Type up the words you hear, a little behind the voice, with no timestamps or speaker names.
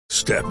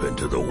Step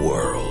into the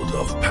world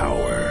of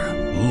power,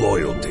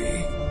 loyalty,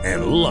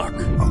 and luck.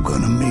 I'm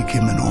gonna make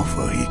him an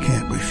offer he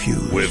can't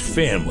refuse. With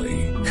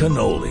family,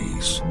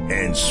 cannolis,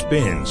 and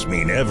spins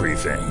mean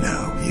everything.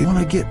 Now, you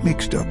wanna get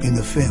mixed up in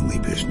the family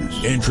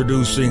business.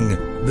 Introducing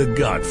The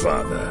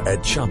Godfather at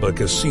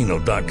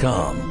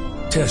ChumbaCasino.com.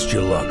 Test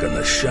your luck in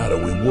the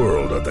shadowy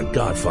world of The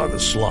Godfather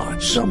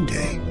slot.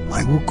 Someday,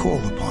 I will call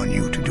upon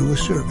you to do a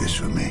service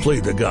for me.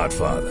 Play The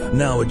Godfather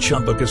now at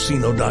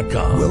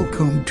ChumbaCasino.com.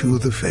 Welcome to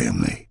the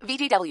family.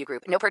 VGW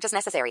Group. No purchase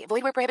necessary.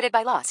 Void where prohibited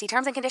by law. See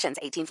terms and conditions.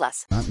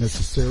 18+. Not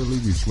necessarily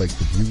reflect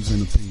the views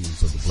and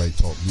opinions of the Black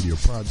Talk Media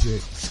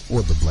Project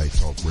or the Black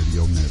Talk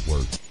Radio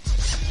Network.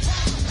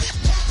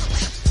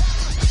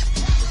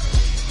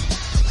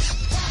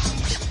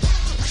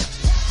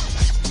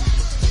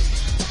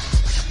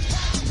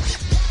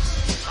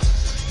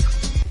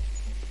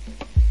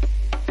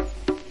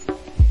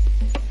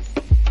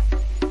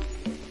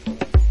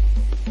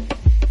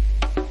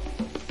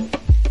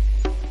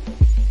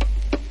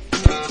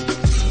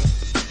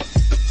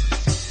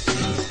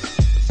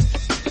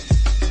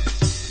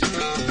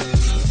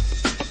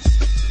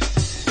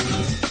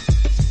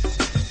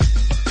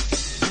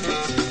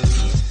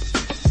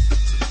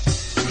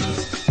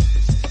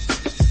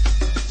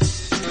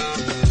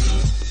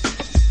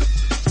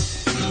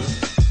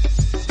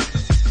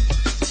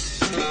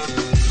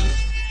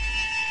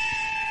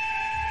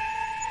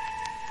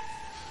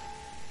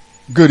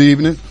 Good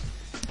evening.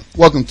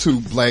 Welcome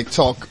to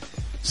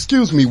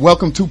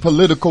welcome to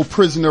Political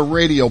Prisoner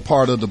Radio,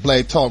 part of the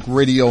Black Talk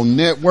Radio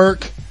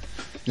Network.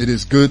 It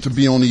is good to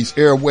be on these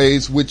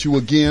airwaves with you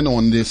again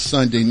on this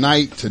Sunday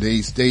night.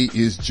 Today's date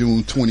is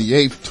June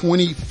 28th,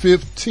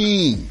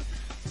 2015.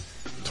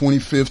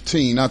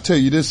 2015. I'll tell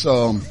you this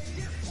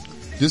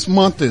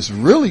month is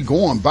really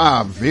going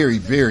by very,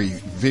 very,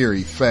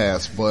 very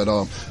fast. But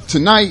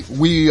tonight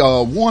we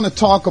want to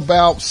talk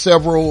about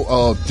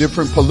several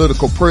different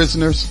political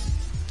prisoners.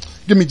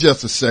 Give me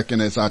just a second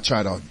as I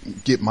try to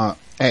get my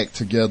act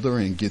together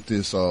and get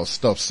this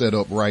stuff set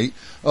up right.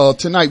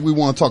 Tonight we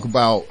want to talk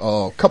about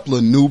a couple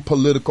of new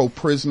political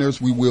prisoners.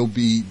 We will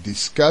be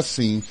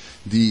discussing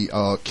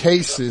the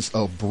cases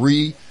of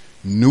Bree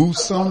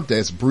Newsom.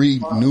 That's Bree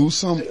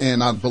Newsom,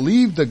 and I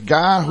believe the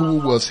guy who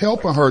was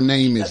helping her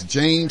name is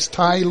James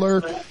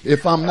Tyler,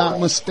 if I'm not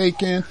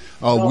mistaken.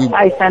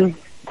 Tyson.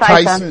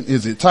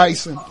 Is it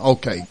Tyson?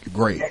 Okay,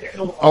 great.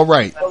 All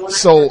right.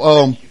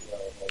 So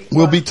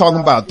we'll be talking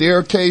about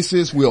their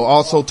cases. We'll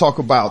also talk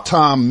about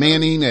Tom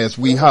Manning as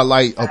we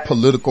highlight a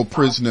political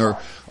prisoner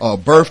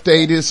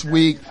birthday this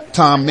week.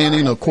 Tom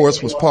Manning, of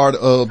course, was part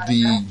of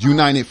the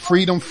United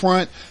Freedom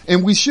Front,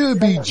 and we should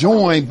be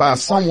joined by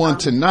someone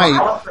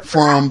tonight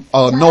from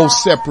No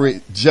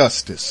Separate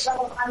Justice.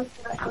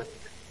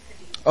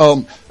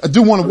 I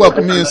do want to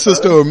welcome in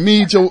Sister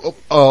Amijo.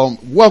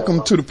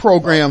 Welcome to the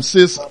program,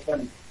 sis.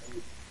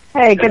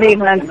 Hey, good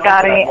evening,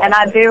 Scotty. And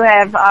I do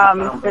have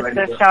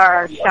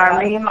Sister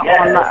Charlene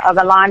on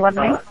the line with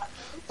me.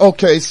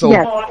 Okay, so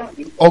yes.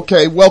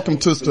 Okay, welcome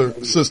to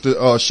Sister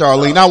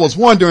Charlene. I was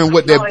wondering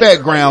what that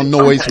background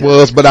noise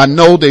was, but I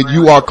know that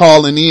you are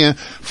calling in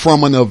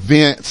from an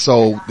event,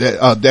 so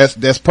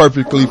that's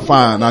perfectly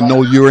fine. I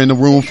know you're in a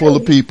room full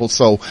of people,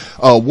 so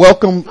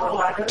welcome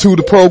to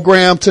the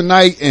program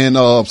tonight. And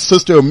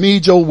Sister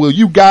Amijo, will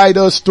you guide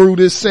us through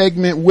this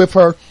segment with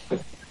her?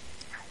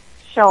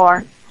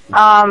 Sure.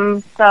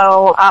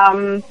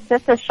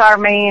 Sister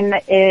Charmaine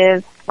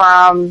is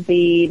from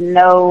the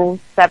No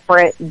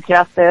Separate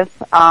Justice,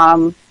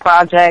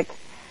 project.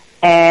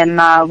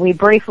 And, we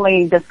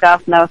briefly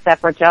discussed No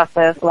Separate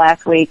Justice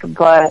last week,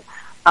 but,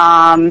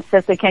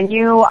 Sister, can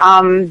you,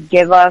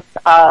 give us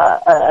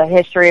a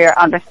history or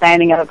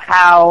understanding of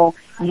how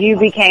you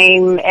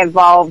became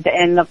involved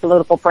in the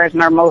political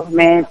prisoner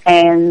movement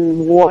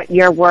and what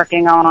you're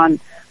working on,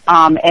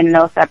 in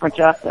No Separate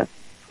Justice?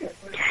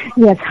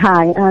 Yes,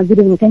 hi. Good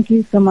evening. Thank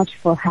you so much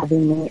for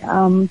having me.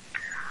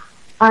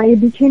 I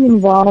became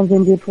involved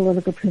in the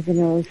political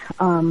prisoners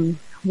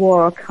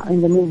work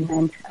in the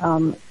movement,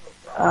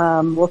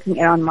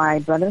 working around my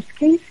brother's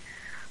case,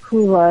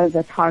 who was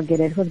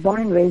targeted, who was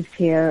born and raised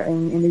here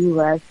in the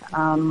U.S.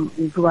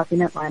 He grew up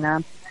in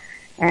Atlanta,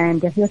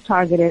 and he was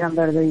targeted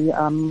under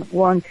the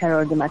war on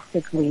terror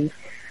domestically.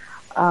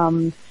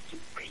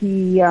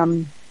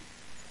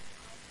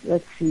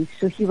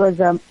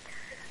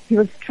 He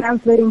was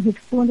translating, he's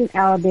fluent in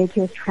Arabic, he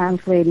was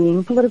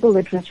translating political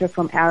literature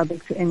from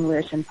Arabic to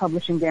English and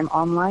publishing them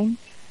online.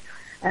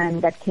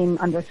 And that came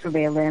under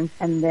surveillance.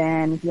 And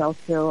then he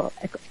also,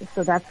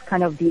 so that's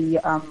kind of the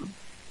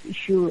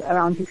issue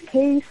around his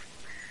case.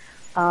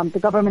 The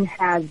government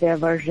has their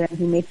version.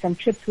 He made some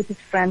trips with his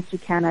friends to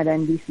Canada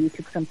and DC,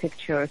 took some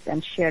pictures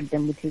and shared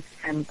them with his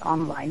friends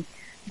online.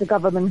 The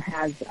government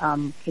has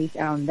case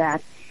around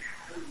that.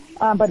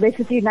 But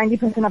basically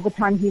 90% of the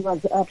time he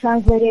was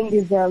translating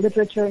his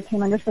literature,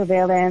 came under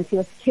surveillance. He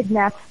was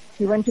kidnapped.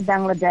 He went to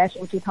Bangladesh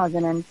in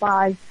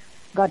 2005,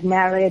 got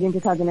married in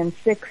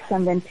 2006,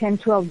 and then 10,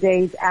 12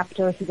 days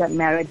after he got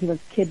married, he was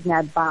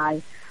kidnapped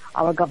by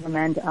our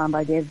government,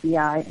 by the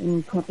FBI,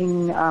 in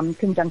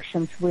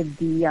conjunction with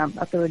the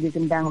authorities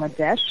in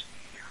Bangladesh.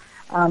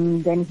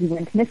 Then he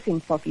went missing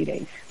for a few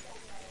days.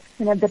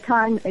 And at the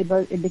time,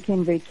 it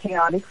became very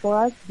chaotic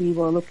for us. We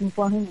were looking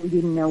for him. We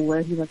didn't know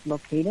where he was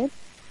located.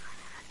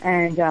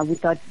 And we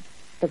thought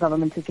the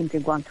government took him to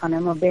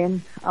Guantanamo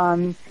Bay.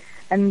 And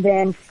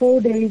then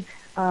 4 days,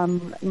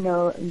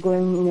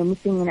 going,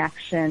 missing in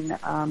action,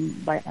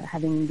 by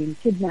having been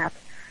kidnapped.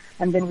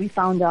 And then we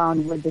found out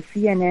with the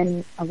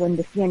CNN, when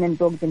the CNN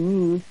broke the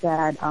news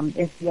that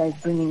FBI is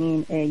bringing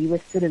in a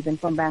U.S. citizen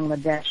from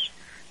Bangladesh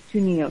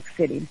to New York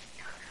City.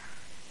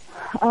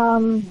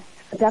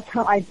 That's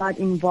how I got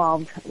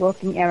involved,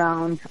 working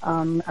around,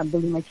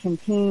 building a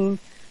campaign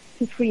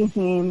to free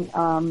him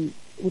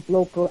with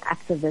local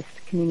activist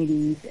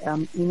communities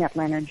in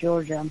Atlanta,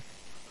 Georgia,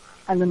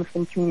 and the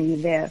Muslim community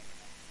there.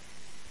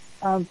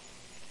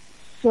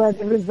 So as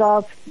a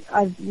result,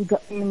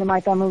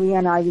 my family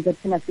and I, we got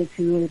connected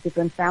to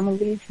different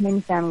families,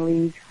 many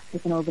families,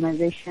 different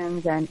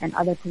organizations, and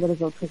other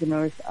political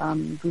prisoners,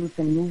 groups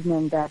and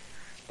movements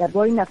that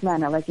were in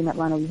Atlanta. Like in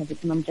Atlanta, we have the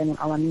Imam Jain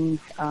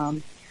al-Alameem's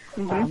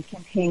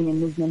campaign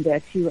and movement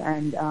there too,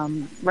 and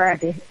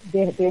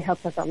they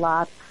helped us a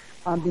lot,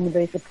 being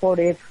very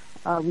supportive.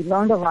 We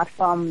learned a lot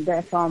from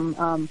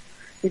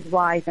his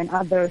wife and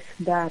others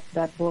that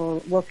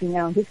were working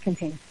on his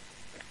campaign.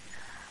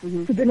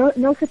 Mm-hmm. So the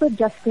No Separate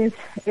Justice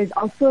is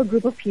also a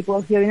group of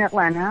people here in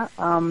Atlanta.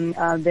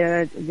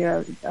 They're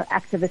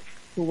activists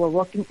who were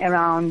working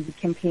around the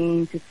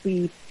campaign to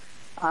free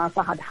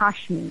Fahad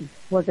Hashmi,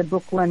 who was a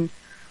Brooklyn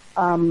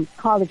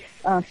college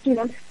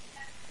student.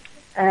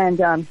 And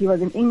he was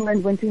in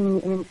England, went to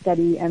England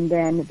study, and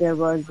then there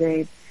was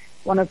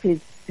one of his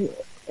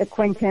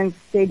acquaintance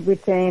stayed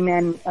with him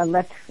and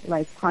left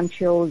like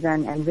ponchos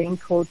and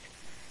raincoats,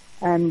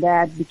 and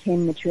that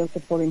became material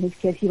support in his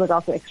case. He was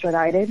also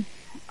extradited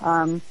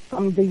from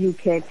the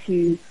UK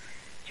to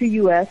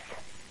US,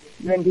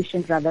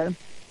 rendition rather.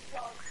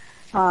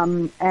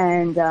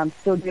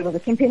 So there was a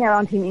campaign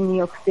around him in New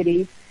York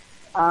City.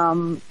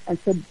 And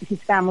so his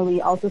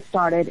family also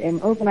started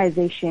an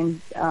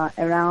organization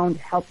around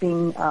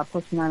helping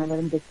post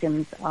 9/11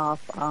 victims of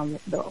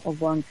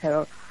war and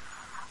terror.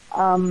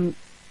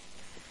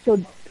 So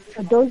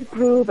those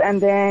group, and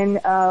then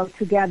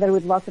together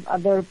with lots of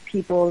other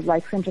people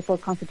like Center for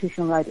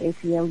Constitutional Rights,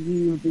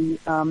 ACLU, the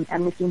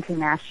Amnesty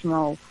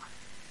International,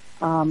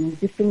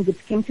 these things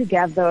came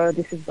together.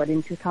 This is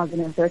in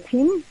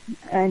 2013,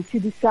 and to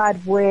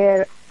decide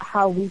where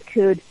we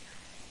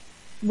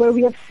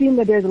have seen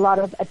that there's a lot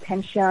of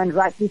attention,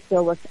 rightly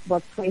so,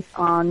 was placed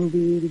on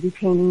the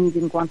detainees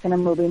in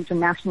Guantanamo Bay,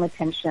 international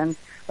attention,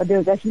 but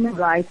there's a human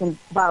rights and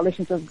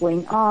violations was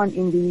going on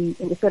in the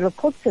federal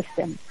court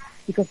system,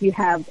 because you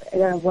have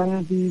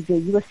when these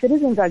U.S.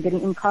 citizens are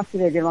getting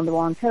incarcerated on the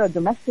war on terror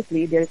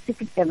domestically, there's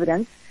secret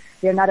evidence.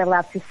 They're not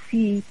allowed to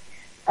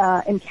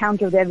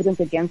encounter the evidence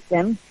against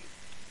them.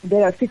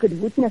 There are secret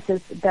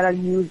witnesses that are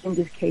used in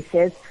these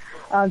cases.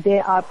 They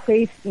are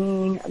placed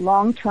in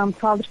long-term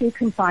solitary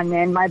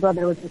confinement. My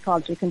brother was in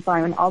solitary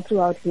confinement all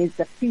throughout his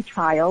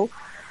pre-trial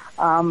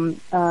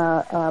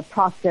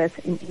process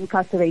in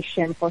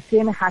incarceration for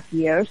 3.5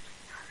 years.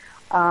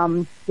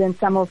 Then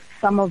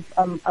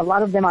a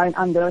lot of them are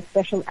under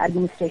special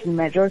administration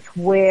measures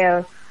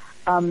where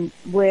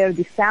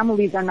the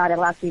families are not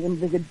allowed to even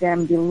visit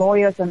them. The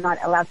lawyers are not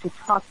allowed to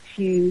talk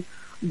to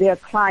their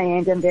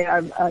client, and they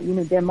are,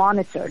 they're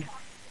monitored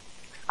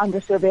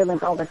under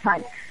surveillance all the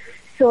time.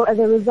 So as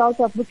a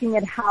result of looking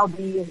at how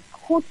the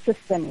court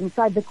system,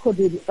 inside the court,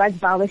 the rights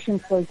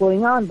violations were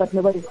going on, but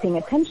nobody's paying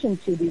attention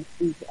to these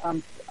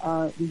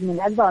human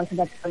rights violations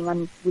that's going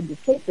on with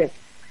these cases.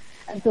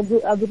 And so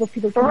a group of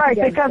people... Right,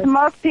 because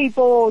most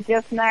people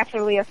just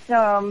naturally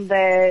assume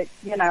that,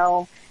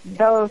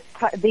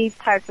 these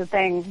types of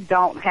things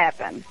don't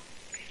happen.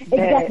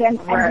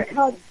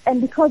 Exactly, and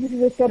because it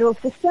is a federal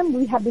system,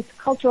 we have this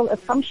cultural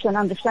assumption,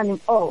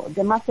 understanding,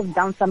 they must have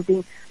done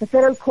something. The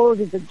federal code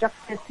is the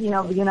justice,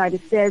 of the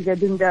United States, they're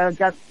doing the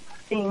just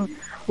thing,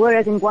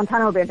 whereas in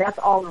Guantanamo Bay, that's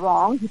all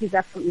wrong, which is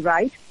absolutely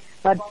right.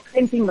 But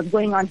same thing was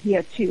going on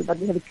here too, but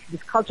we have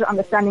this cultural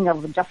understanding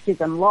of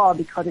justice and law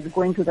because it's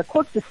going through the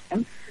court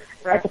system,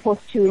 right, as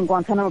opposed to in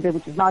Guantanamo Bay,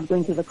 which is not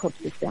going through the court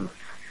system.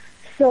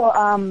 So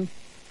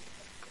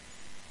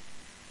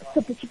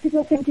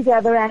people came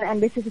together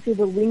and basically said,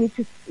 well, we need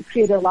to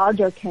create a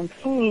larger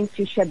campaign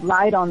to shed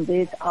light on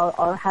this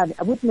or have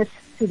a witness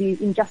to the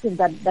injustice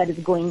that is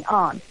going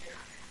on.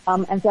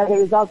 And so as a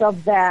result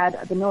of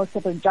that, the No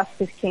Separate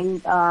Justice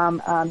came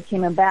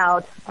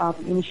about,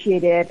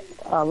 initiated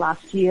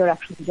last year,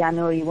 actually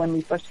January, when we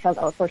first held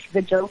our first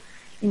vigil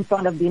in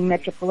front of the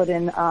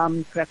Metropolitan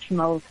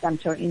Correctional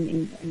Center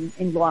in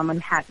Lower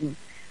Manhattan,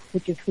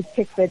 which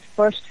takes place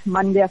first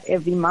Monday of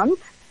every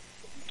month.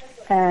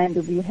 And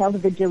we held a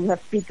vigil. We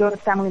have speakers,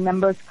 family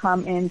members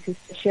come in to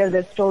share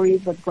their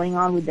stories, what's going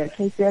on with their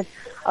cases,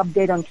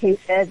 update on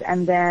cases,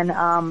 and then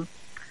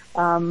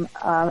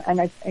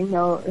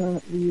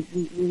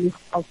we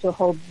also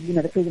hope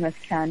the prisoners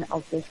can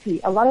also see.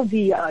 A lot of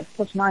the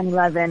post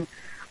 9/11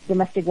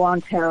 domestic war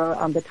on terror,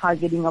 the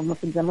targeting of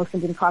Muslims and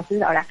Muslims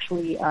incarcerated are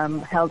actually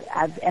held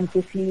as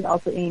MCC,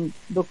 also in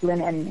Brooklyn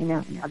and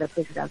in other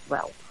places as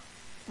well.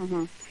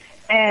 Mm-hmm.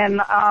 And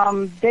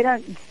the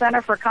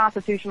Center for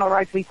Constitutional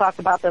Rights, we talked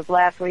about this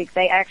last week,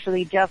 they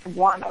actually just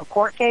won a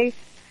court case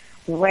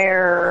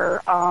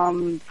where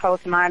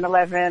post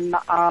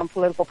 9/11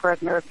 political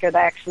prisoners could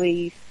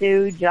actually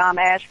sue John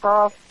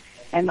Ashcroft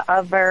and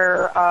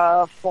other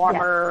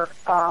former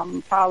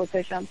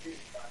politicians.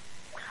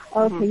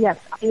 Okay, yes.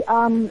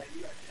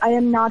 I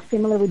am not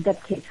familiar with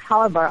that case.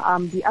 However,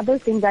 the other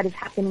thing that is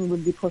happening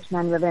with the post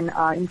 9/11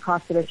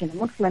 incarceration of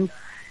Muslims,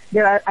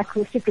 there are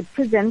actually secret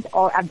prisons,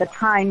 or at the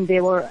time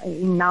they were,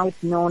 now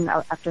it's known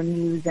after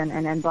news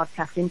and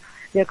broadcasting,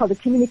 they're called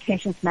the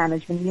Communications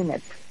Management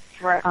Units.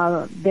 Right.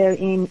 They're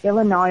in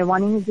Illinois,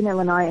 one is in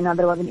Illinois,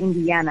 another was in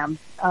Indiana.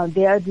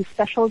 They are the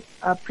special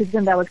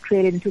prison that was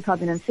created in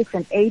 2006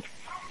 and 2008.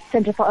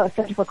 Center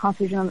for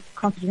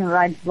Constitutional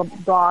Rights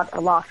brought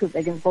a lawsuit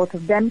against both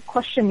of them,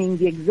 questioning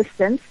the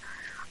existence,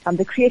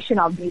 the creation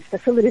of these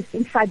facilities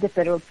inside the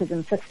federal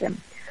prison system.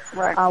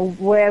 Right.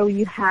 Where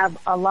you have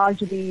a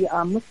largely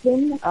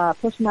Muslim,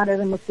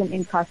 post-9/11 Muslim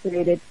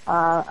incarcerated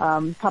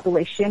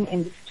population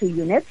in these two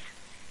units,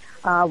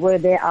 where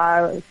there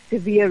are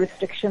severe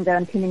restrictions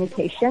on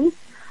communications.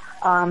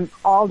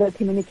 All the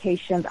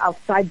communications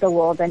outside the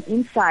walls and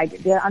inside,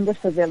 they're under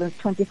surveillance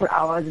 24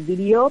 hours,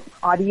 video,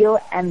 audio,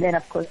 and then,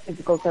 of course,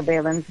 physical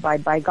surveillance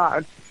by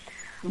guards.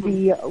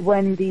 Mm-hmm.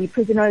 When the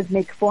prisoners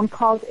make phone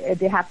calls,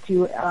 they have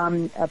to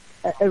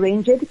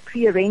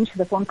pre-arrange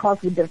the phone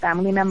calls with their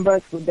family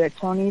members, with their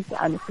attorneys,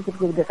 and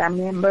specifically with their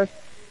family members.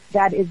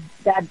 That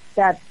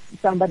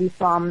somebody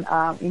from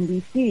in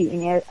D.C.,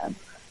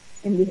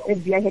 in the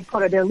FBI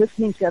headquarters, they're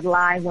listening to it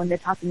live when they're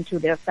talking to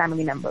their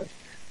family members.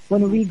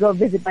 When we go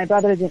visit, my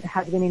brother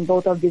has been in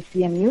both of these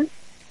CMUs.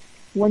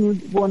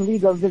 When we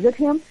go visit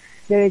him,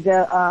 there's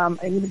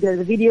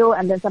a video,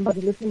 and then somebody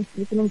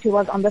listening to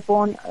us on the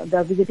phone.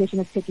 The visitation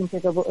is taking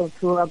place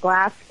through a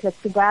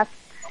plexiglass,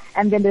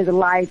 and then there's a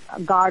live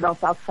guard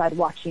outside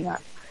watching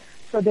us.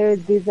 So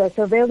there's this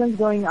surveillance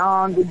going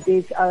on with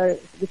this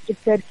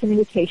restricted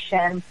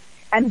communication,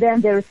 and then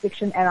the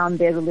restriction around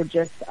their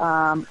religious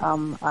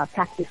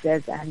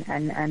practices and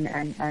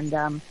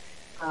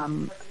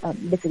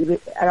basically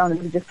around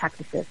religious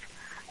practices.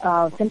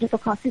 Center for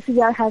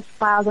CCR has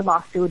filed a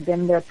lawsuit.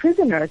 Then the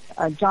prisoners,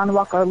 John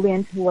Walker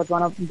Lindh, who was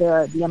one of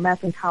the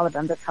American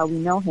Taliban, that's how we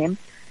know him,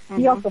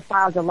 he also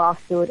filed a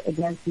lawsuit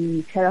against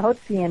the Terre Haute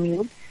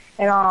CMU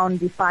around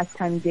the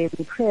 5-time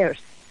daily prayers,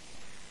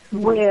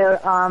 where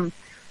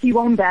he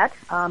won that.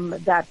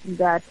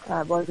 That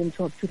was in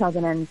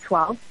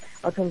 2012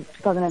 or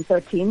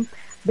 2013.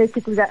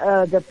 Basically,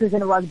 the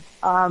prisoner was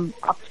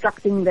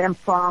obstructing them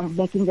from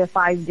making their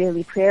 5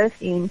 daily prayers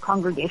in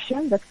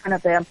congregation. That's kind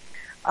of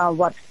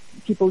what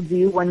people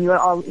do when you're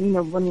all,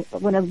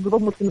 when a group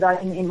of Muslims are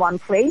in one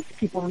place,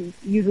 people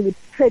usually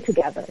pray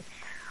together.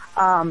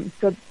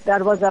 So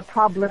that was a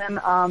problem.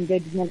 They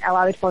didn't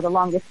allow it for the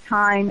longest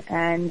time,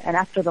 and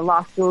after the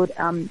lawsuit,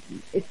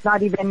 it's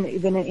not even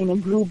in a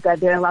group that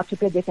they're allowed to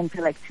pray. They can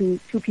pray like two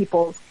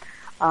people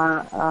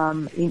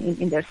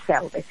in their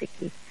cell,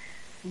 basically.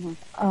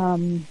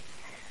 Mm-hmm.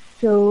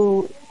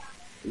 So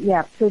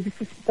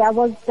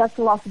that's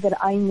the lawsuit that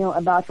I know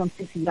about from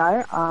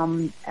CCR.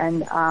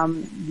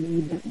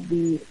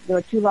 There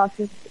were 2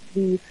 lawsuits.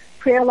 The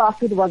prayer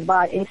lawsuit was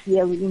by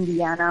ACLU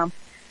Indiana,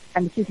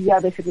 and the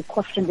CCR basically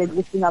questioned the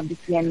existence of the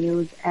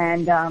CMUs,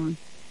 and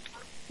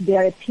they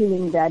are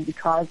appealing that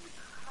because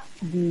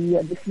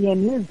the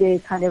CMUs, they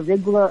kind of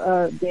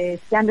they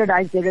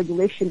standardized their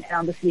regulation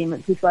around the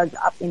CMUs,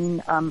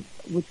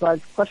 which was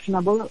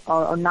questionable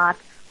or not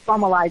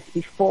formalized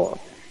before.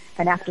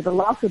 And after the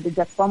lawsuit, they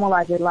just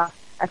formalized it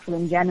actually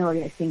in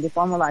January, I think they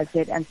formalized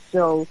it, and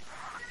so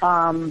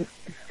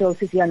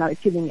CCR now is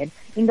appealing it.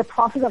 In the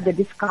process of the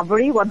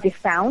discovery, what they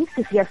found,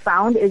 CCR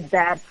found, is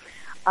that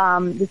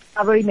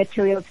discovery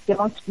materials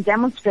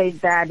demonstrate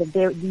that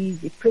these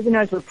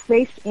prisoners were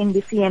placed in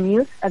the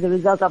CMUs as a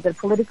result of their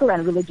political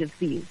and religious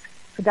views.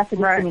 So that's a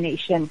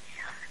discrimination.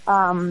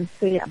 Right.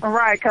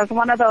 Right, because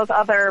one of those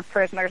other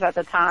prisoners at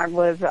the time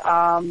was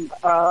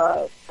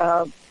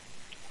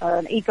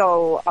an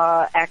eco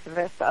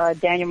activist,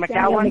 Daniel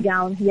McGowan.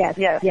 Daniel McGowan,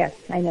 yes,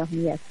 I know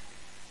him, yes.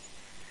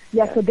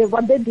 Yeah, so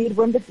what they did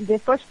when they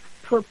first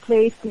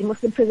placed the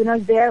Muslim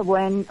prisoners there,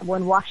 when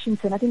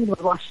Washington, I think it was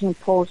Washington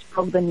Post,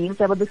 broke the news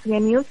about the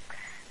CMUs,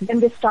 then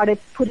they started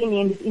putting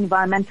in these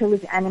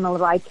environmentalist, animal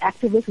rights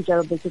activists, which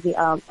are basically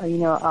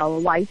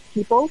white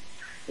people,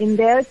 in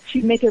there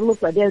to make it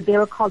look like they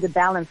were called a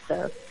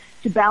balancer,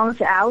 to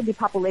balance out the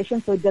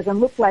population so it doesn't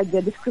look like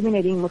they're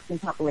discriminating Muslim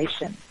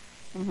population.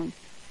 Mm-hmm.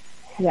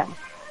 Yeah.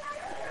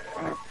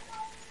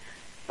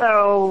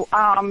 So,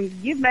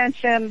 you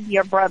mentioned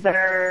your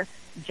brother,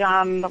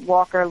 John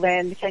Walker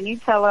Lindh. Can you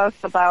tell us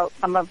about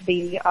some of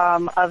the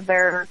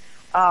other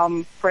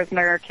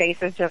prisoner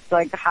cases, just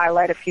like to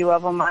highlight a few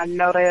of them? I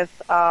noticed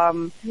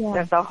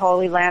there's the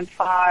Holy Land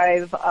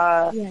 5,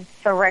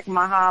 Tarek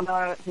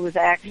Muhammad, who was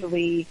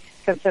actually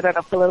considered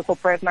a political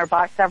prisoner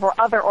by several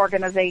other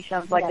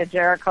organizations like the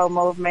Jericho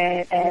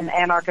Movement and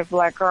Anarchist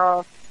Black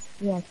Girls.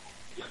 Yes.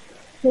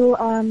 So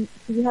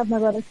you have my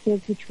brother's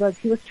case,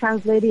 he was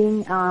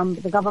translating,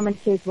 the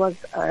government case was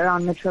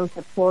around mutual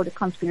support,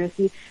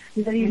 conspiracy.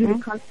 These are usually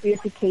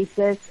conspiracy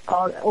cases,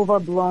 are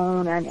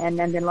overblown, and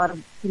then a lot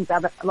of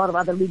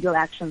other legal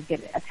actions get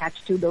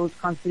attached to those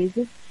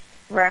conspiracies.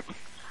 Right.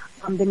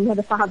 Then you have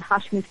the Fahad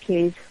Hashmi's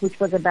case, which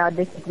was about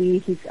basically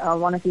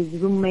one of his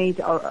roommates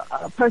or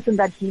a person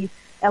that he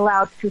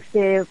allowed to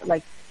stay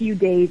like few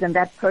days, and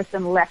that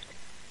person left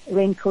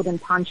raincoat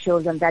and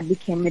ponchos, and that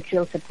became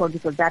mutual support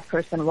because that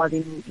person was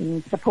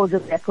in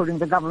supposedly, according to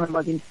the government,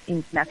 was in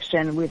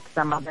connection with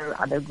some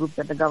other group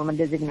that the government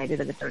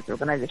designated as a terrorist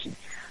organization.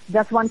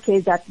 That's one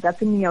case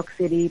that's in New York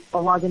City,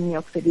 or was in New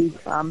York City.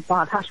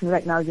 Fahad Hashmi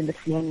right now is in the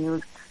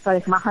CMU.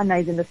 Tariq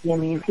Mahanna is in the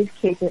CMU. His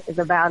case is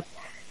about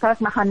Tariq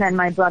Mahanna and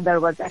my brother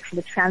was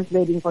actually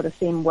translating for the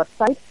same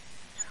website.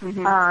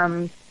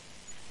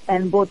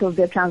 And both of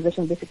their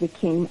translations basically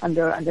came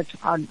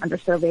under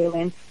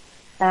surveillance.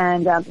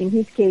 And in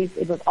his case,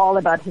 it was all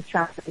about his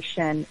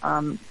translation,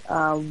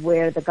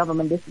 where the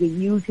government basically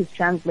used his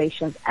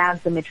translations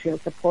as the material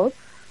support.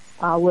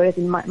 Whereas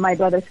in my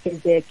brother's case,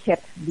 they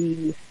kept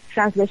the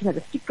translation as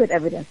a secret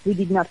evidence. We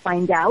did not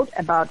find out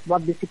about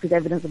what the secret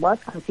evidence was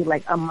until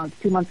like a month,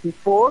 2 months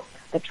before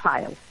the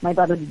trial. My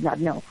brother did not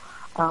know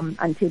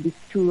until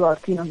 2 or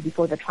 3 months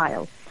before the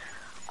trial.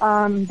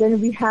 Then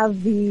we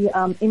have the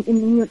in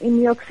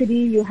New York City,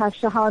 you have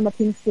Shahar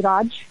Mateen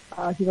Siraj.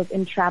 He was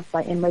entrapped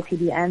by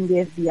NYPD and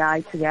the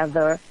FBI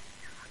together.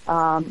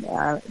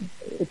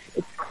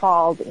 It's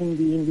called in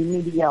the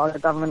media, or the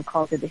government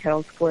calls it the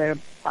Herald Square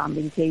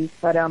bombing case,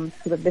 but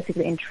he was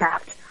basically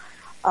entrapped.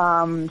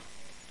 And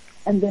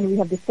then we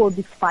have the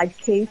 465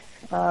 case.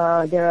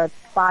 There are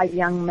 5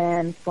 young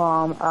men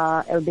from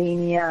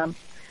Albania,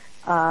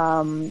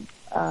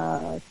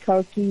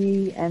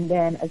 Turkey, and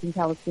then I think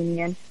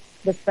Palestinian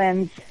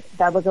defense.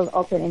 That was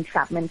also an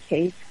entrapment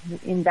case.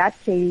 In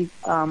that case,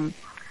 most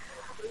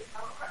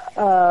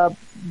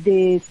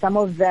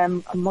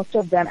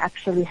of them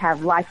actually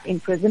have life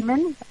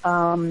imprisonment,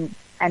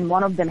 and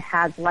one of them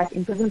has life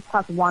imprisonment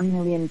plus $1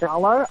 million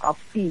of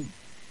fees,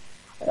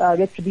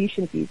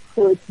 retribution fees.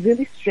 So it's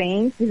really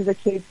strange. This is a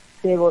case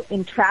they were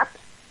entrapped,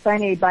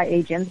 signed by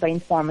agents, by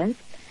informants,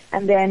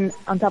 and then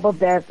on top of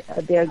that,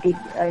 they're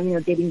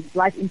getting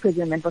life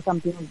imprisonment for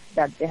something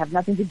that they have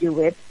nothing to do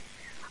with.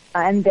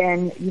 And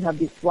then you have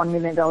this $1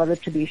 million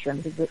retribution.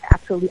 This is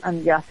absolutely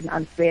unjust and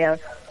unfair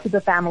to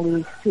the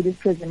families, to the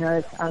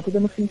prisoners, to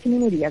the Muslim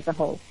community as a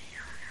whole.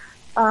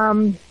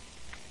 Then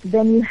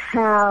you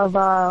have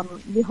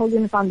the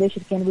Holy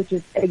Foundation case, which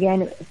is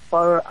again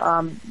for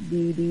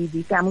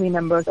the family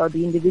members or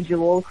the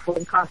individuals who are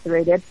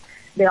incarcerated.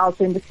 They're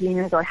also in the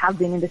CNUs or have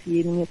been in the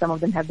CNUs. Some of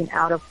them have been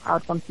out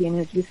from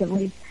CNUs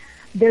recently.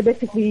 They're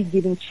basically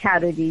giving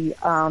charity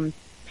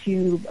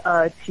to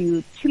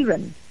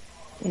children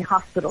in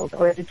hospitals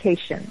or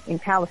education in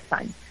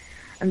Palestine.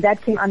 And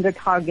that came under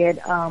target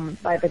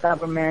by the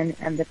government,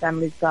 and the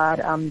families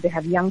they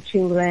have young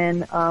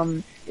children,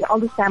 all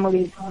these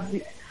families,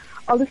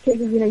 all these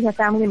cases, you have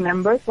family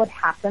members. What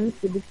happens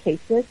with these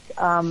cases?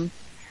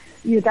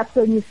 That's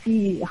when you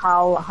see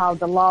how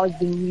the law is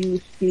being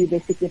used to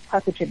basically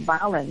perpetrate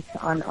violence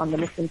on the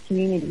Muslim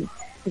community.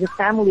 Because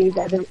families,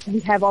 we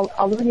have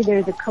already there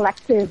is a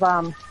collective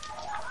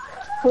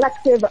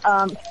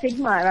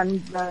stigma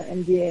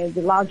in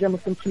the larger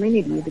Muslim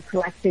community, the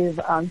collective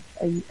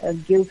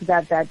guilt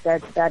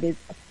that is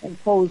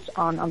imposed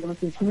on the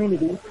Muslim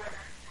community.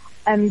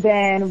 And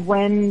then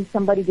when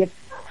somebody gets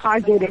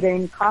targeted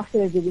and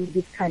incarcerated in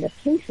these kind of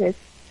cases,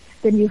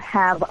 then you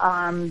have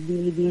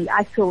the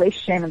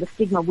isolation and the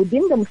stigma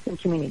within the Muslim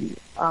community,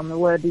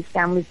 where these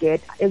families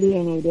get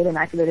alienated and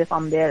isolated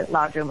from their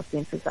larger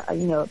Muslim,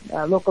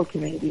 local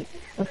community,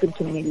 Muslim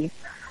community,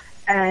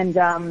 and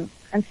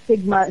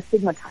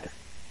stigmatized.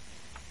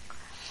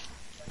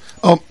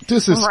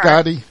 This is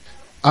Scotty.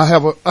 I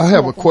have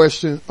a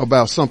question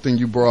about something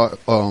you brought,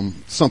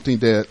 something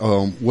that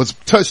was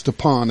touched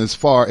upon as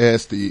far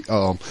as the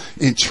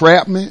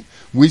entrapment.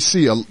 We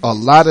see a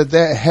lot of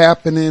that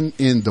happening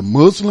in the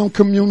Muslim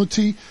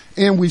community,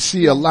 and we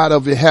see a lot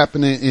of it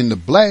happening in the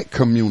black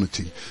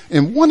community.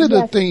 And one of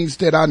the things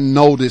that I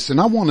noticed,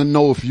 and I want to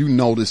know if you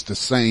noticed the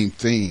same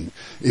thing,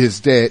 is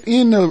that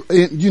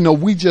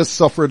we just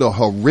suffered a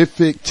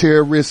horrific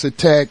terrorist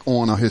attack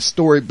on a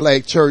historic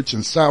black church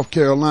in South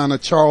Carolina,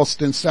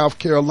 Charleston, South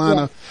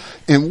Carolina.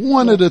 And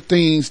one of the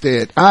things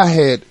that I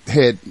had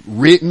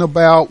written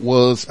about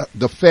was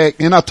the fact,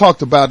 and I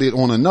talked about it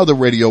on another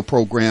radio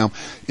program,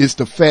 is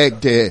the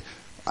fact that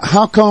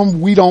how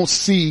come we don't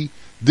see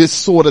this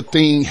sort of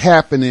thing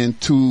happening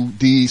to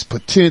these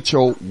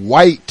potential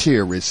white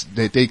terrorists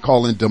that they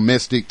call in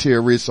domestic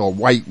terrorists or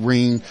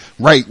right-wing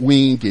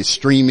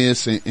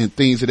extremists and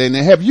things of that.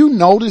 Now, have you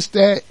noticed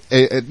that,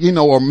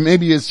 or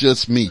maybe it's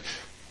just me?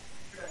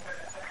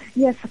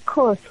 Yes, of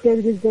course.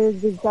 There's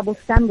this double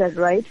standard,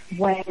 right?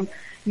 When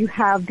you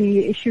have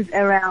the issues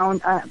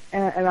around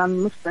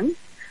Muslims,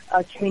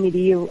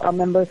 community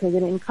members who have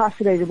been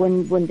incarcerated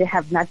when they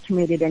have not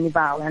committed any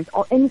violence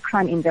or any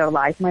crime in their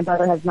life. My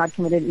brother has not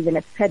committed even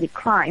a petty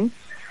crime.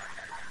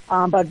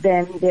 But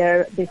then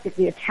they're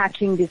basically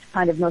attaching these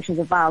kind of notions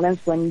of violence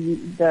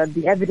when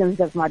the evidence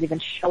does not even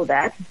show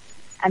that.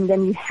 And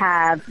then you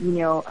have,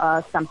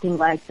 something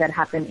like that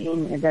happened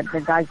in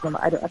the guy's name,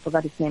 I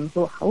forgot his name,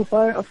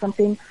 Hofer or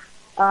something.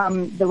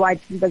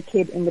 The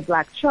kid in the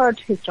black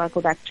church,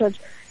 historical black church,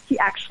 he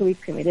actually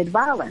committed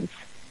violence.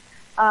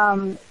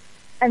 And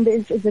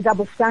it's a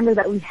double standard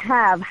that we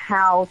have,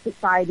 how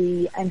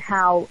society and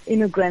how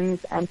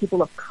immigrants and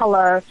people of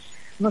color,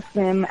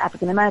 Muslim,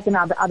 African American,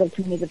 other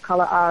communities of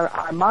color are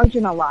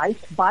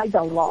marginalized by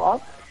the law.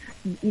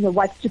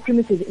 White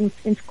supremacy is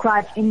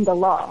inscribed in the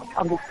law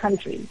of this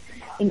country,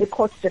 in the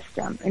court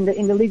system, in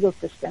the legal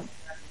system.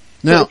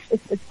 Now, so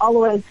it's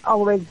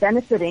always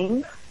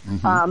benefiting,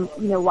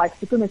 white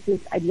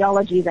supremacist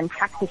ideologies and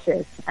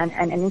practices and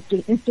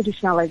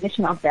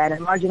institutionalization of that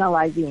and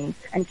marginalizing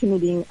and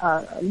committing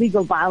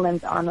legal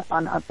violence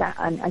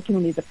on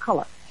communities of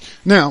color.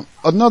 Now,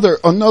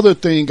 another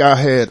thing I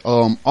had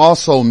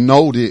also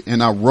noted,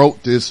 and I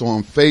wrote this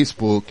on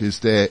Facebook, is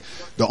that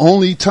the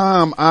only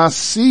time I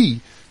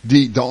see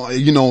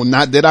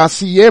not that I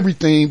see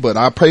everything, but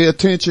I pay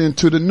attention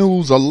to the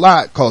news a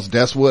lot, cause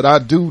that's what I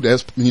do.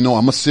 That's,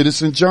 I'm a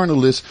citizen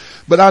journalist,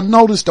 but I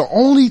noticed the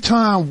only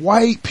time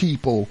white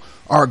people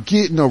are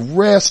getting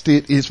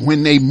arrested is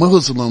when they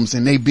Muslims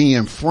and they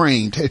being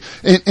framed.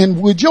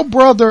 And would your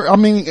brother, I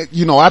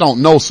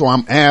don't know, so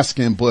I'm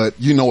asking, but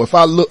if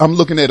I'm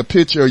looking at a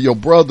picture of your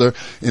brother,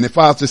 and if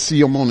I was to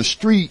see him on the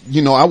street,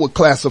 I would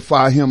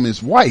classify him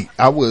as white.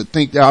 I would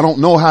think that, I don't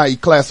know how he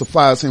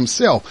classifies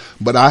himself,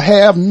 but I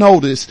have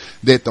noticed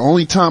that the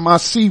only time I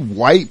see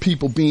white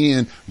people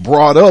being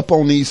brought up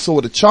on these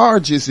sort of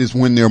charges is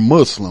when they're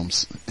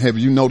Muslims. Have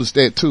you noticed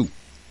that too?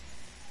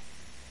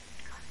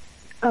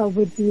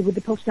 With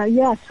the post now,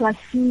 yeah. So I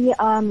see.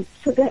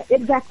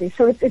 Exactly.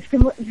 So it's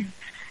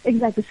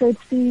exactly. So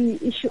it's the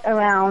issue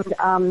around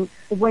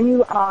when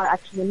you are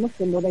actually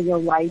Muslim, whether you're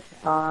white,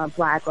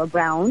 black, or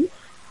brown.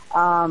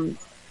 So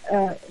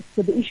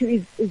the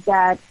issue is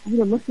that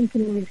Muslim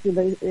communities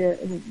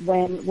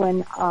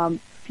when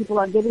people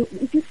are getting.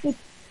 If you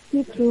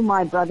see through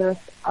my brother's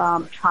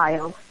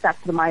trial,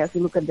 if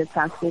you look at the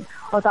transcript,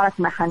 or Tarak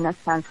Mahanna's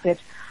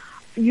transcript,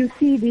 you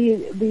see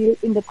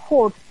in the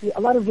court,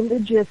 a lot of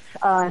religious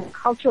and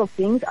cultural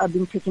things are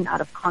being taken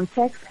out of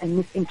context and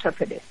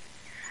misinterpreted.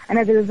 And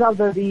as a result,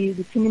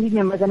 the community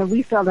members, and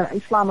we felt that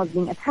Islam was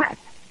being attacked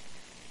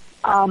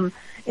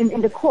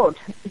in the court,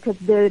 because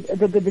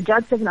the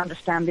judge doesn't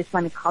understand the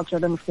Islamic culture,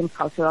 the Muslim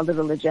culture, or the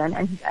religion,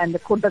 and the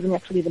court doesn't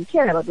actually even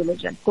care about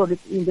religion. The court is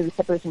in the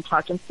separation of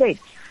church and state.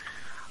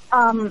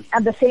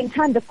 At the same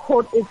time, the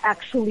court is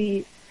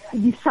actually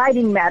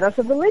deciding matters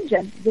of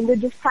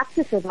religious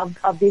practices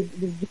of this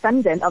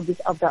defendant, of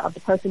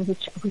the person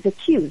who's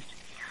accused.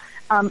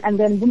 And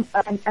then,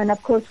 and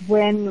of course,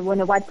 when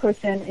a white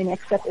person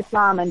accepts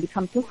Islam and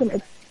becomes Muslim,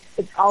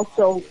 it's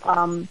also,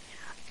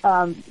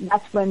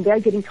 that's when they're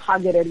getting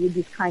targeted with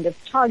these kind of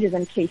charges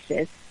and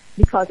cases,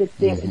 because it's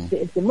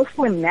the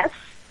Muslimness,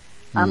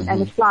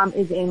 and Islam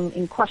is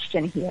in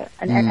question here.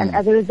 And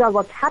as a result,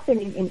 what's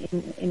happening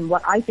in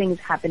what I think is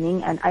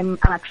happening, and I'm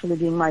actually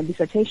doing my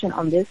dissertation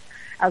on this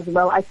as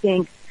well, I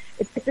think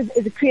it's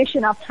a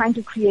creation of trying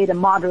to create a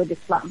moderate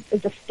Islam.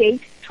 It's the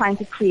state trying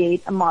to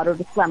create a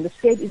moderate Islam. The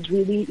state is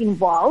really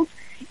involved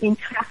in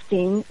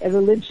crafting a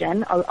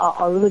religion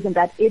or religion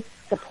that it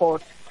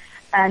supports.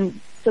 And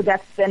so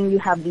that's when you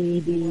have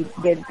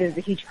there's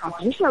a huge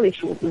constitutional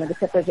issue,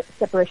 the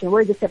separation.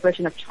 Where is the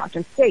separation of church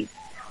and state?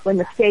 When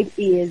the state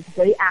is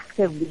very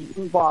actively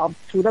involved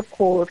through the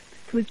court,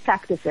 through its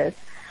practices,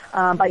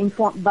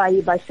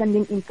 by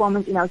sending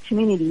informants in our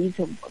communities.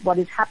 What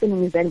is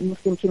happening is that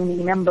Muslim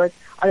community members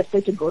are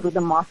afraid to go to the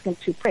mosque and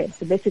to pray.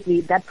 So basically,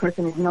 that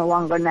person is no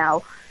longer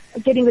now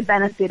getting the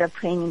benefit of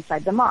praying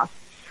inside the mosque.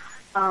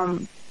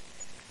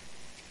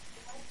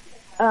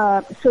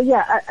 So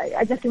yeah,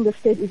 I just think the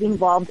state is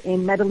involved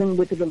in meddling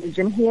with the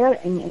religion here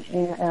in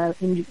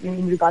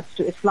regards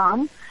to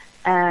Islam,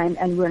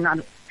 and we're not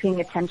paying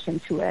attention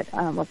to it.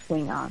 What's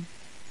going on?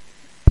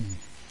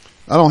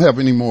 I don't have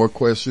any more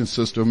questions,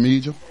 Sister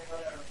Amija.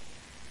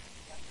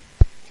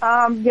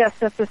 Yes,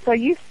 sister. So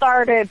you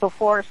started,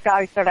 before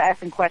Scotty started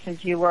asking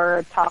questions, you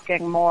were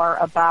talking more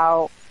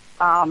about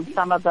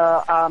some of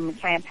the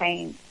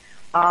campaigns.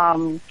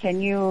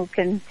 Can you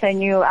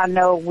continue? I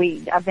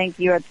think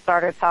you had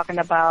started talking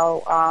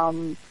about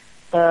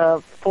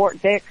the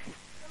Fort Dix.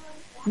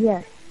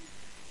 Yes.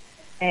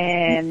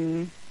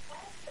 And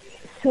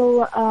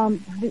so,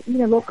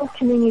 local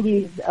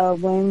communities,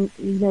 when,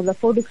 the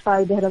Fort Dix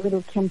Fire, they had a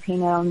little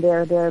campaign around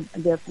their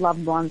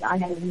loved ones.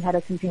 We had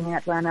a campaign in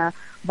Atlanta,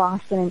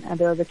 Boston, and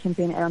there was a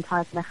campaign around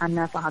Tarak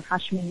Mahanna, Fahad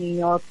Hashmi, New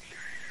York.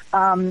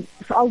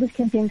 So all these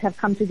campaigns have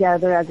come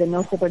together as a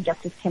No Separate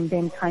Justice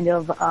campaign, kind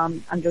of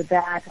under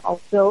that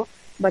also.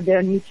 But there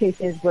are new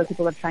cases where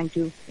people are trying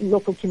to,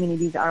 local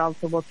communities are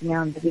also working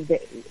on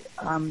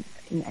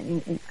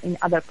in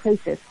other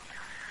places.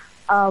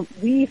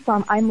 We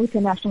from I'm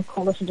International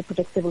Coalition to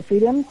Protect Civil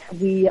Freedoms,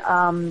 we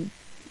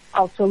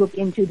also look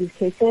into these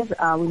cases.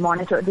 We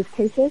monitor these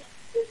cases.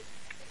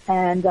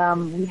 And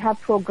we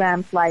have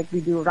programs like we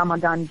do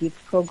Ramadan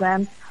gift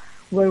programs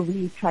where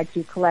we try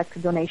to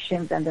collect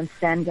donations and then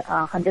send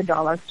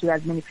 $100 to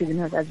as many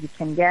prisoners as we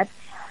can get.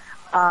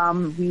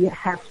 We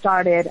have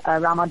started a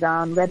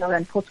Ramadan letter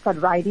and postcard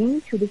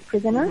writing to these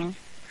prisoners.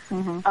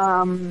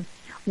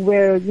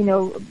 Where,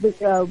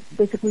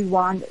 basically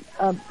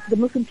the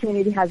Muslim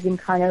community has been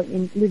kind of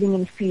living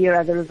in fear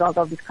as a result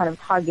of this kind of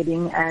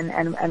targeting,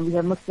 and we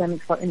have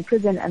Muslims in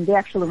prison, and they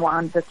actually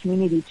want the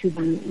community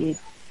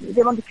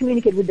they want to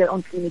communicate with their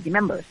own community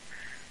members.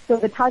 So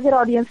the target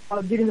audience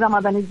during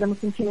Ramadan is the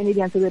Muslim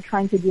community, and so we're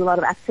trying to do a lot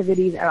of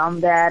activities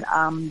around that.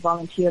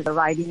 Volunteers are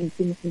writing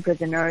to Muslim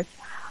prisoners.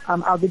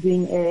 I'll be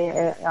doing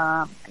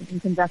in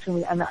conjunction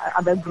with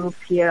other groups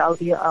here. I'll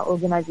be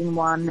organizing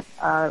one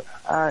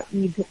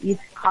Eid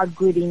card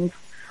greetings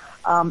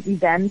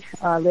event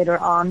later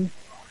on.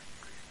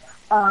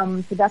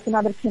 So that's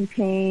another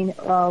campaign.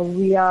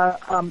 We are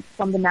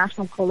from the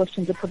National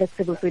Coalition to Protect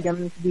Civil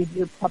Freedoms. We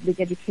do public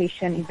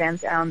education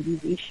events around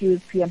these issues,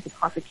 preemptive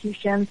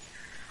prosecutions,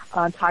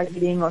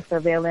 targeting or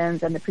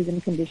surveillance, and the prison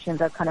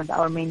conditions are kind of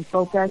our main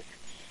focus.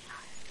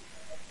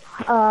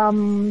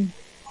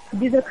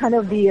 These are kind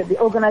of the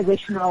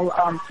organizational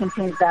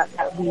campaigns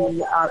that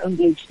we are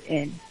engaged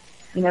in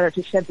order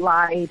to shed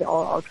light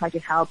or try to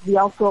help. We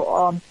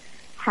also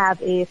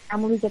have a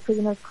Families of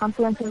Prisoners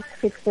conference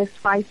that takes place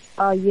twice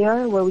a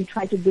year, where we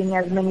try to bring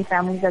as many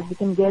families as we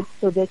can get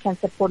so they can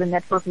support and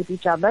network with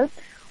each other.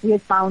 We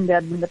have found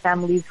that when the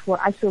families who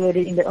are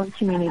isolated in their own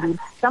community,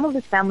 some of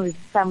the families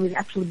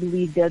actually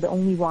believe they're the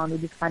only one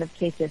with this kind of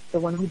cases. So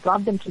when we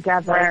brought them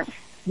together,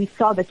 we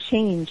saw the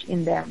change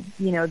in them.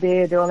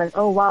 They were like,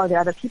 oh wow, there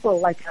are other people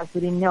like us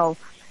we didn't know.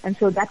 And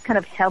so that kind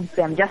of helps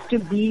them just to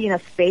be in a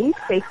safe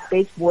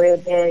space where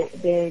they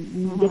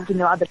get to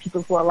know other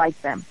people who are like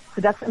them.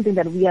 So that's something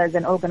that we as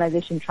an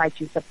organization try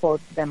to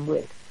support them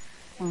with.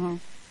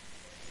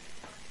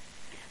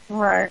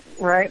 Right.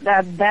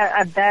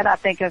 That I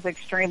think is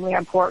extremely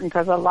important,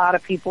 because a lot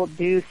of people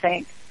do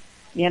think,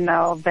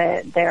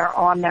 that they're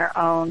on their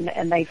own,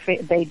 and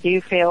they do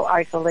feel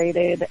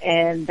isolated,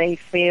 and they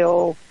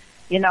feel,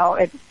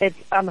 it's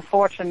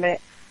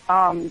unfortunate.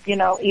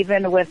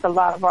 Even with a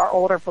lot of our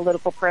older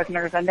political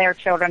prisoners and their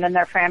children and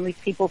their families,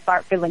 people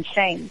start feeling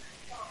shame,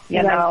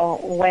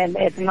 when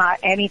it's not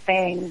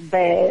anything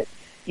that,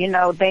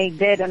 they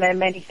did. And in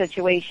many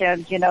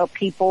situations,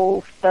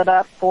 people stood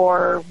up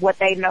for what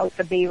they know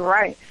to be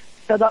right,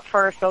 stood up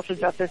for a social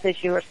justice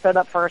issue, or stood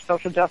up for a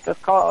social justice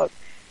cause,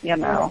 Yes.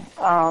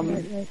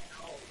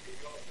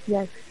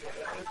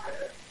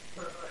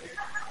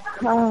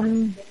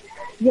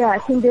 I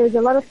think there's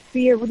a lot of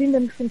fear within the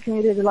Muslim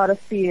community. There's a lot of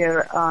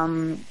fear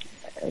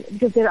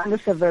because they're under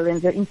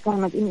surveillance. They're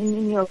informants in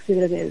New York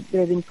City.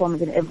 There's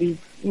informants in every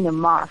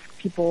mosque.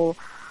 People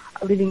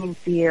are living in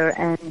fear,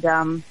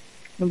 and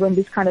when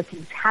this kind of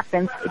things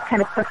happens, it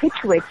kind of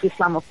perpetuates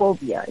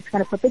Islamophobia. It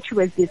kind of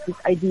perpetuates this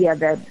idea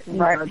that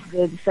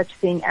there's such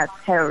thing as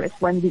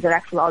terrorists, when these are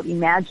actually all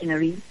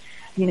imaginary,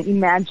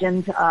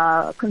 imagined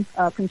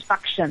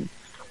construction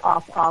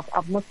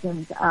of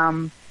Muslims.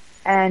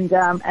 And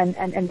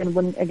then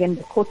when, again,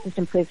 the court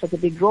system plays such a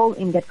big role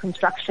in that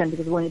construction,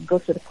 because when it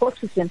goes to the court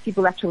system,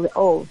 people actually,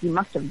 he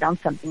must have done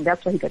something.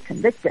 That's why he got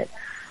convicted.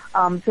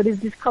 So there's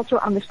this cultural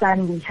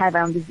understanding we have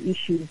around these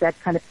issues that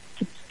kind of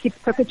keeps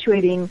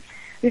perpetuating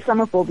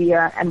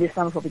Islamophobia and the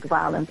Islamophobic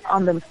violence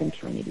on the Muslim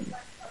community.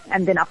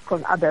 And then, of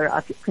course, other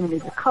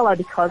communities of color,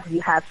 because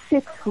you have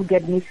Sikhs who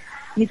get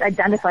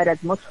misidentified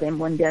as Muslim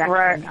when they're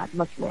actually not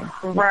Muslim.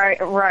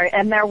 Right.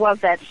 And there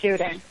was that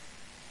shooting.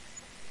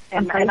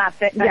 And I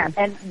think,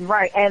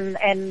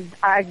 and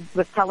I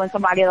was telling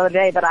somebody the other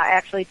day that I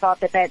actually thought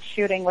that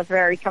shooting was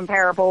very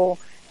comparable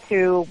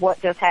to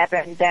what just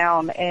happened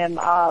down in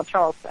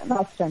Charleston.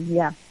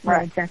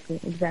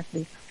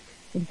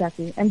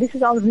 Exactly. And this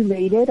is all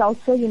related.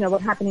 Also,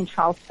 what happened in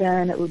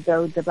Charleston with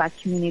the black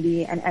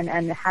community, and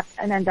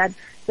that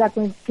black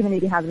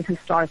community has been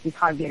historically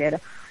targeted,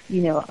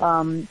 in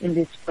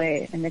this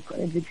way. And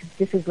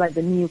this is like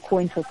the new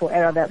COINTELPRO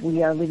era that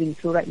we are living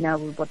through right now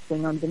with what's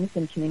going on in the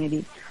Muslim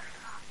community.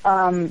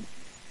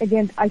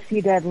 Again, I see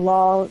that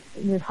law,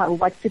 how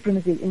white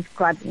supremacy is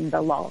inscribed in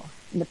the law,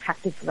 in the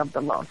practices of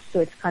the law.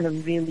 So it's kind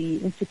of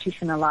really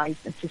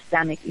institutionalized and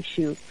systemic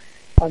issue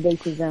of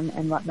racism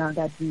and whatnot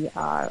that we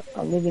are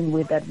living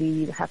with, that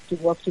we have to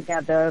work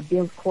together,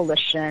 build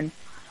coalition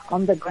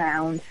on the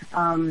ground,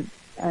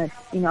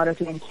 in order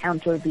to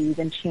encounter these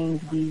and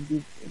change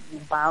these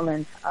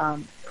violent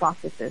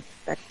processes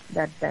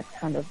that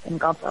kind of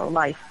engulf our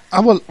life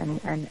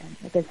and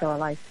affects our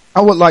life. I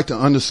would like to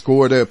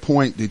underscore that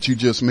point that you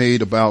just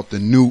made about the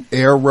new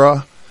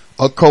era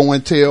of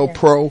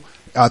COINTELPRO.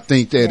 I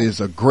think that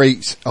is a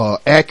great,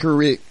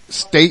 accurate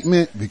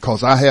statement,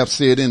 because I have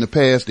said in the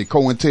past that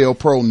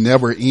COINTELPRO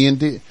never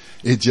ended.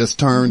 It just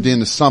turned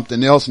into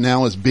something else.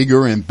 Now it's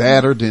bigger and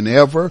badder than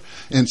ever.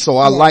 And so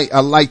I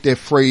like that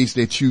phrase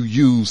that you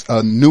use,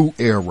 a new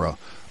era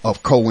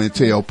of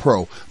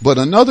COINTELPRO. But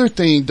another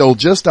thing though,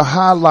 just to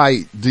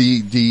highlight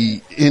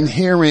the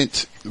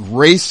inherent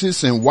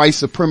racist and white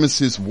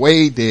supremacist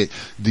way that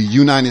the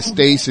United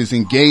States is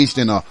engaged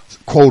in a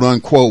quote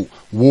unquote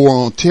war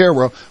on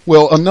terror.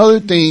 Well,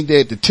 another thing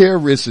that the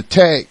terrorist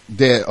attack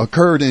that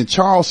occurred in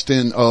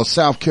Charleston,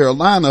 South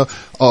Carolina,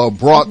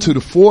 brought to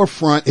the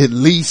forefront, at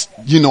least,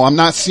 I'm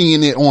not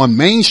seeing it on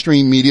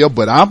mainstream media,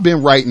 but I've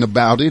been writing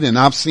about it, and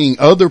I've seen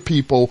other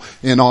people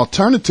in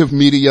alternative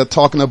media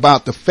talking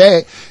about the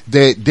fact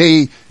that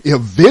they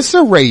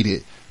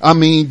eviscerated,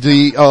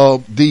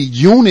 the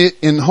unit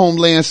in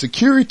Homeland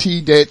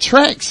Security that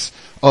tracks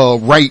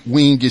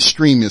right-wing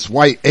extremists,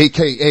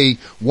 aka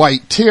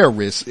white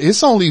terrorists.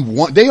 It's only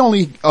one, they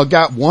only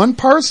got one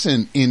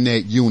person in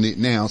that unit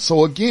now.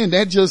 So again,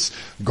 that just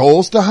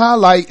goes to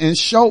highlight and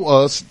show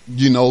us,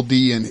 the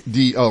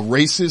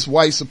racist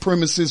white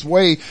supremacist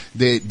way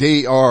that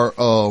they are,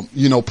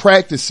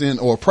 practicing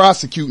or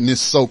prosecuting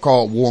this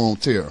so-called war on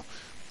terror.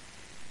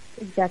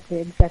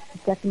 Exactly,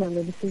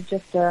 definitely. This is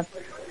just a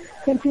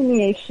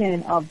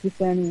continuation of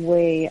different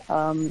way,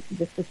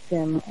 the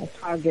system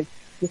targets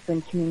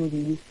different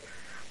communities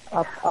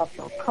of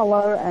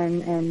color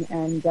and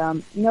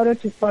in order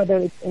to further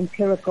its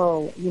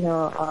empirical,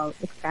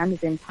 expand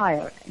its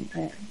empire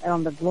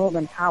around the globe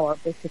and power,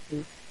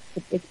 basically,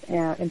 its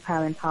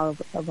empire and power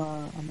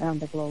around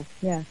the globe.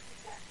 Yeah.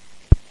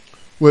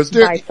 Was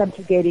there by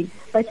subjugating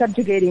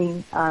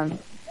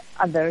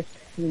others,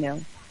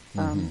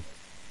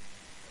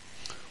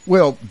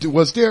 Well,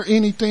 was there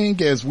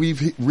anything, as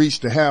we've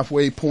reached the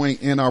halfway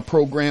point in our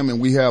program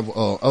and we have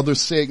other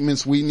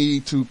segments we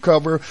need to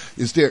cover,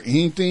 is there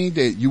anything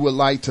that you would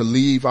like to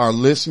leave our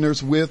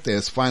listeners with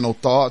as final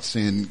thoughts?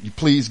 And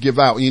please give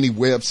out any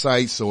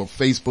websites or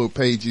Facebook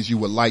pages you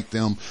would like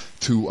them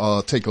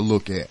to take a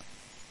look at.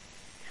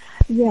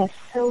 Yes,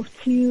 so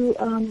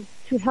to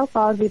help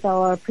out with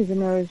our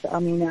prisoners,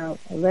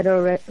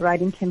 letter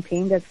writing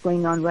campaign that's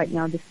going on right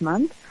now this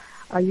month,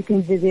 you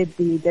can visit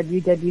the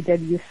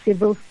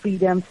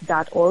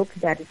www.civilfreedoms.org.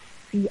 That is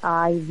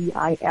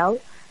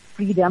CIVIL,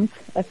 freedoms,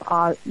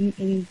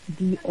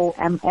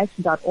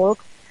 FREEDOMS.org.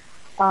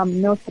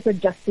 No Separate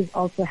Justice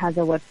also has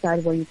a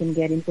website where you can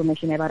get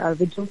information about our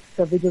vigils.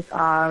 So vigils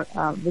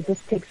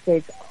takes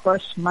place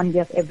first Monday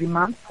of every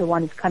month. So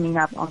one is coming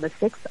up on the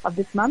 6th of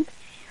this month.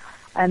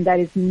 And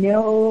that is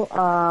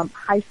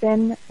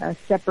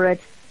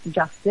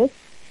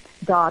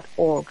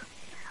separatejustice.org.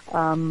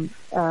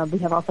 We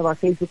have also our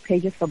Facebook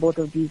pages for both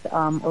of these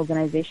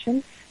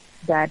organizations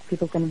that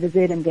people can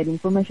visit and get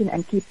information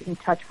and keep in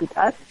touch with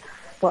us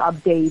for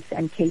updates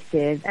and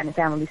cases and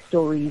family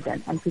stories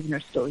and prisoner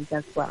stories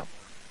as well.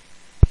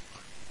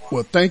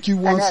 Well, thank you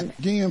once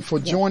again for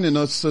joining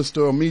us,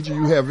 Sister Omija.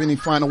 You have any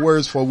final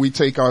words before we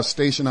take our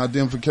station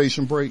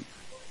identification break?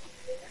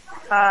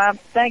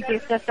 Thank you,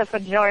 Sister, for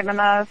joining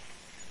us.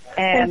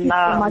 And,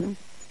 thank you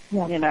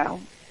so much.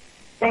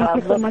 Thank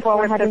you so much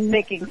for having me. Look forward to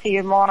speaking to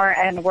you more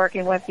and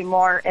working with you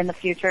more in the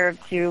future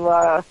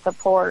to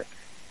support,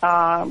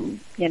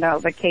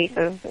 the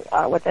cases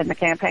within the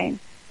campaign.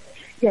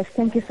 Yes,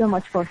 thank you so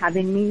much for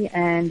having me.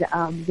 And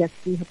yes,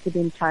 we have to be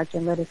in touch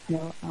and let us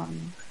know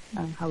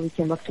how we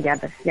can work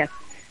together. Yes,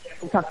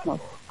 we'll talk more.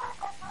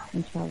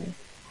 Inshallah.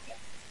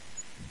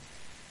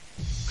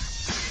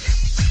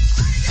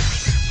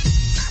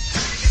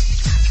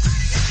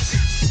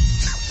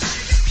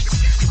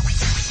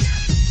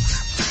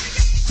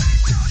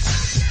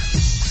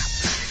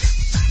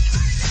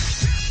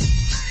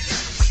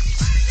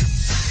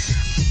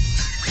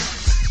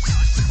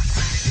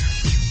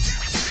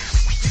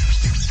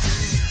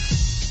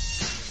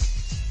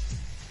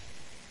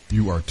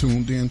 You are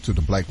tuned in to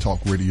the Black Talk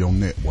Radio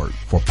Network.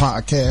 For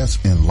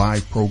podcasts and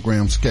live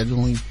program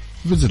scheduling,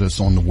 visit us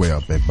on the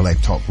web at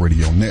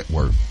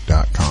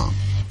blacktalkradionetwork.com.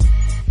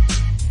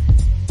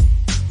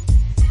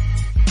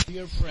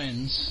 Dear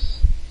friends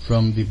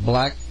from the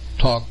Black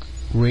Talk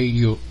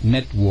Radio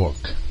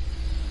Network,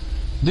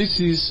 this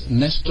is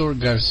Nestor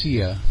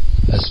Garcia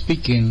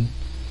speaking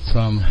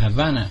from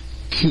Havana,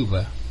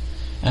 Cuba.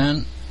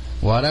 And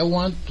what I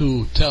want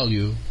to tell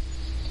you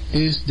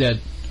is that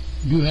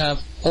you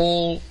have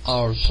all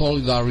our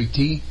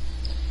solidarity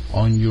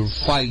on your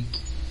fight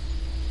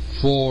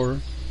for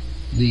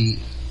the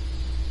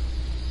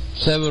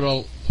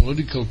several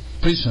political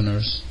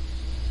prisoners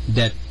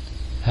that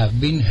have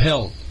been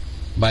held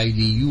by the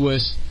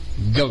U.S.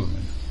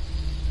 government.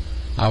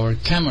 Our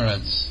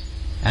comrades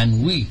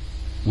and we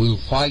will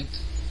fight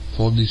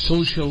for the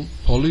social,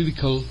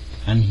 political,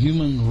 and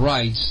human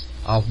rights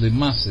of the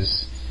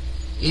masses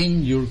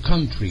in your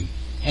country,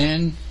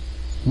 and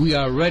we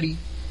are ready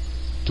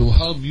to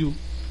help you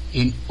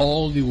in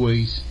all the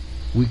ways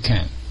we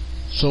can.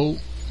 So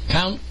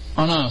count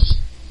on us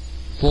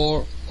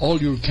for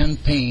all your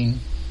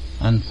campaign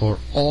and for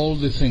all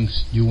the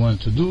things you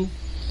want to do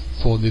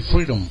for the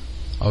freedom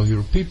of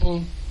your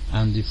people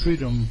and the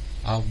freedom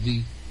of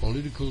the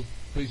political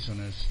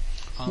prisoners.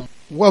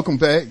 Welcome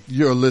back.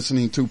 You're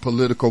listening to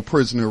Political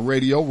Prisoner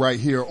Radio right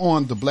here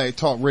on the Black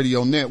Talk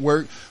Radio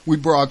Network. We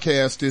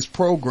broadcast this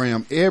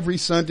program every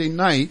Sunday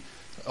night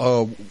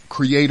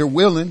Creator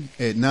willing,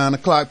 at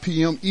 9:00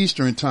 p.m.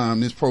 Eastern time.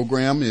 This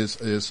program is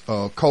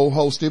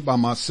co-hosted by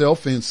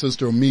myself and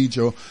Sister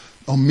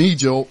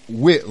Amijo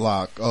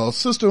Whitlock.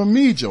 Sister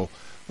Amijo,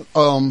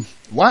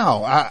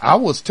 wow, I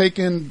was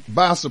taken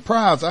by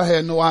surprise. I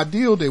had no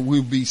idea that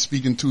we'd be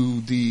speaking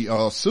to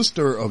the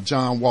sister of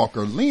John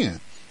Walker Lynn.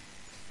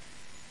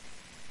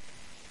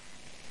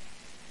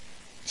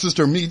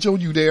 Sister Amijo,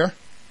 you there?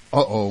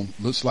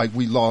 Looks like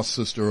we lost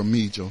Sister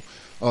Amijo.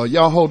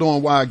 Y'all hold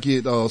on while I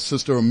get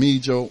Sister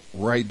Amijo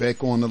right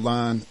back on the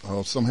line.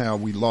 Somehow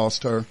we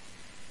lost her.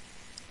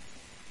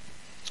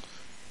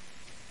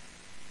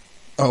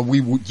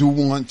 We do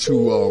want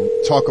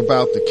to talk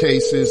about the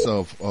cases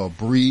of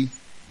Bree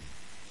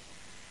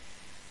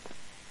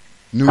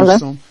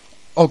Newsome.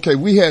 Hello? Okay,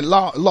 we had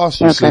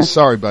lost you, sis.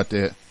 Sorry about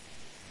that.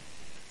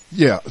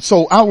 Yeah,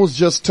 so I was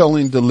just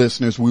telling the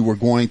listeners we were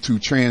going to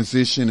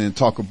transition and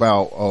talk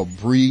about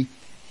Bree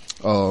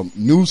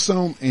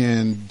Newsome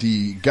and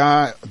the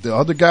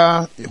other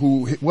guy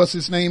who, what's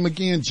his name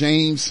again?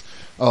 James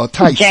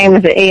Tyson.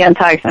 James Ian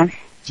Tyson.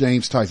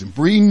 James Tyson.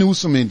 Bree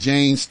Newsome and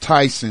James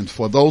Tyson.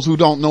 For those who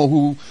don't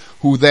know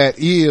who that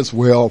is,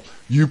 well,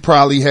 you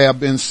probably have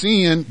been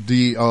seeing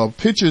the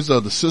pictures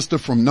of the sister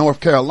from North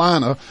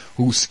Carolina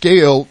who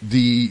scaled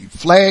the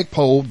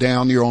flagpole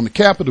down there on the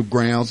Capitol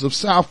grounds of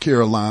South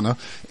Carolina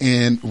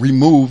and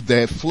removed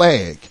that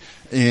flag.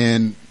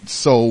 And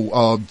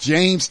so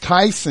James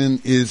Tyson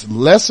is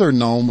lesser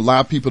known. A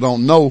lot of people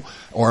don't know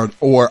or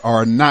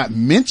are not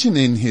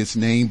mentioning his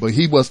name, but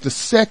he was the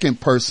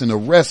second person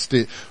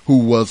arrested who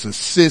was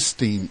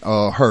assisting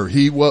her.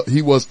 He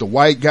was the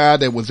white guy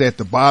that was at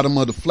the bottom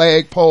of the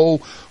flagpole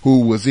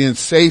who was in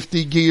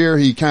safety gear.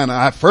 He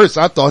at first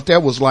I thought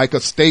that was like a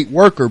state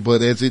worker,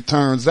 but as it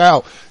turns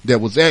out, that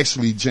was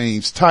actually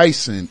James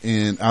Tyson,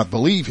 and I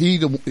believe he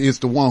is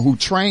the one who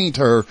trained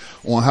her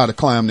on how to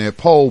climb that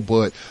pole.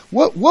 But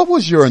what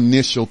was your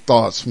initial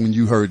thoughts when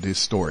you heard this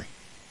story?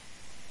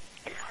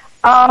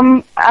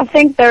 I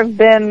think there's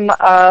been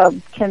a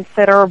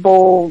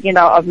considerable,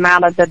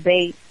 amount of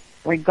debate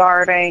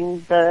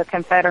regarding the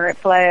Confederate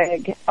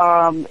flag.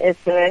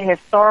 It's a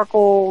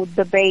historical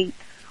debate,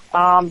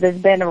 that's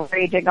been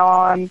raging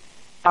on.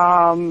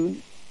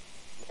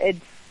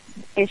 It's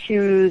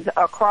issues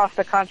across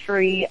the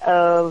country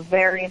of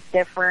various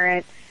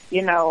different,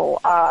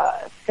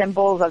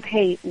 symbols of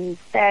hate and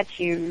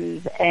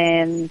statues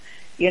and,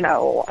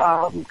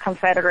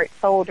 Confederate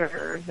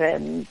soldiers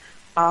and,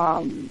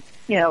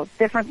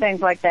 different things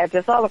like that,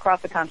 just all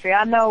across the country.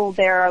 I know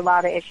there are a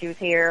lot of issues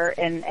here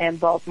in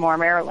Baltimore,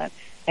 Maryland.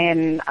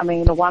 And I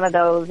mean, one of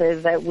those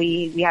is that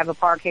we have a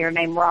park here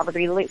named Robert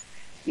E. Lee,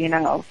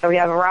 so we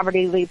have a Robert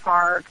E. Lee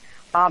Park.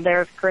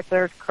 There's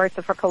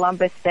Christopher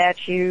Columbus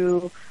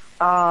statue.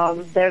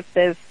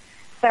 There's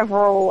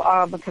several,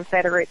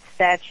 Confederate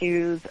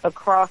statues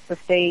across the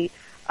state.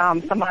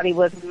 Somebody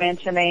was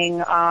mentioning,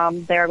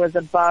 there was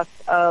a bust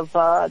of,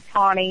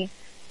 Tawney,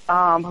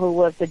 who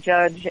was the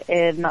judge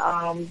in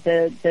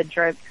the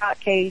Dred Scott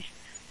case.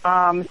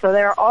 So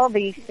there are all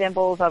these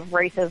symbols of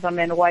racism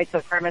and white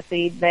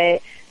supremacy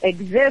that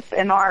exist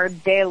in our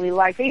daily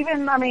life.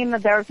 Even,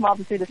 there's a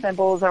multitude of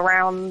symbols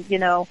around,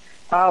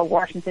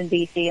 Washington,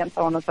 D.C. and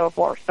so on and so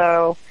forth.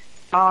 So,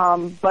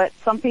 but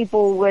some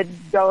people would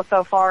go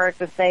so far as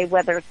to say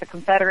whether it's the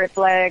Confederate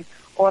flag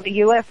or the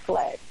U.S.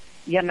 flag,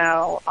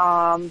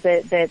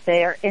 that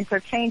they are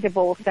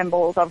interchangeable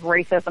symbols of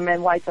racism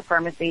and white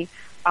supremacy.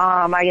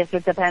 I guess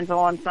it depends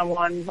on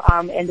someone's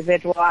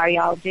individual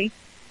ideology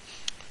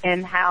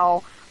and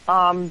how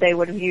they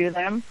would view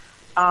them.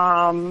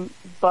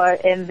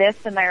 But in this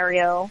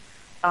scenario,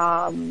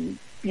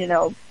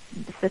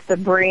 Sister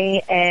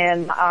Bree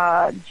and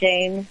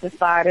James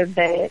decided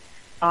that,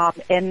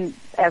 and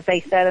as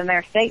they said in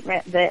their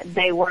statement, that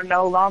they were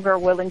no longer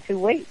willing to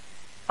wait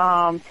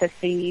to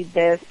see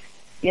this,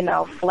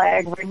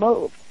 flag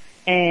removed.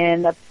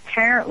 And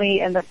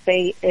apparently in the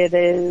state it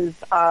is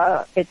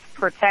it's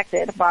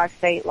protected by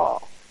state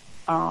law.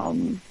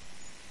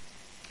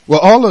 Well,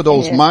 all of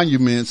those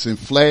monuments and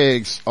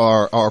flags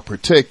are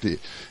protected.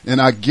 And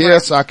I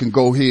guess I can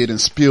go ahead and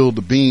spill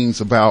the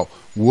beans about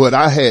what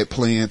I had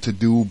planned to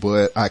do,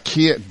 but I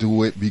can't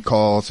do it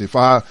because if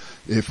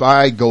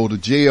I go to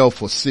jail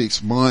for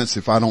 6 months,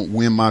 if I don't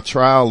win my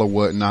trial or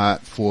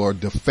whatnot for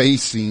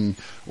defacing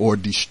or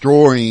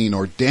destroying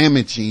or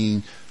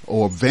damaging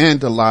or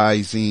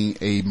vandalizing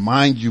a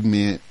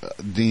monument,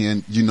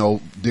 then,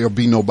 there'll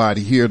be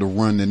nobody here to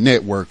run the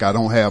network. I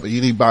don't have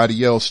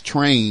anybody else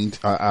trained.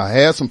 I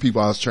had some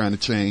people I was trying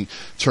to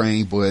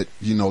train, but,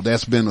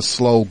 that's been a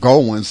slow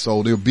going,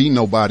 so there'll be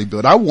nobody.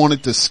 But I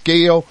wanted to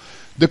scale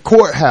the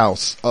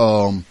courthouse.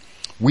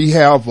 We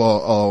have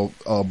a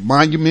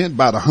monument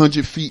about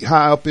 100 feet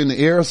high up in the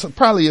air, so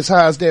probably as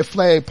high as that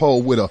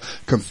flagpole with a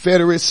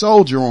Confederate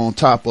soldier on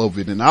top of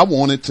it. And I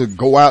wanted to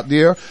go out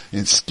there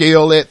and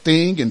scale that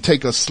thing and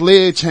take a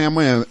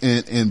sledgehammer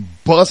and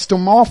bust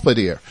them off of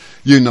there,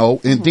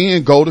 and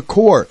then go to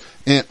court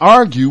and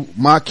argue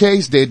my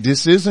case that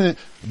this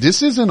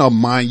isn't a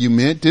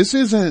monument. This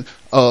isn't,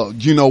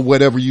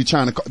 whatever you're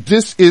trying to call.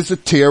 This is a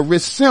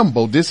terrorist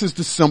symbol. This is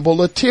the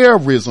symbol of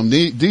terrorism.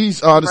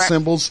 These are the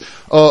symbols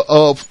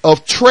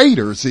of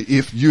traitors.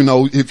 If you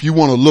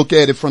want to look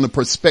at it from the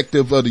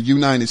perspective of the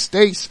United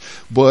States,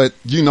 but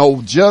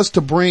just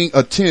to bring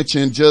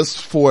attention,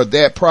 just for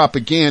that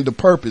propaganda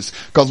purpose,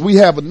 because we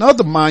have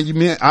another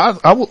monument.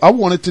 I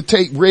wanted to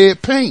take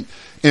red paint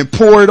and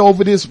pour it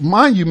over this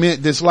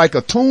monument that's like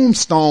a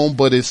tombstone,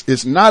 but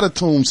it's not a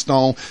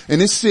tombstone,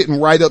 and it's sitting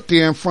right up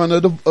there in front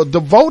of the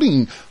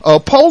voting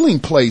polling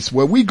place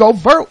where we go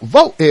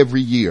vote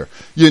every year,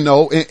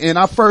 and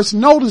I first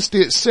noticed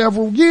it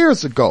several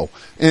years ago.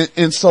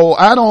 And so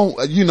I don't,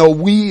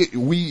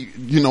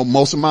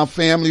 most of my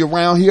family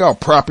around here are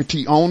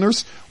property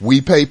owners. We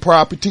pay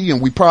property,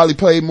 and we probably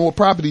pay more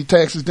property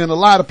taxes than a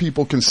lot of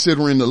people,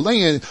 considering the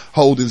land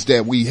holdings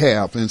that we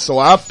have. And so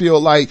I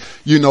feel like,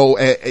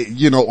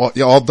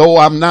 although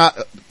I'm not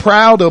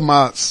proud of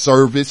my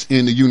service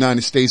in the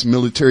United States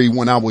military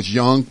when I was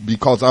young,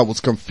 because I was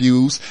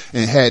confused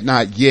and had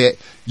not yet,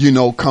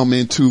 come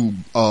into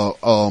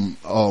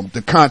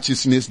the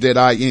consciousness that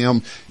I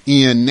am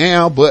in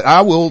now, but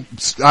I will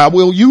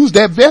use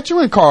that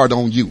veteran card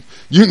on you.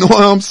 You know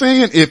what I'm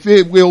saying? If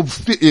it will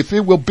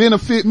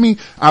benefit me,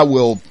 I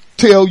will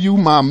tell you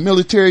my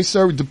military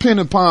service,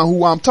 depending upon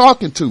who I'm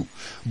talking to.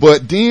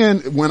 But then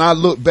when I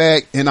look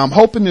back, and I'm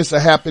hoping this will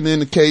happen in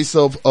the case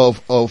of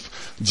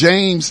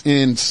James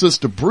and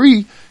Sister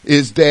Bree,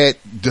 is that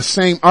the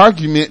same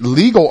argument,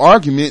 legal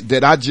argument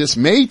that I just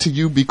made to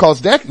you,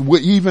 because that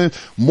would even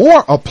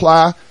more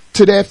apply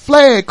to that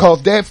flag,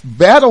 cause that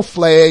battle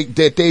flag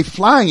that they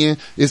flying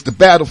is the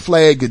battle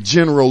flag of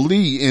General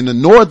Lee in the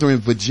Northern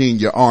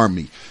Virginia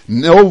Army.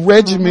 No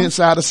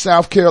regiments out of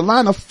South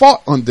Carolina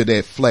fought under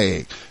that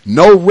flag.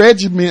 No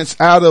regiments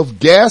out of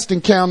Gaston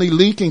County,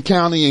 Lincoln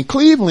County, and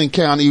Cleveland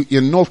County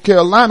in North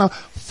Carolina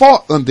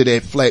fought under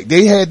that flag.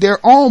 They had their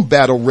own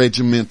battle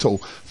regimental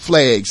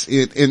flags.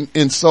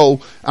 And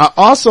so I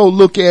also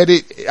look at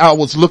it, I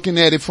was looking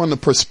at it from the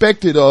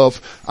perspective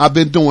of, I've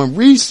been doing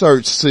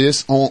research,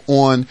 sis,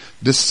 on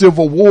the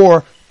Civil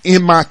War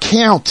in my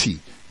county,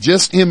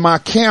 just in my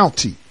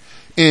county.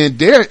 And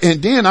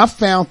then I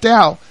found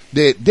out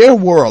that there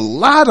were a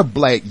lot of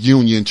black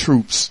Union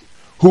troops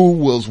who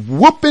was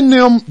whooping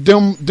them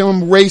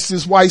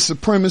racist, white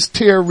supremacist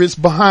terrorists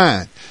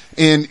behind.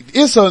 And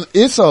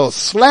it's a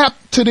slap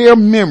to their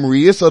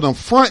memory. It's an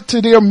affront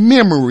to their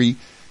memory,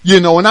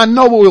 and I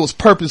know it was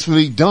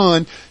purposefully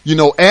done,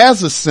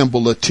 as a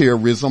symbol of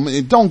terrorism.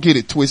 And don't get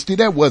it twisted.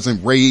 That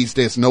wasn't raised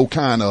as no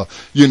kind of,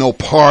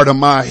 part of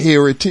my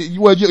heritage.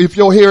 Well, if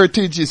your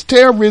heritage is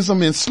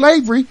terrorism and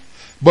slavery,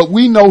 but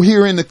we know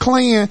here in the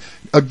Klan,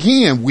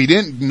 again, we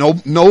didn't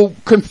no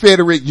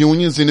Confederate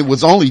unions, and it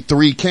was only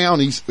 3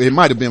 counties. It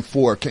might have been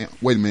 4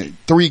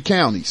 3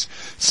 counties.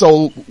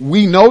 So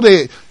we know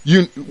that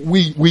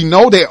we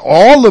know that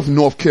all of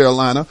North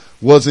Carolina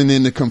wasn't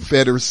in the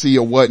Confederacy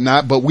or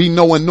whatnot, but we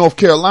know in North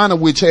Carolina,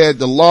 which had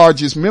the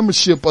largest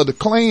membership of the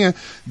Klan,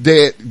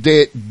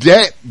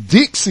 that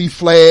Dixie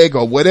flag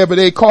or whatever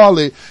they call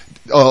it,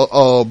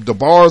 the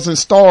bars and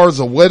stars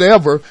or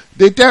whatever,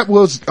 that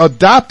was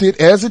adopted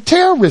as a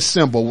terrorist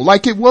symbol,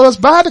 like it was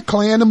by the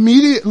Klan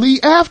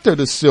immediately after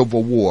the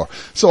Civil War.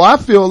 So I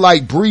feel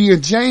like Bree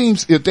and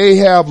James, if they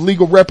have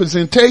legal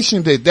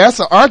representation, that's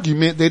an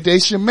argument that they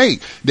should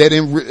make. That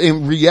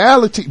in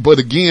reality, but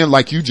again,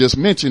 like you just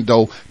mentioned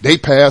though, they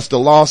passed a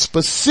law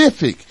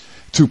specific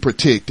to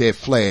protect that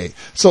flag.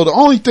 So the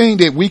only thing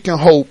that we can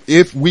hope,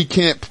 if we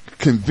can't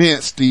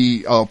convince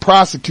the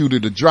prosecutor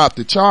to drop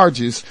the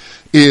charges,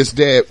 is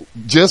that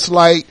just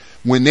like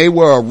when they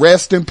were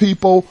arresting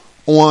people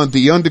on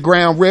the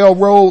Underground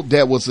Railroad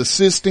that was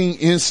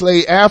assisting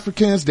enslaved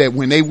Africans, that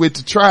when they went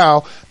to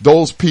trial,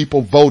 those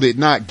people voted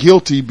not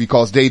guilty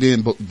because they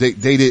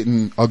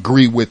didn't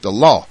agree with the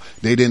law.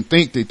 They didn't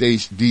think that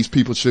these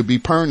people should be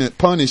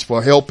punished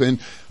for helping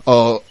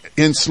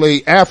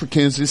enslaved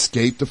Africans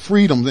escape to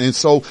freedom. And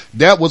so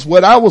that was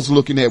what I was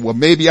looking at. Well,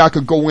 maybe I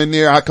could go in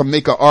there, I could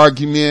make an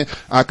argument,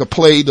 I could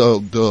play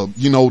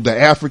the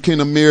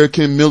African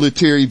American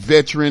military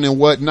veteran and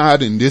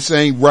whatnot, and this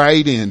ain't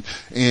right, and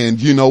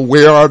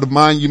where are the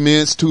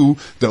monuments to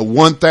the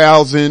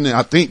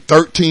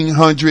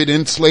 1,300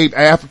 enslaved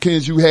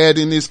Africans you had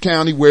in this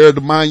county? Where are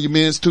the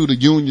monuments to the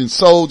Union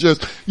soldiers?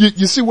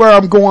 You see where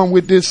I'm going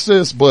with this,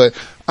 sis? But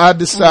I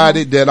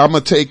decided that I'm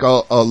gonna take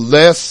a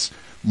less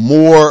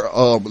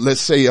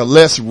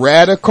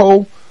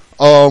radical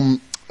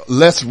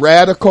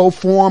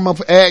form of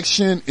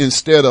action,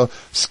 instead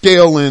of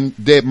scaling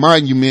that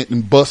monument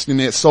and busting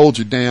that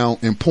soldier down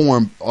and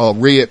pouring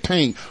red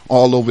paint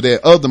all over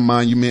that other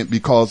monument,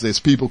 because as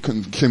people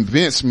can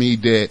convince me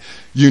that,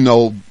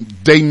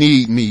 they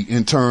need me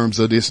in terms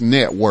of this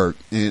network.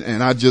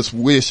 And I just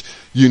wish,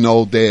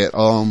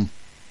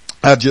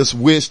 I just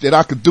wish that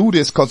I could do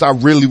this, because I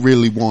really,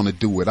 really want to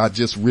do it. It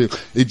just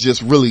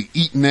really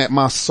eating at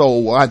my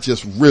soul. I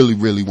just really,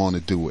 really want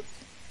to do it.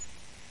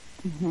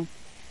 Mm-hmm.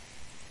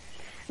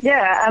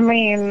 Yeah, I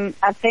mean,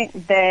 I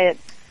think that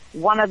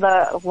one of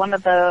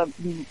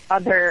the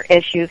other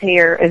issues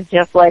here is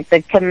just like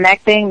the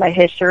connecting the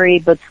history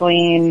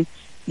between,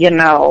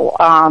 your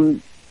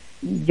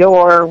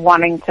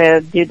wanting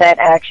to do that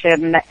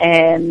action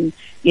and,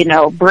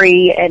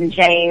 Bree and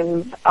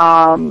James,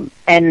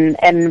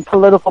 and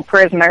political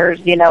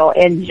prisoners,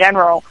 in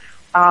general.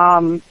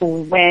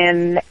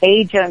 When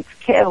agents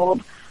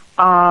killed,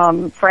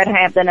 Fred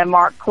Hampton and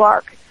Mark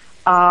Clark,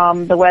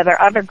 the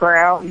Weather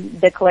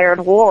Underground declared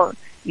war,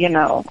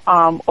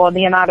 on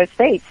the United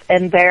States,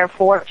 and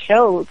therefore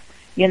shows,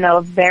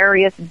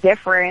 various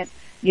different,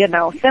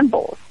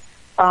 symbols,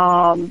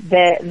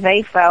 that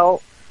they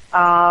felt,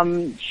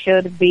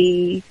 should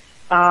be,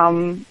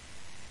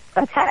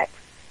 attacked.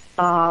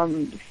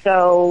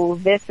 So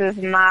this is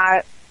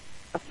not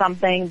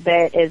something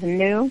that is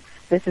new.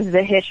 This is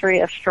the history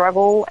of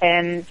struggle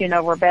and,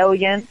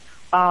 rebellion,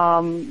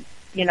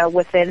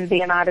 within the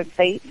United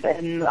States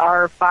and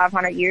our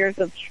 500 years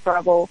of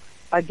struggle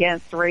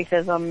against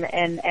racism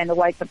and the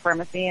white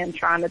supremacy and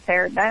trying to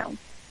tear it down.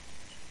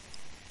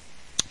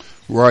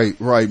 Right.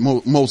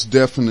 Most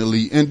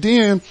definitely. And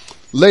then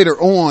later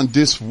on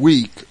this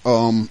week,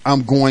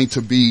 I'm going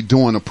to be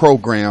doing a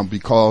program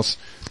because,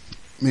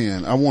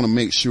 man, I want to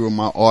make sure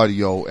my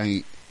audio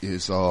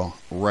is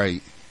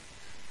right.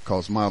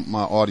 Cause my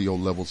audio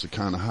levels are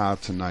kind of high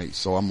tonight,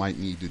 so I might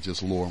need to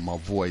just lower my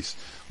voice.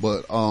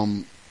 But,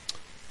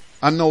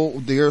 I know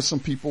there are some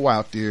people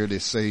out there that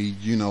say,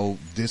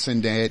 this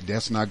and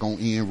that's not going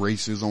to end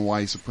racism,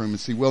 white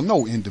supremacy. Well,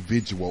 no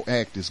individual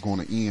act is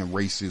going to end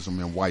racism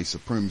and white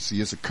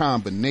supremacy. It's a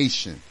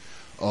combination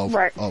of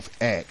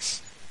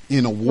acts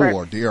in a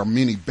war. Right. There are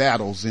many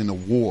battles in a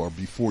war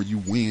before you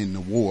win the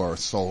war.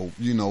 So,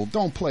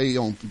 don't play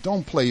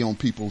on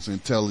people's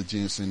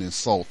intelligence and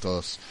insult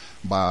us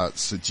by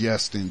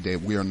suggesting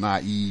that we're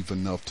naive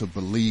enough to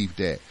believe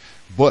that.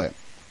 But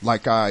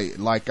like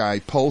I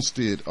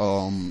posted,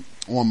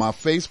 on my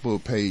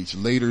Facebook page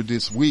later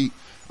this week,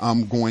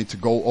 I'm going to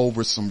go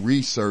over some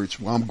research.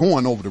 Well, I'm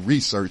going over the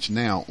research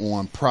now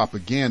on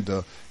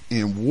propaganda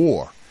in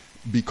war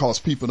because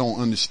people don't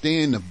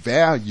understand the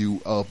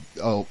value of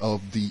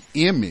the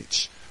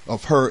image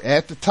of her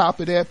at the top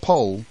of that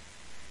pole,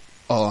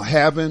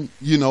 having,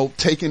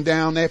 taken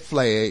down that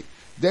flag.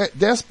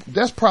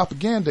 That's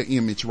propaganda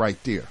image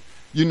right there.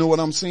 You know what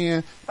I'm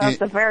saying?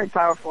 That's a very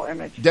powerful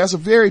image. That's a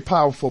very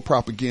powerful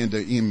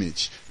propaganda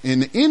image.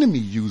 And the enemy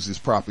uses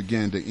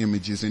propaganda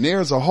images. And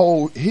there's a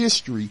whole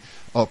history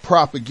of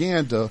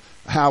propaganda,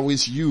 how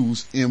it's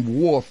used in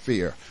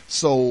warfare.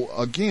 So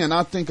again,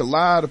 I think a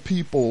lot of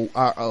people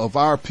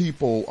our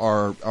people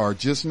are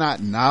just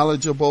not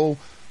knowledgeable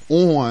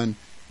on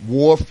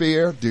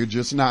warfare. They're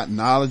just not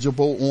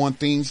knowledgeable on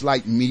things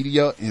like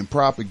media and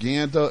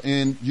propaganda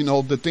and,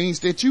 the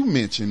things that you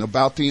mentioned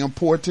about the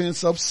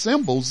importance of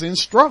symbols in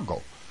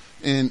struggle.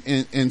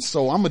 And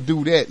so I'm going to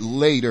do that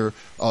later,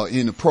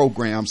 in the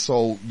program.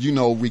 So,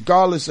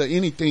 regardless of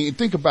anything,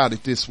 think about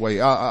it this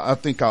way. I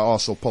think I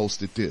also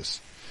posted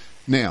this.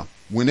 Now,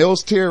 when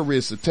those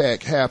terrorist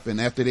attack happened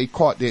after they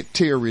caught that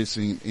terrorist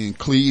in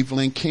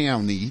Cleveland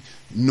County,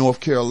 North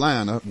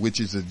Carolina, which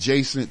is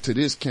adjacent to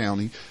this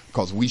county,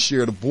 because we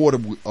share a border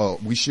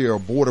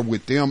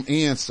with them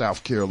and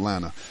South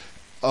Carolina.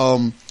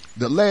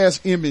 The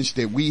last image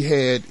that we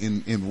had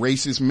in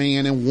Racist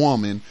Man and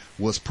Woman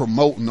was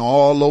promoting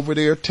all over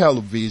their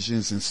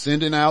televisions and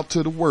sending out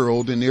to the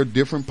world in their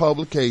different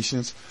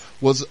publications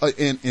was,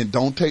 and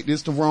don't take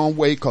this the wrong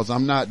way because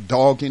I'm not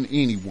dogging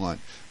anyone,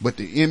 but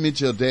the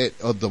image of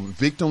the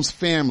victims'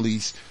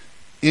 families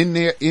in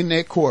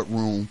that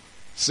courtroom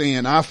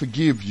saying, "I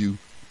forgive you,"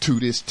 to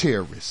this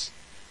terrorist.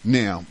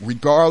 Now,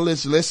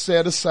 regardless, let's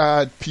set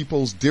aside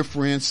people's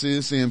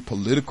differences in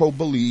political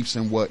beliefs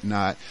and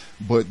whatnot,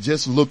 but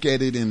just look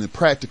at it in the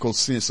practical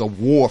sense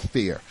of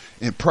warfare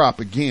and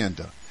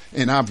propaganda.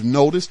 And I've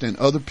noticed, and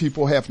other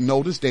people have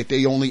noticed, that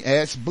they only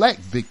ask black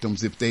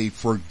victims if they've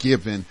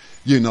forgiven,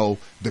 the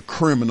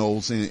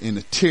criminals and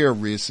the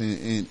terrorists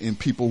and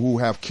people who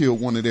have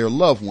killed one of their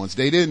loved ones.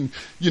 They didn't,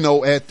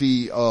 at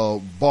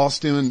the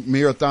Boston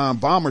Marathon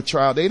bomber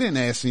trial, they didn't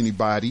ask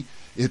anybody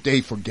if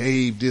they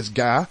forgave this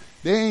guy.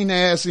 They ain't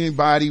asked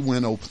anybody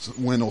when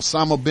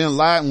Osama bin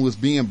Laden was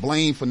being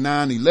blamed for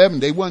 9/11.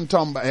 They wasn't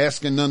talking about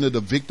asking none of the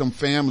victim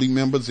family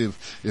members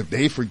if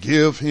they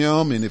forgive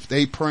him and if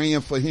they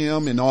praying for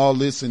him and all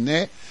this and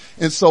that.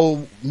 And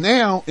so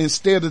now,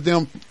 instead of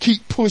them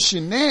keep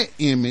pushing that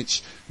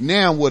image,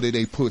 now what are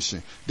they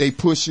pushing? They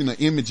pushing an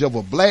image of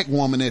a black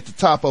woman at the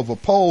top of a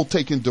pole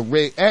taking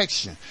direct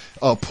action,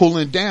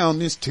 pulling down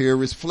this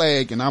terrorist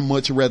flag. And I'd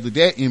much rather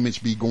that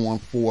image be going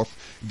forth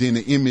than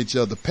the image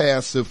of the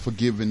passive,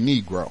 forgiving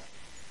Negro.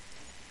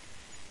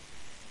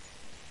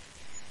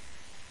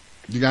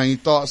 You got any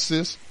thoughts,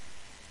 sis?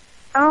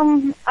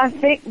 I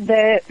think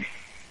that,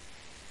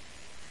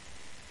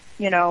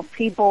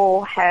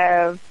 people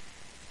have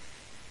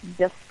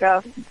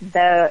discussed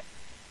the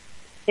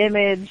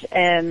image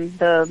and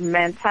the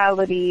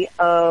mentality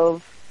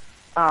of,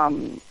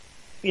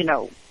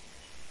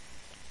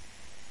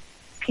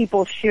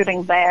 people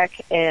shooting back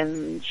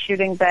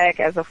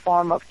as a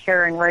form of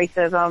curing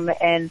racism.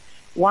 And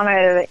one of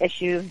the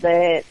issues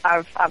that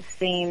I've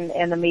seen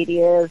in the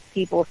media is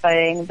people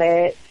saying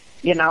that,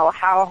 you know,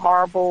 how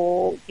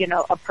horrible, you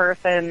know, a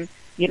person,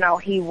 you know,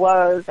 he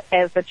was,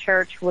 as the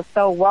church was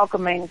so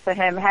welcoming to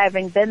him,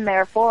 having been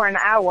there for an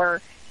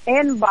hour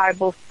in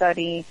Bible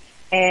study,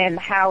 and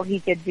how he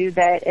could do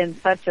that in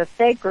such a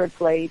sacred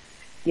place,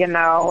 you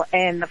know,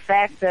 and the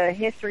fact, the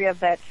history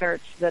of that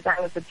church,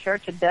 that was the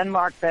Church of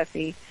Denmark,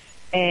 Bessie,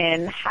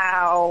 and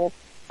how,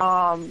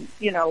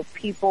 you know,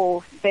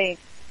 people think,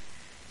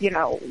 you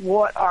know,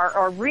 what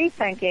are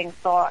rethinking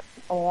thoughts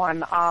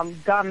on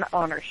gun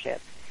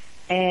ownership,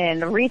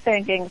 and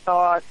rethinking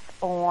thoughts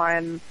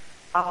on,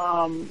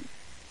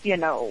 you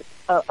know,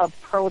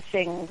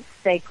 approaching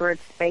sacred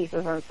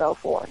spaces and so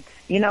forth.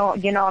 You know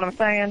what I'm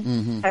saying?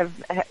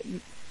 Mm-hmm.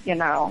 You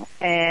know,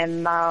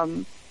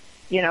 and,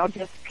 you know,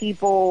 just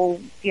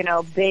people, you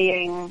know,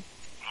 being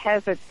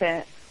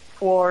hesitant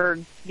for,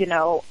 you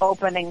know,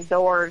 opening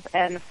doors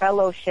and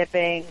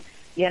fellowshipping,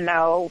 you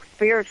know,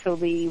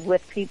 spiritually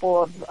with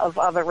people of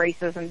other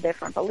races and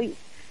different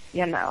beliefs,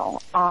 you know,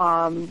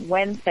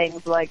 when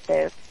things like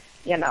this,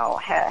 you know,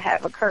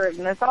 have occurred.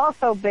 And it's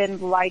also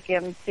been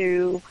likened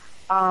to,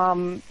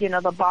 you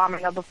know, the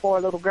bombing of the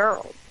 4 little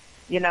girls,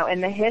 you know,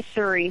 and the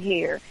history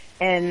here,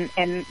 and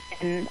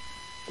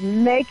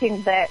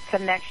making that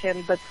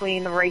connection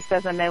between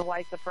racism and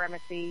white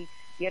supremacy,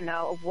 you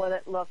know, what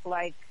it looked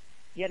like,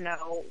 you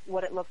know,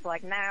 what it looks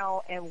like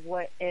now and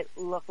what it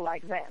looked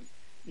like then.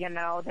 You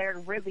know,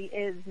 there really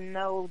is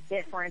no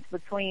difference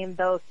between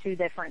those two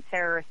different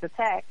terrorist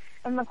attacks.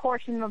 And of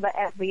course, you know, the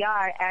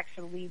FBI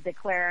actually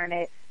declaring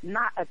it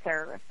not a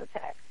terrorist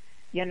attack,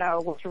 you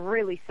know, which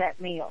really set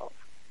me off.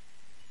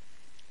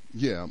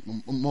 Yeah,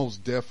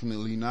 most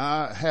definitely.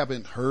 Now, I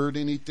haven't heard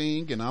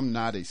anything, and I'm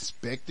not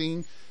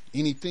expecting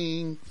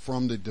anything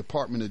from the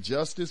Department of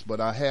Justice, but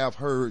I have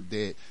heard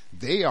that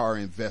they are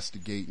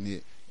investigating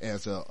it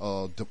as a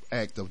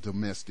act of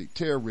domestic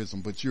terrorism.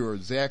 But you're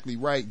exactly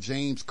right.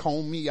 James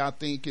Comey, I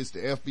think, is the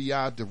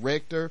FBI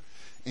director,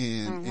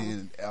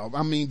 and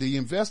I mean, the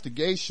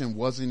investigation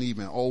wasn't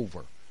even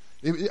over.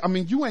 I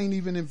mean, you ain't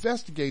even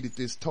investigated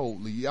this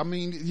totally. I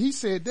mean, he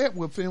said that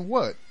within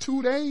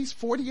 2 days,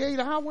 48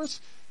 hours,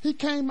 he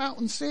came out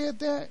and said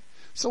that.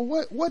 So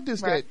what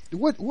does right.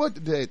 what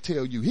did that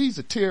tell you? He's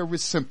a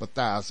terrorist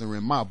sympathizer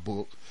in my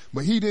book,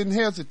 but he didn't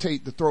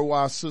hesitate to throw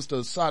our sister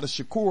Assata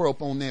Shakur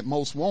up on that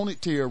most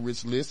wanted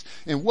terrorist list.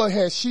 And what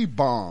has she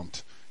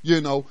bombed?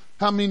 You know,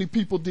 how many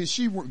people did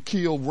she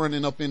kill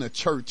running up in a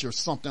church or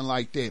something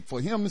like that?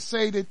 For him to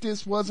say that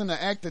this wasn't an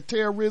act of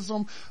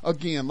terrorism,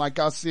 again, like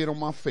I said on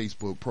my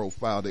Facebook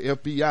profile, the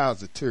FBI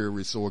is a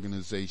terrorist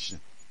organization.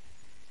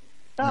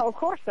 Oh, of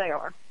course they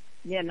are.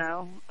 You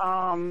know,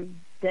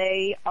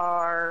 they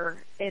are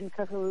in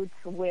cahoots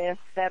with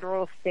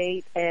federal,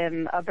 state,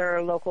 and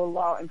other local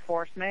law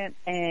enforcement.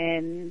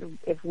 And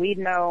if we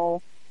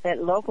know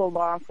that local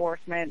law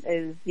enforcement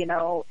is, you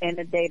know,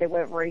 inundated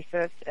with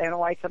racists and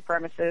white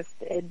supremacists,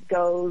 it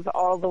goes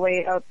all the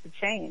way up the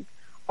chain,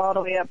 all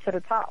the way up to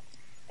the top.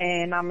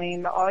 And I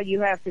mean, all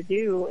you have to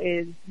do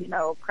is, you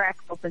know, crack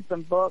open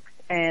some books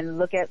and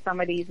look at some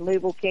of these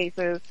legal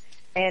cases,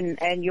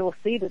 and you'll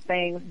see the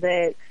things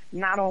that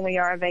not only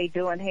are they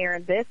doing here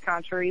in this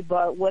country,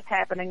 but what's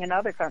happening in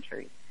other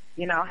countries.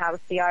 You know, how the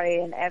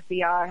CIA and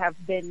FBI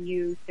have been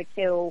used to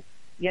kill,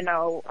 you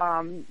know,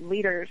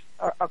 leaders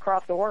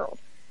across the world.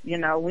 You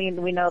know, we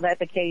know that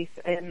the case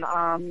in,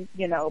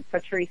 you know,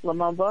 Patrice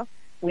Lumumba.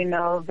 We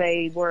know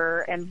they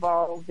were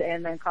involved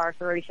in the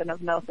incarceration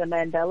of Nelson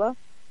Mandela.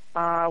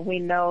 We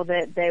know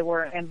that they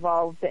were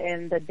involved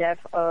in the death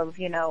of,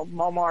 you know,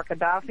 Muammar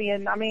Gaddafi,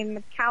 and I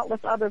mean, countless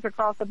others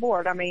across the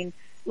board. I mean,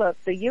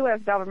 look, the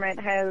U.S.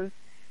 government has,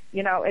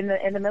 you know, in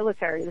the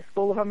military, the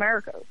School of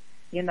Americas,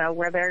 you know,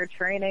 where they're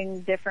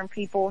training different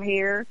people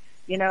here,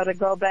 you know, to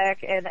go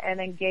back and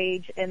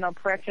engage in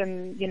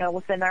oppression, you know,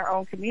 within their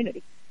own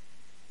community.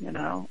 You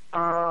know,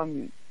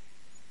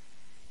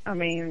 I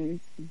mean,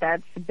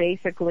 that's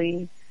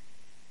basically,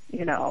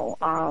 you know,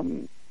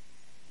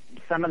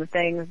 some of the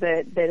things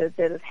that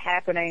is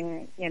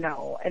happening, you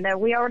know, and then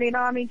we already know,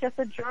 I mean, just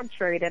the drug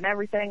trade and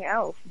everything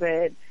else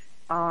that,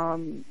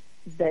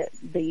 that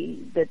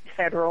the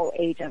federal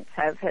agents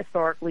have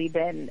historically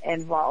been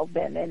involved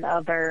in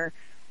other,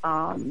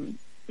 you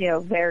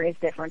know, various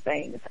different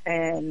things.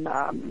 And,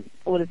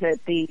 what is it?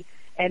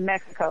 In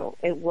Mexico,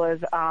 it was,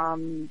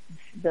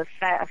 the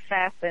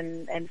Fast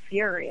and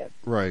Furious.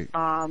 Right.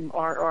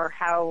 Or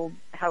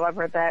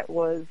however that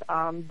was,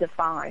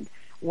 defined,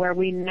 where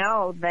we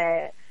know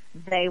that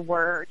they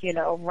were, you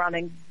know,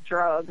 running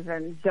drugs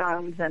and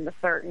guns in a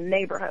certain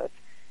neighborhoods,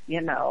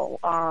 you know,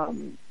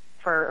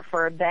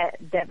 for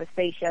that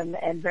devastation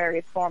and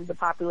various forms of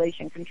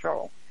population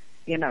control.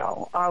 You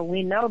know,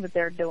 we know that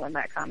they're doing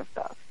that kind of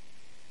stuff.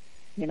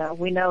 You know,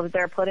 we know that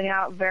they're putting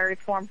out various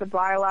forms of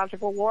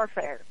biological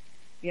warfare.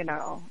 You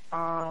know,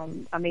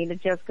 I mean,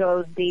 it just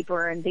goes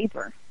deeper and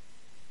deeper.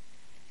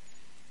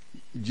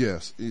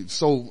 Yes.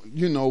 So,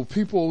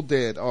 people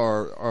that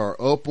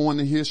are up on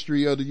the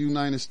history of the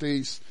United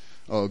States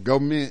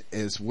government,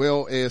 as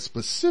well as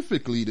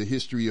specifically the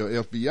history of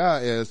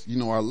FBI, as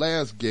our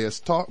last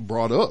guest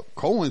brought up,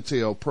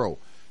 COINTELPRO.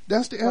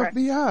 That's the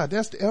FBI.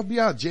 That's the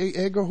FBI, J.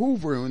 Edgar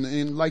Hoover.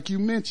 And like you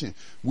mentioned,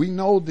 we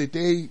know that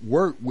they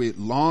work with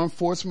law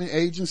enforcement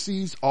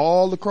agencies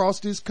all across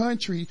this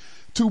country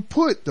to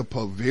put the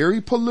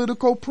very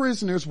political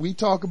prisoners we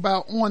talk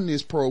about on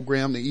this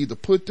program, to either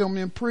put them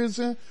in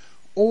prison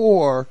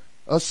or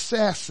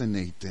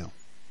assassinate them.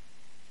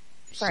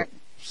 Right.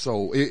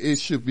 So it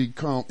should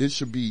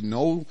be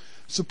no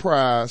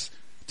surprise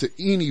to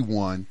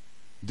anyone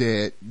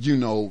that,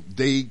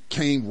 they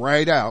came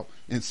right out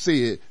and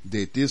said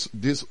that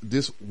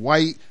this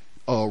white,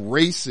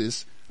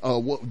 racist,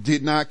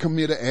 did not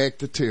commit an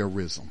act of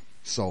terrorism.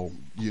 So,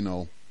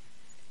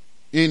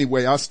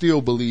 anyway, I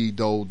still believe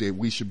though that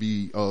we should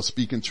be,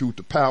 speaking truth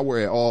to power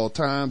at all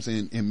times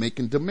and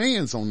making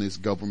demands on this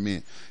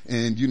government.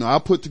 And, I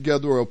put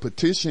together a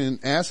petition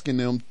asking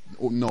them,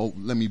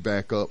 let me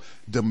back up,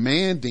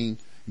 demanding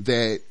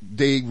that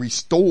they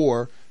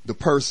restore the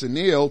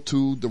personnel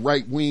to the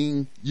right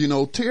wing,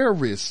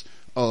 terrorist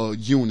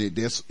unit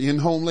that's in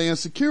Homeland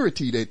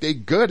Security that they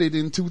gutted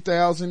in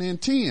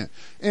 2010.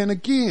 And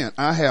again,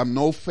 I have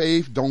no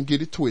faith. Don't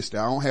get it twisted.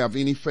 I don't have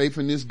any faith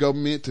in this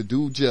government to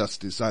do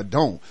justice. I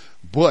don't.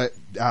 But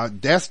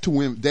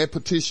that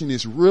petition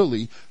is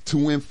really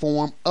to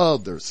inform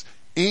others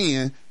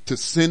and to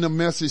send a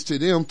message to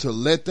them to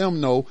let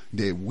them know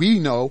that we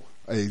know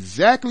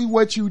exactly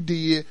what you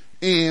did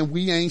and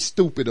we ain't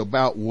stupid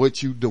about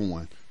what you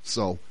doing.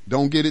 So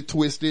don't get it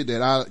twisted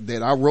that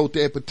I wrote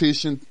that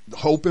petition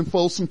hoping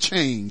for some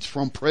change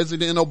from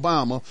President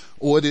Obama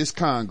or this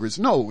Congress.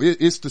 No,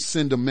 it's to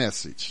send a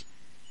message.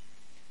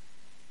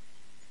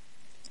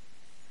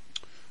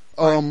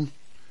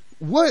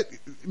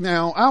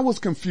 Now I was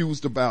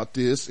confused about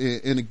this,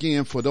 and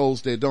again, for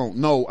those that don't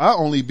know, I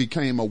only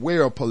became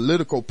aware of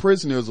political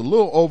prisoners a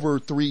little over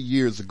 3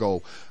 years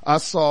ago. I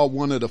saw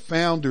one of the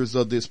founders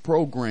of this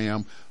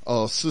program,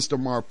 Sister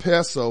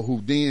Marpessa,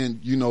 who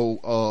then,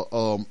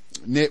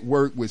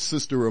 networked with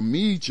Sister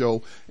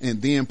Amijo,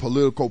 and then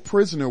Political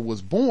Prisoner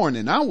was born.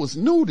 And I was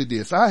new to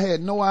this. I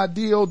had no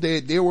idea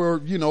that there were,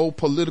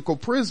 political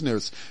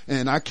prisoners,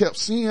 and I kept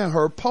seeing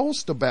her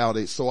post about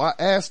it. So I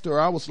asked her,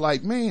 I was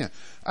like, man,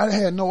 I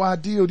had no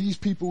idea these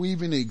people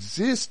even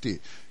existed.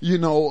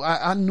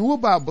 I knew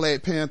about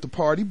Black Panther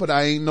Party, but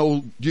I ain't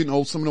know,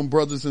 some of them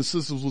brothers and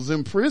sisters was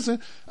in prison.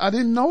 I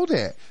didn't know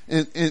that.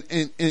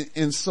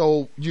 And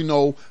so,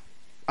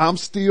 I'm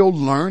still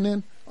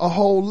learning a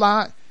whole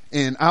lot.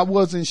 And I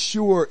wasn't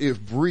sure if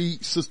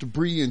Sister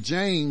Bree and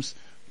James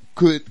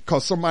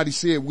cause somebody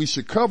said we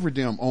should cover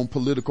them on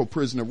Political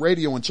Prisoner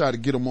Radio and try to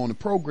get them on the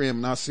program.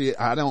 And I said,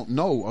 I don't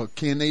know.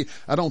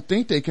 I don't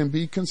think they can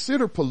be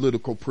considered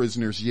political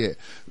prisoners yet.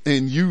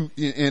 And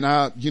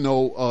I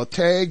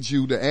tagged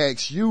you to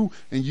ask you,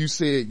 and you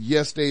said,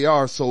 yes, they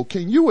are. So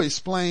can you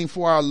explain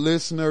for our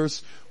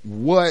listeners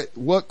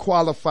what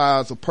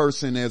qualifies a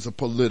person as a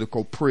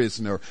political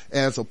prisoner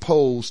as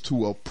opposed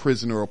to a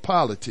prisoner of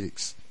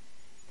politics?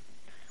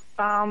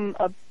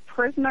 A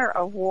prisoner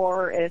of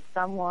war is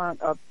someone,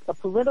 a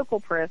political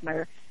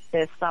prisoner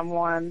is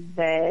someone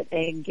that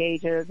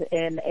engages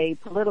in a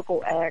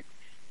political act,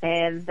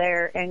 and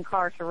their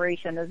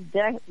incarceration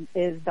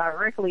is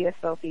directly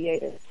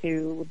associated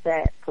to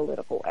that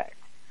political act.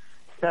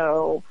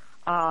 So,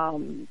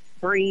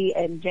 Bree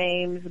and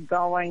James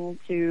going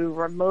to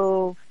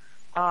remove,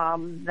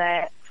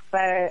 that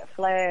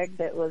flag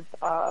that was,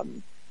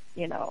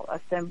 a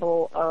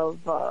symbol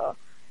of,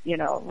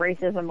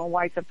 racism and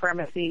white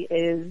supremacy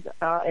is,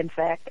 in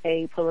fact,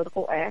 a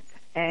political act,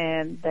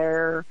 and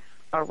their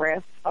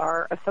arrests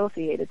are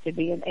associated to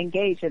being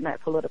engaged in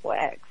that political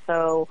act.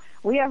 So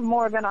we have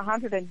more than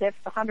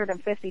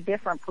 150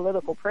 different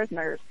political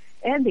prisoners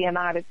in the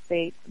United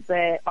States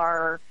that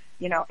are,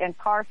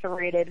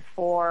 incarcerated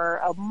for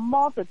a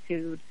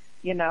multitude,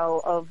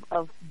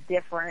 of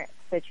different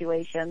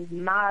situations,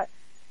 not,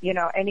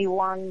 any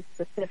one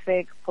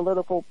specific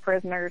political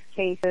prisoner's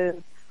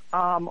cases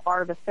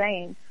are the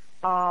same.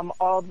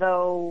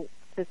 Although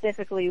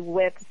specifically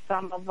with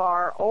some of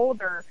our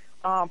older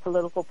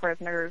political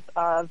prisoners,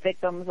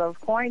 victims of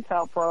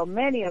COINTELPRO,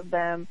 many of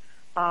them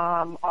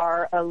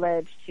are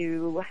alleged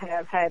to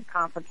have had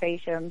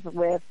confrontations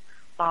with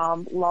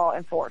law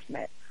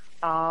enforcement.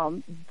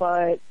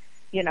 But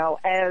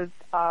as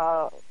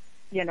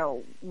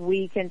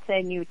we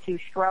continue to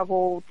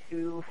struggle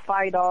to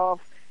fight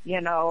off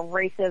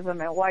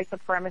racism and white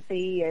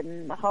supremacy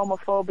and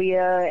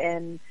homophobia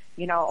and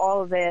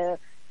all of the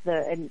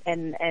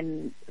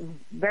and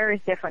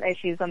various different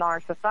issues in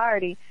our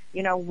society,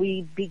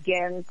 we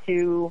begin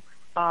to,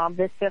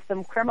 this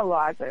system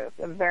criminalizes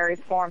various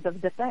forms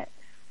of dissent.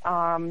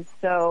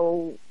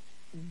 So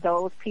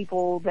those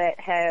people that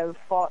have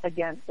fought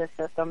against this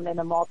system in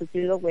a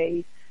multitude of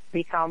ways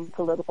become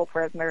political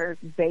prisoners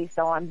based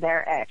on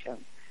their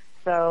actions.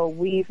 So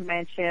we've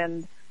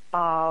mentioned,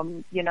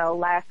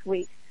 last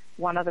week,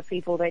 one of the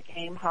people that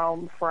came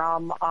home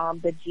from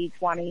the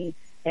G20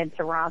 in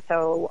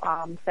Toronto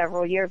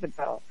several years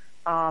ago,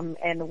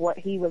 and what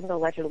he was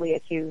allegedly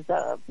accused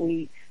of.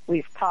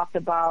 We've talked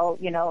about,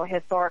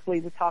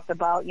 historically we've talked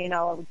about,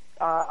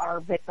 our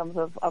victims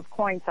of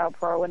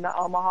COINTELPRO in the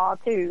Omaha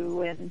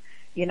too, and,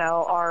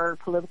 our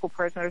political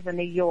prisoners in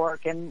New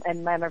York and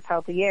Leonard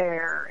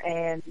Peltier,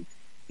 and,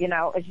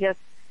 it's just,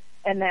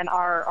 and then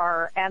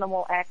our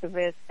animal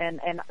activists and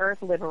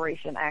earth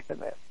liberation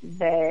activists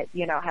that,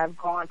 have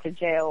gone to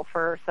jail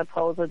for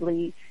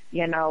supposedly,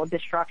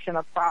 destruction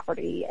of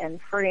property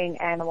and freeing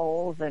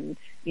animals and,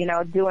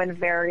 doing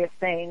various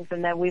things.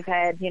 And then we've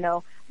had,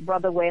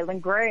 Brother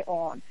Waylon Gray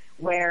on,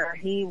 where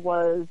he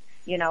was,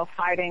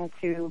 fighting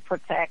to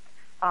protect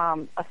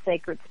a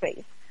sacred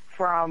space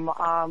from,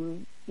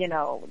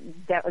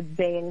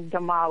 being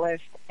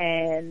demolished,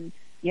 and,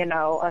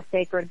 a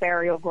sacred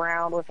burial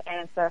ground with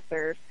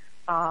ancestors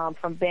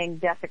from being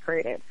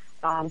desecrated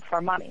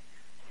for money.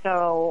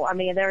 So,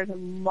 there's a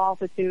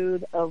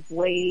multitude of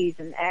ways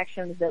and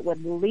actions that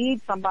would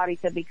lead somebody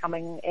to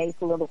becoming a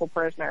political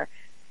prisoner.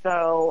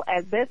 So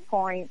at this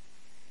point,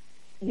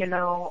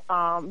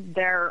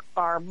 there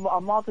are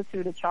a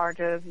multitude of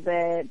charges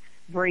that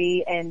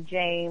Bree and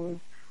James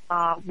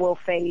will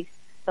face.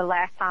 The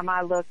last time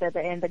I looked at the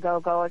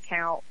Indiegogo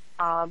account,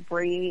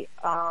 Bree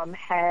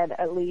had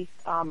at least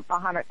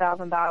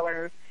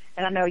 $100,000.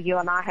 And I know you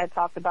and I had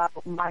talked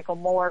about Michael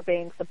Moore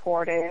being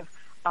supportive.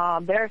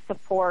 There's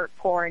support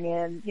pouring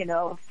in,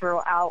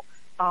 throughout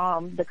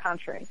the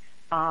country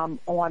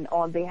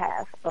on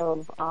behalf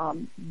of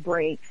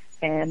Bree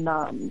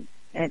and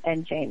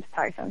James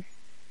Tyson.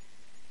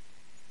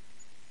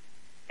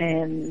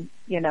 And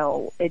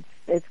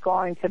it's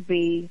going to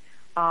be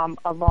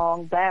a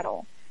long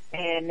battle.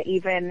 And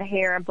even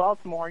here in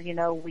Baltimore,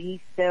 we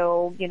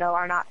still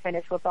are not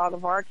finished with all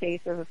of our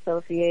cases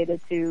associated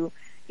to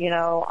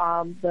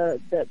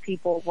the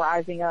people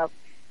rising up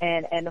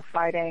and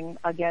fighting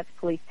against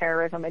police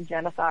terrorism and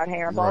genocide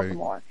here in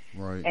Baltimore.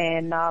 Right.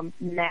 And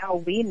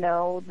now we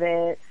know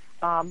that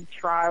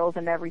trials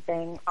and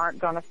everything aren't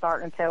going to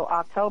start until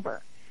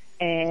October.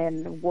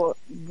 And what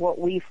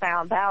we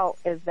found out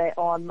is that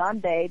on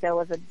Monday there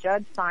was a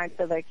judge signed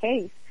to their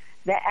case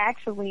that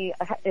actually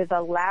is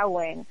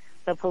allowing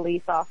the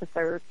police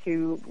officers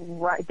to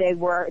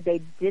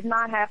they did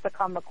not have to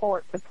come to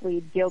court to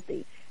plead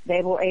guilty.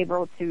 They were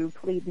able to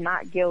plead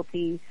not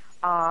guilty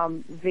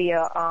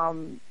via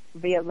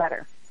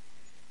letter.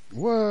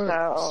 What?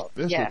 So,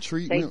 special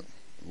treatment?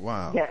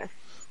 Wow. Yes.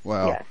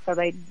 Wow. Yes. So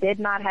they did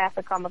not have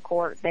to come to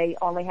court. They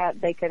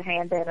could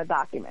hand in a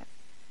document.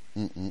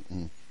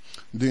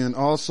 Then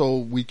also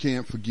we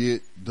can't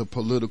forget the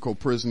political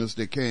prisoners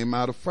that came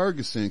out of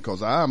Ferguson,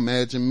 because I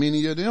imagine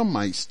many of them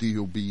might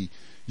still be,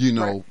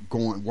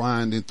 going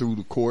winding through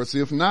the courts,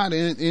 if not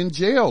in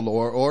jail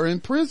or in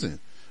prison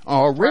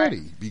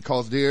already,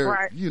 because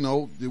they're,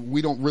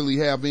 we don't really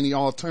have any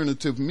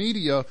alternative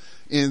media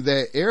in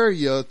that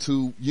area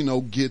to,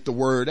 get the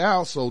word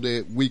out so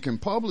that we can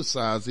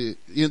publicize it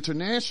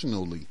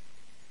internationally.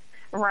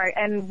 Right.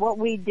 And what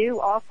we do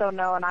also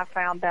know, and I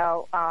found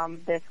out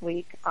this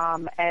week,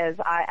 as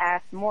I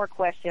asked more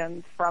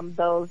questions from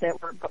those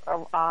that were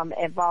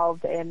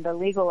involved in the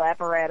legal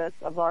apparatus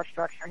of our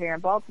structure here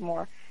in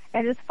Baltimore,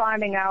 and just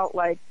finding out,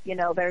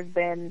 there's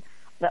been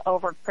the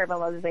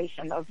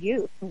overcriminalization of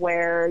youth,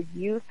 where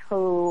youth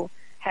who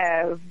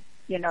have,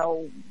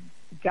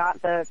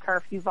 got the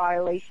curfew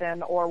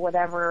violation or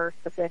whatever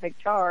specific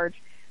charge,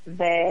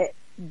 that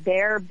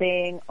they're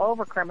being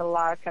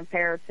overcriminalized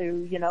compared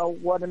to,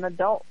 what an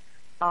adult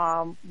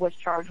was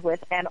charged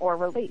with and or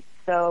released.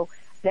 So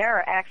there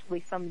are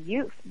actually some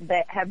youth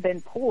that have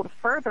been pulled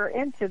further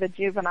into the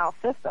juvenile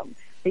system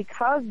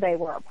because they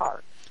were a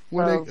part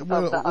of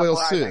the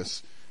uprising.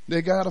 Sis,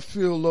 they got to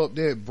fill up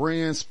that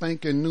brand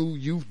spanking new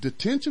youth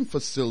detention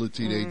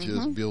facility they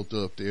just built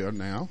up there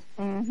now.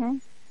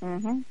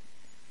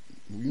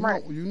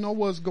 You know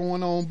what's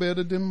going on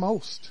better than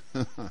most.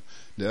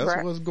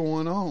 That's what's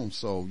going on.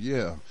 So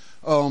yeah.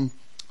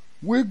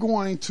 We're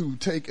going to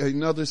take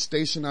another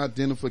station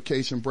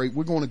identification break.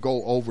 We're going to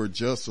go over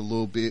just a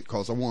little bit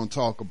because I want to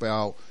talk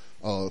about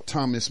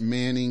Thomas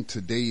Manning.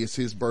 Today is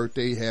his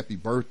birthday. Happy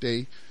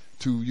birthday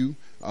to you.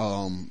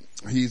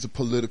 He's a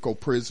political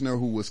prisoner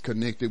who was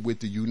connected with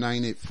the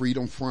United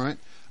Freedom Front.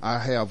 I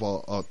have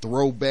a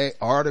throwback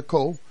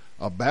article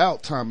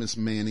about Thomas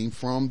Manning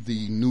from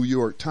the New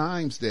York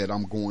Times that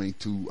I'm going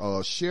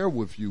to share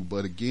with you.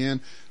 But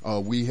again,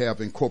 we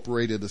have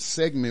incorporated a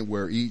segment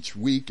where each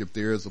week, if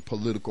there is a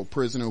political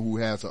prisoner who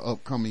has an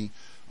upcoming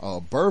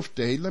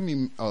birthday, let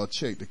me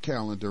check the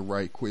calendar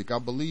right quick. I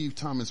believe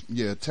Thomas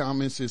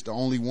is the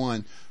only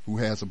one who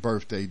has a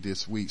birthday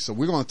this week. So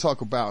we're going to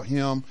talk about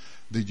him,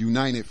 the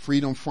United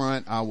Freedom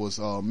Front. I was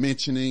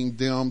mentioning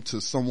them to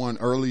someone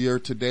earlier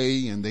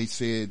today, and they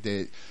said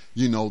that,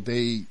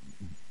 they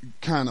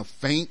kind of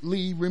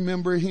faintly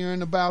remember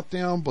hearing about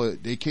them,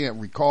 but they can't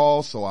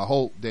recall. So I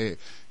hope that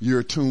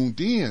you're tuned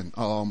in.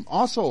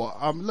 Also,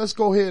 let's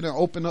go ahead and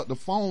open up the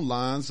phone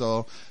lines,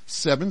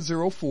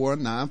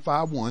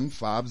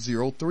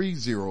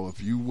 704-951-5030.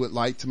 If you would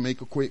like to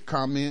make a quick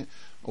comment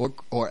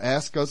or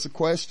ask us a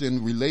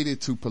question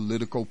related to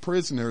political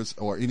prisoners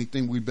or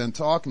anything we've been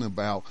talking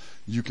about,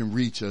 you can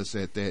reach us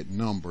at that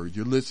number.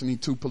 You're listening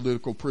to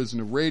Political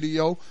Prisoner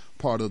Radio,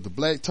 part of the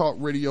Black Talk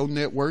Radio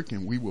Network,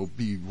 and we will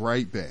be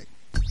right back.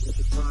 This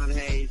is Ron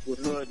Hayes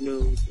with Hood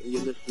News, and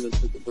you're listening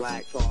to the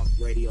Black Talk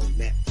Radio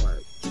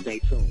Network. Stay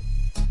tuned.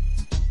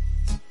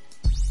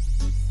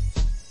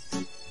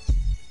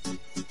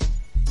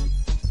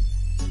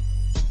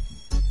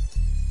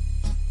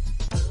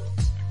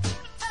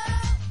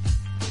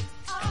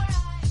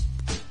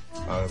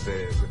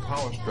 The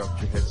power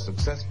structure has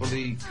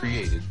successfully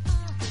created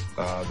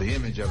the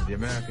image of the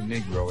American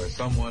Negro as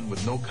someone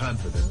with no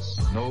confidence,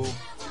 no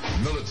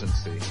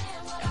militancy,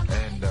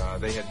 and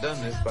they had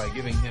done this by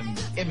giving him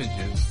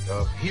images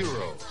of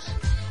heroes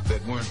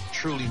that weren't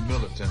truly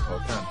militant or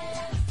confident.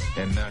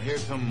 And now here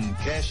come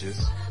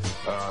Cassius,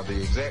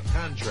 the exact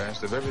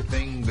contrast of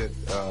everything that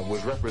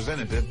was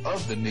representative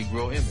of the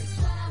Negro image.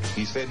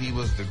 He said he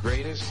was the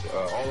greatest.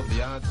 All of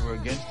the odds were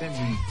against him.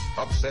 He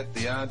upset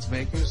the odds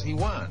makers. He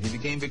won. He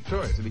became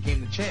victorious. He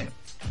became the champ.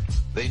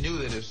 They knew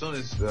that as soon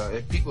as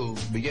if people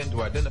began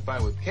to identify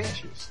with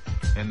Cassius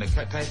and the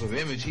type of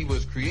image he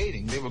was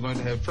creating, they were going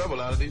to have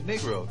trouble out of these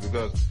Negroes,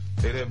 because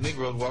they'd have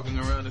Negroes walking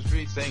around the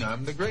street saying,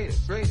 "I'm the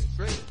greatest, greatest,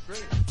 greatest,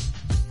 greatest."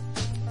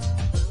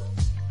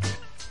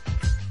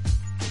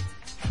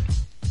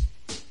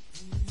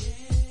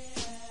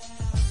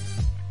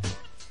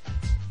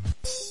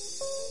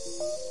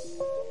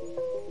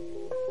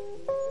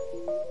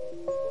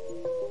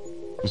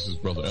 This is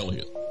Brother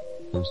Elliot,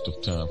 host of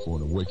Time for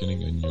an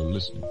Awakening, and you're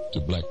listening to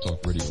Black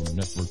Talk Radio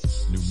Network,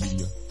 new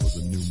media for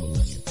the new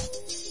millennium.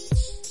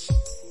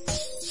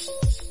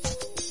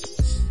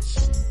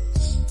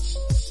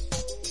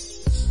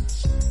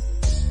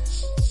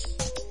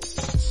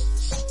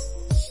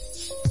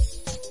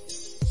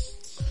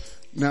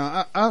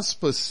 Now, I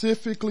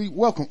specifically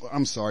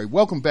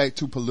welcome back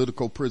to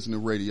Political Prisoner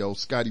Radio.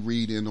 Scotty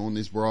Reed in on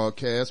this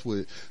broadcast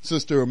with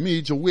Sister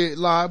Amija Witt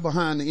live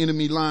behind the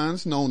enemy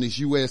lines known as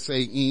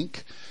USA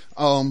Inc.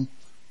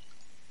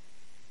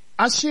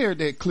 I shared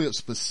that clip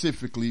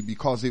specifically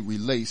because it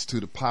relates to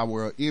the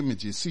power of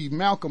images. See,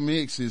 Malcolm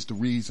X is the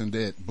reason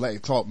that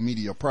Black Talk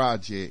Media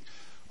Project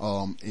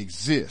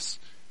exists.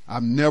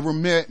 I've never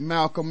met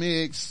Malcolm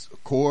X,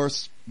 of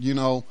course,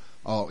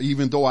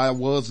 even though I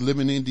was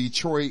living in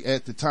Detroit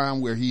at the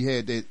time when he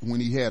had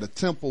a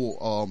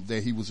temple,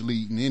 that he was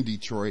leading in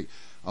Detroit.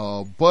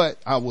 But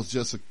I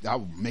was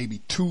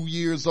maybe 2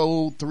 years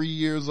old, 3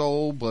 years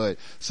old. But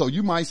so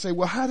you might say,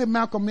 well, how did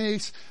Malcolm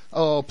X,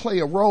 play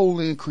a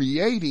role in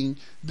creating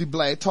the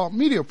Black Talk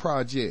Media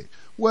Project?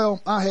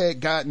 Well, I had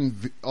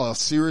gotten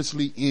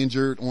seriously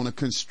injured on a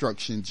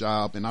construction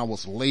job, and I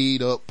was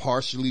laid up,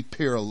 partially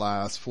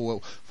paralyzed for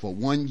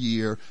 1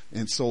 year.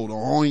 And so the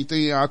only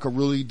thing I could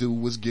really do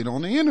was get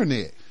on the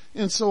internet.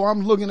 And so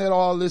I'm looking at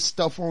all this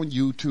stuff on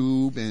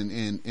YouTube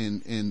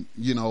and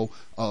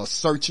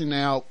searching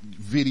out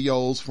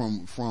videos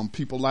from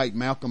people like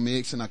Malcolm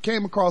X. And I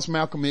came across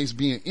Malcolm X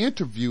being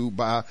interviewed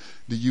by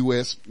the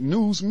U.S.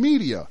 news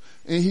media.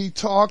 And he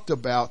talked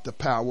about the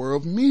power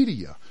of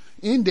media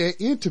in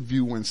that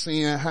interview and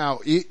saying how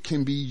it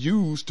can be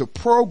used to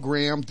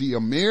program the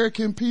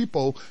American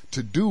people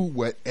to do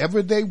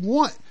whatever they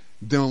want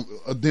them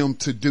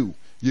to do.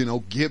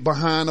 Get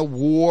behind a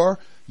war.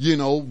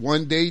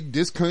 One day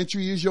this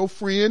country is your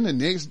friend,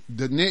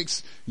 the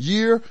next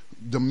year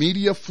the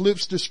media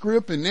flips the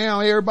script and now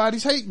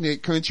everybody's hating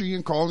that country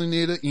and calling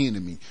it an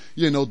enemy.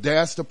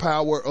 That's the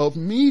power of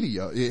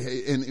media.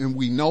 And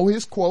we know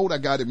his quote. I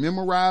got it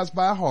memorized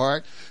by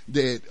heart,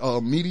 that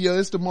media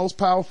is the most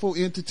powerful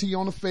entity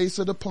on the face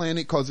of the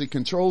planet because it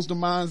controls the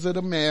minds of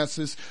the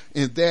masses,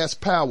 and that's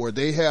power.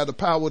 They have the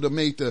power to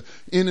make the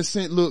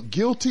innocent look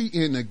guilty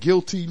and the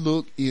guilty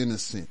look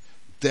innocent.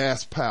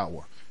 That's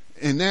power.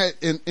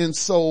 And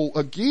so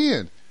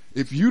again,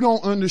 if you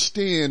don't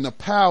understand the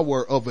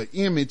power of an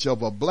image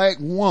of a black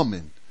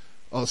woman,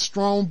 a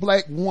strong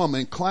black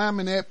woman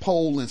climbing that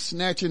pole and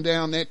snatching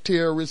down that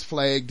terrorist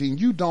flag, then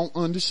you don't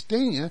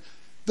understand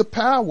the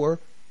power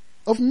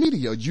of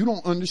media. You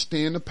don't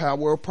understand the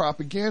power of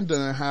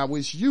propaganda and how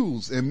it's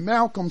used. And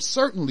Malcolm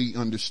certainly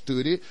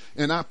understood it,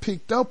 and I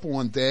picked up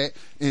on that.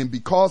 And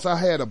because I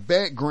had a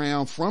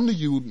background from the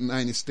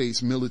United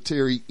States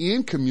military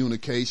in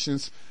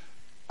communications,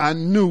 I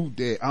knew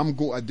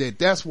that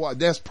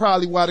that's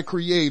probably why the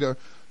Creator,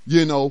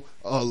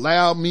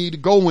 allowed me to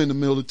go in the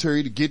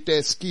military to get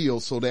that skill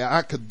so that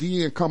I could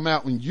then come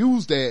out and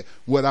use that,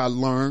 what I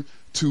learned,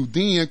 to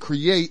then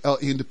create an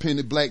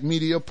independent black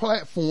media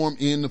platform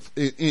in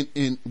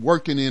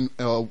working in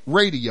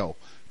radio.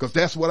 Because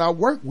that's what I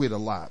worked with a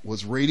lot,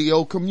 was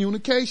radio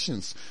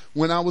communications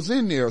when I was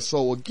in there.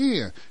 So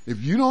again,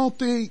 if you don't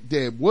think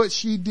that what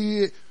she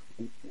did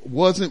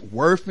wasn't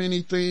worth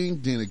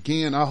anything, then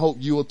again, I hope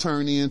you'll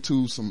turn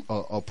into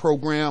a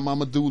program I'm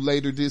gonna do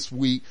later this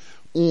week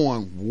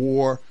on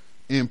war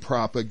and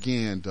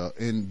propaganda.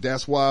 And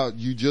that's why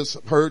you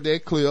just heard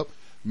that clip.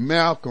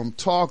 Malcolm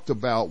talked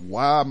about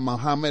why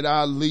Muhammad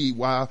Ali,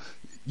 why,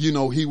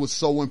 he was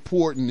so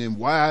important and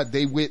why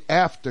they went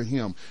after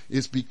him.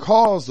 It's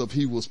because of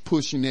he was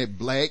pushing that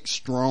black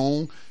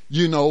strong,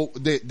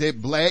 that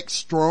black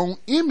strong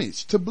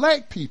image to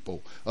black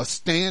people,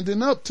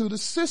 standing up to the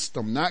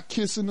system, not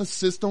kissing the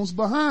system's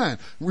behind,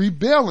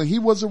 rebelling. He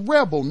was a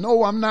rebel.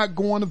 No, I'm not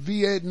going to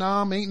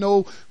Vietnam. Ain't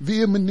no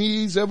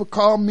Vietnamese ever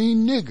called me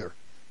nigger.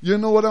 You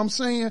know what I'm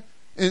saying?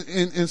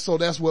 And so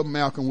that's what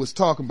Malcolm was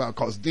talking about,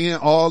 cause then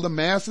all the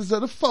masses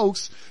of the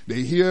folks,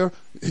 they hear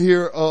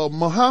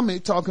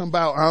Muhammad talking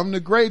about I'm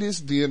the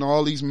greatest, then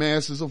all these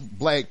masses of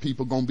black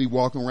people gonna be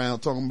walking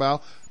around talking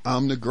about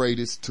I'm the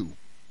greatest too.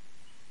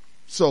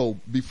 So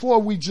before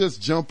we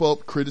just jump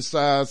up,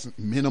 criticize,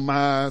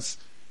 minimize,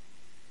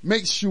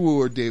 make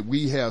sure that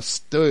we have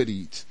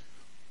studied,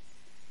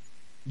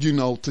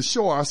 to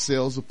show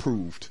ourselves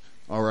approved.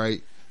 All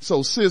right.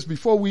 So sis,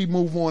 before we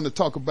move on to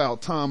talk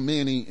about Tom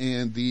Manning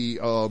and the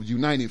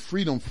United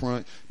Freedom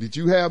Front, did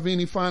you have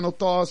any final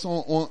thoughts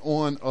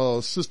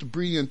on Sister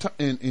Bree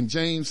and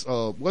James,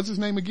 what's his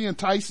name again?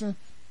 Tyson?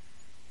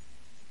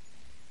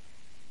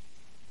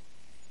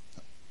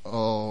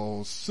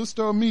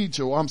 Sister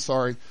Amijo, I'm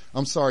sorry,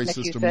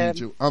 Sister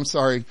Amijo. I'm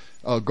sorry.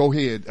 Go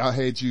ahead. I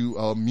had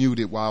you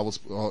muted while I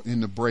was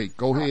in the break.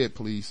 Go ahead,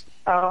 please.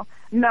 Oh,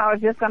 no, I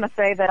was just going to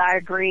say that I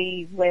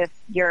agree with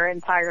your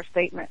entire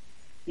statement.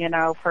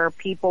 For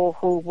people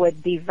who would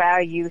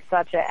devalue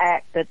such an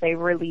act that they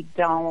really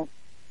don't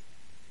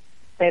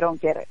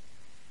get it.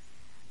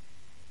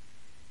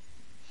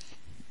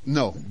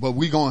 No, but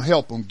we gonna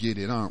help them get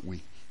it, aren't we?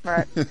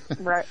 Right,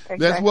 right. Exactly.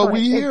 That's what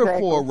we here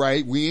for,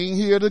 right? We ain't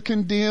here to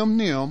condemn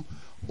them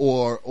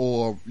or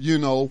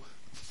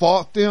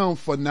fault them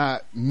for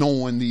not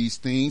knowing these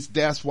things.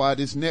 That's why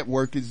this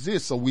network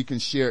exists, so we can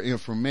share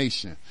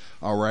information.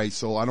 All right.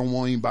 So I don't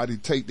want anybody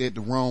to take that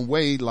the wrong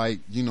way. Like,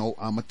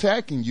 I'm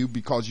attacking you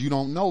because you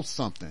don't know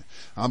something.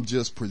 I'm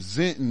just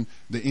presenting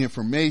the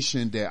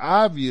information that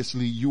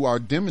obviously you are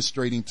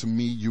demonstrating to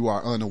me you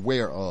are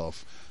unaware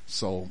of.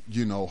 So,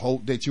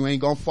 hope that you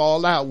ain't gonna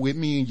fall out with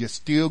me and you're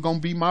still gonna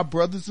be my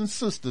brothers and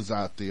sisters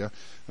out there.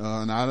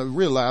 And I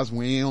realize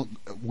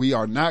we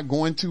are not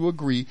going to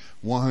agree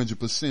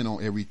 100%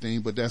 on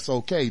everything, but that's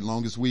okay,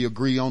 long as we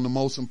agree on the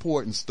most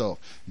important stuff,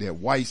 that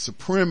white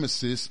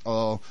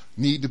supremacists,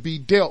 need to be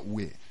dealt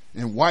with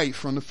and white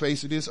from the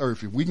face of this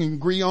earth. If we can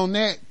agree on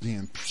that,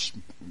 then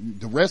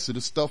the rest of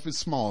the stuff is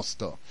small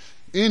stuff.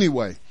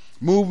 Anyway,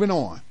 moving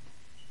on.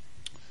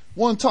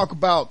 Want to talk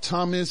about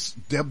Thomas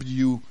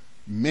W.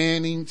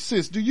 Manning.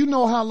 Sis, do you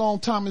know how long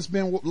Thomas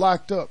been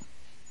locked up?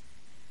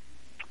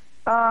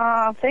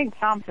 I think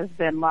Thomas has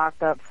been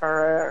locked up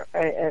for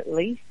at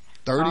least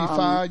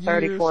 35 years,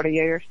 30, 40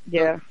 years.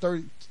 Yeah.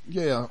 30.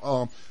 Yeah.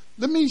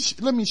 Let me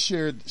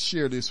share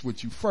this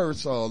with you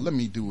first. Let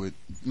me do it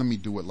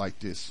like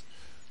this.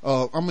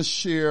 I'm gonna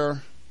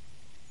share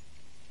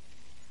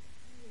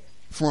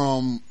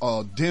from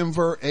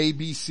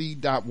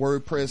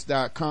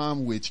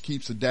denverabc.wordpress.com, which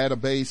keeps a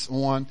database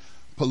on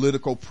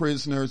political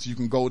prisoners. You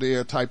can go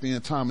there, type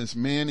in Thomas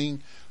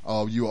Manning.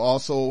 You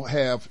also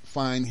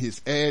find his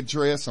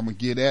address. I'm going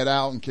to get that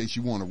out in case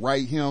you want to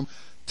write him.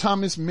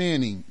 Thomas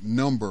Manning,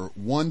 number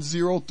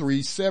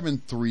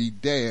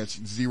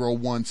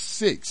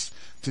 10373-016.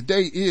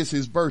 Today is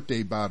his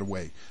birthday, by the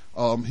way.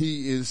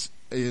 He is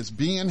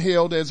being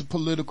held as a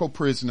political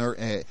prisoner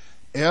at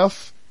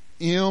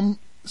FMC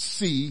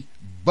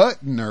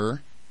Butner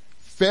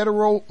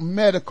Federal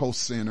Medical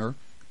Center,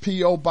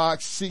 P.O.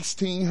 Box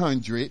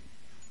 1600,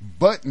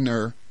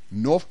 Butner,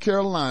 North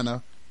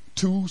Carolina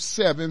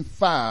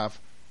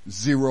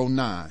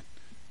 27509.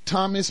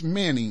 Thomas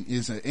Manning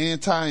is an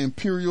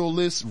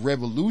anti-imperialist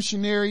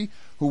revolutionary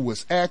who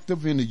was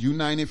active in the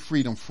United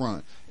Freedom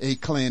Front, a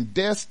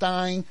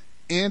clandestine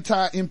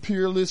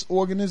anti-imperialist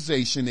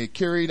organization that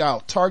carried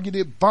out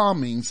targeted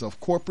bombings of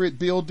corporate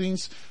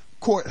buildings,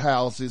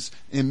 courthouses,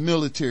 and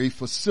military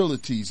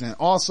facilities, and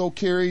also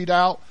carried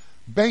out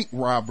bank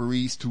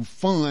robberies to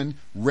fund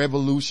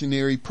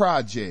revolutionary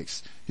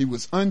projects. He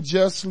was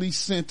unjustly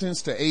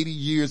sentenced to 80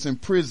 years in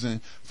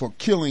prison for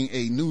killing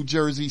a New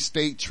Jersey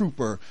state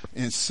trooper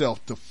in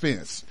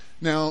self-defense.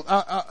 Now,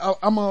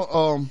 I'm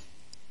gonna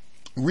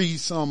read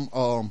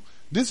some.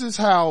 This is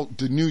how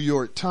the New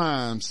York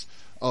Times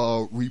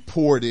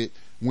reported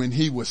when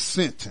he was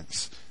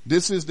sentenced.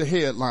 This is the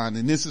headline,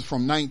 and this is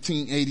from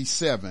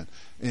 1987.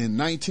 In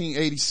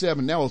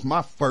 1987, that was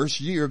my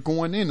first year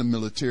going in the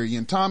military,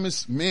 and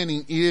Thomas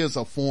Manning is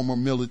a former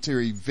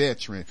military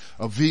veteran,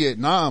 a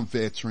Vietnam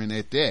veteran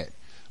at that.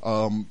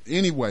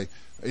 Anyway,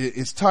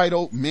 it's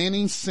titled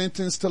Manning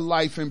Sentenced to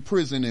Life in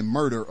Prison and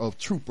Murder of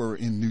Trooper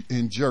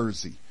in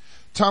Jersey.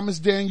 Thomas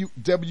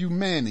W.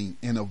 Manning,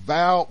 an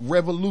avowed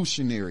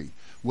revolutionary,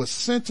 was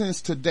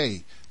sentenced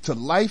today to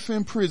life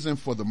in prison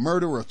for the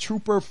murder of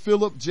Trooper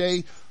Philip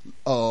J.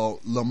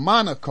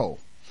 Lamonaco.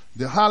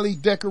 The highly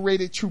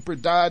decorated trooper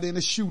died in a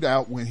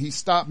shootout when he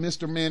stopped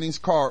Mr. Manning's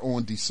car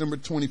on December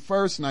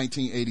 21st,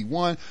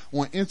 1981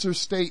 on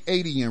Interstate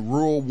 80 in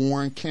rural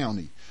Warren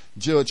County.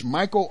 Judge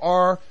Michael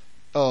R.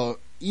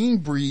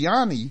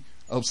 Imbriani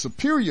of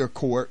Superior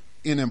Court,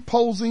 in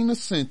imposing the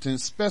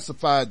sentence,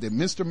 specified that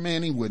Mr.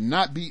 Manning would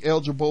not be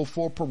eligible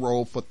for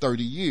parole for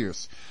 30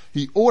 years.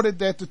 He ordered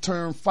that the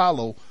term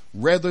follow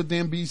rather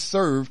than be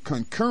served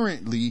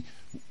concurrently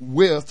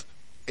with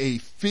a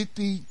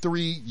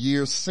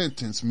 53-year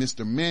sentence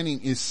Mr.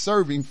 Manning is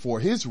serving for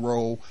his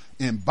role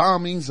in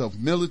bombings of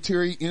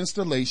military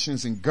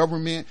installations and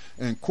government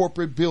and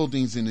corporate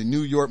buildings in the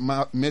New York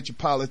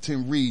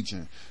metropolitan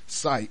region.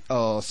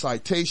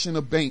 Citation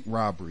of bank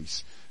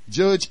robberies.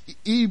 Judge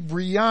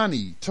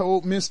Ibriani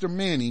told Mr.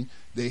 Manning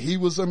that he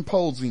was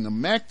imposing a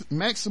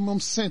maximum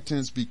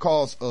sentence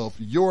because of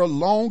your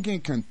long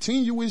and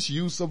continuous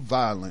use of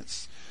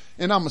violence.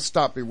 And I'm going to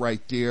stop it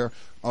right there,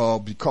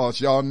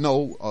 because y'all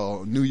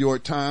know, New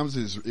York Times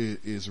is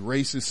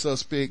racist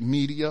suspect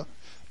media.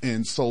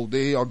 And so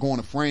they are going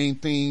to frame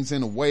things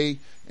in a way,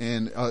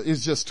 and,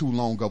 it's just too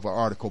long of an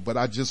article, but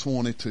I just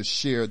wanted to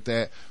share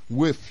that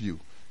with you.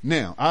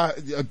 Now,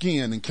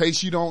 again, in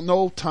case you don't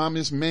know,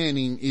 Thomas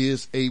Manning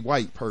is a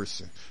white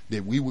person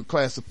that we would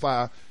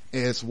classify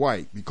as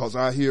white, because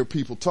I hear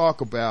people talk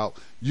about,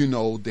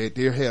 that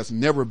there has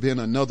never been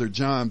another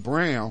John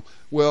Brown.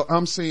 Well,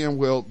 I'm saying,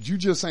 you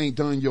just ain't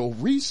done your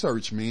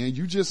research, man.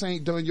 You just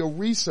ain't done your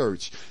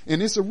research.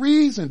 And it's a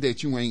reason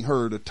that you ain't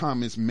heard of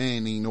Thomas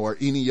Manning or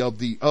any of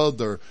the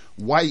other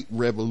white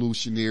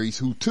revolutionaries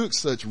who took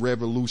such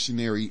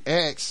revolutionary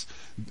acts,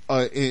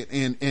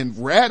 and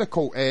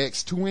radical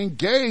acts to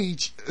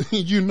engage,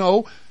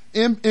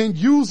 in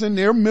using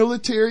their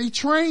military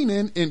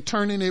training and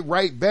turning it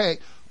right back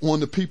on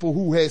the people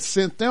who had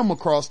sent them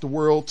across the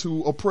world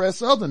to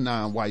oppress other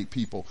non-white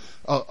people,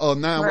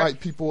 non-white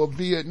people of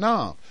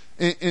Vietnam.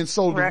 And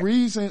so the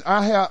reason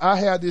I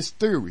have this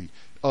theory,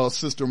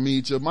 Sister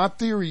Meja, my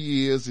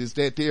theory is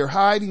that they're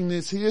hiding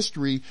this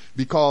history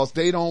because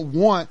they don't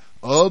want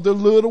other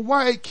little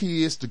white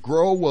kids to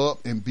grow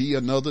up and be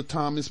another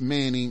Thomas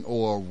Manning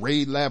or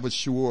Ray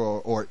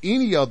Lavashore or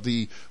any of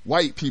the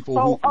white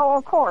people.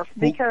 Of course,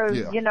 because,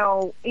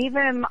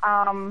 even,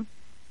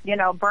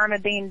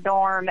 Bernadine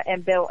Dorn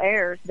and Bill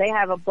Ayers, they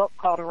have a book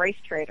called Race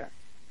Trader,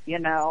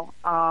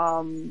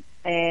 and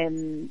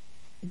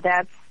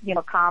that's,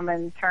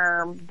 common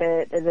term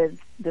that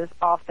is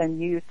often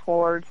used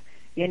towards,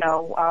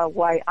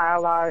 white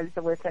allies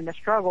within the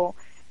struggle.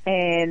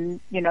 And,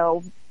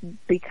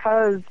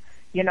 because,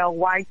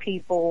 white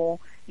people,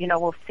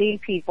 will see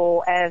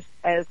people as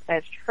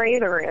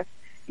traitorous,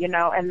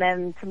 and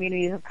then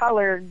communities of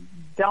color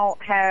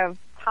don't have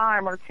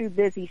time or too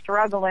busy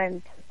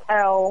struggling to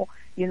tell,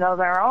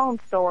 their own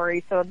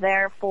story. So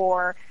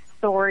therefore,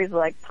 stories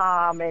like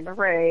Tom and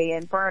Ray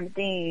and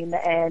Bernadine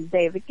and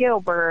David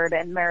Gilbert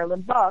and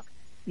Marilyn Buck,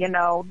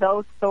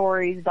 those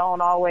stories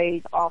don't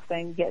always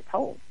often get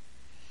told.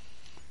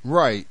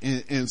 Right.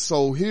 And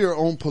so here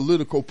on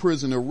Political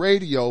Prisoner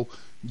Radio,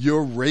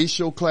 your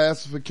racial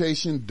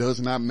classification does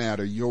not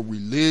matter. Your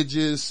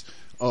religious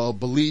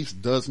beliefs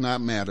does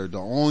not matter. The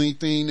only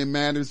thing that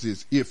matters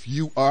is if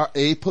you are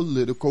a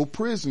political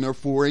prisoner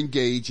for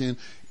engaging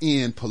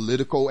in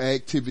political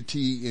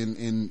activity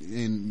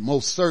and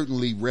most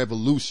certainly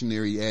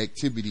revolutionary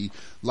activity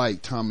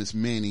like Thomas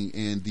Manning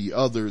and the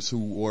others who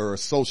were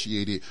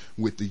associated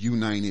with the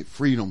United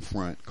Freedom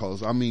Front. Cause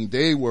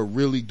they were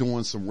really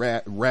doing some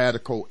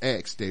radical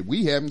acts that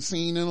we haven't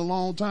seen in a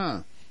long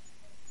time.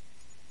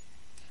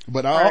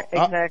 But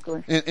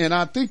exactly. And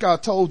I think I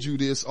told you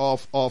this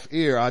off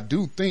air. I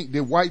do think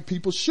that white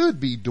people should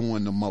be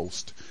doing the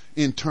most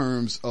in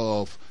terms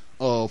of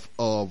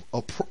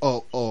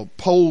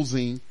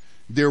opposing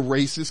their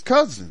racist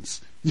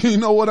cousins. You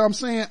know what I'm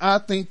saying? I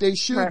think they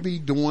should be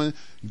doing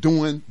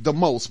the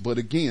most. But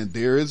again,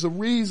 there is a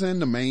reason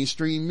the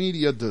mainstream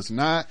media does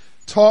not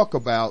talk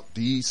about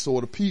these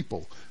sort of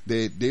people.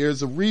 That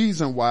there's a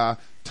reason why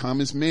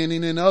Thomas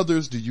Manning and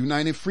others, the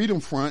United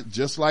Freedom Front,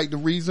 just like the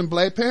reason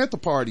Black Panther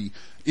Party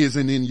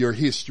isn't in your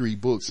history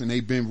books and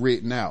they've been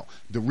written out.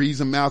 The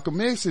reason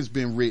Malcolm X has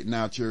been written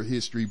out your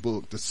history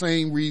book. The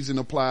same reason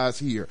applies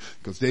here,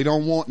 because they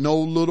don't want no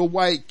little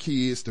white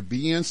kids to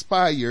be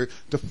inspired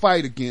to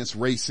fight against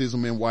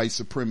racism and white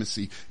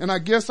supremacy. And I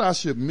guess I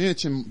should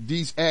mention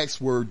these acts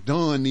were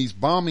done, these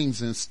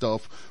bombings and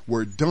stuff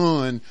were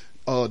done.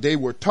 They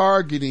were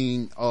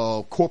targeting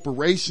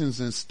corporations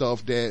and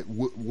stuff that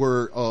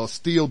were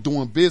still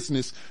doing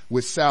business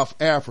with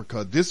South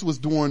Africa. This was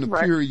during the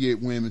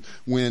period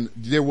when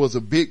there was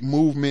a big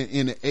movement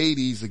in the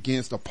 80s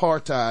against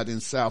apartheid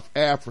in South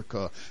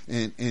Africa,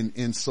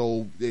 and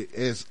so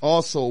as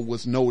also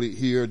was noted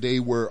here, they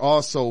were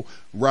also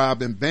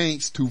robbing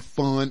banks to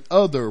fund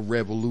other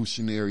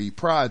revolutionary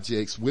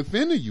projects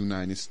within the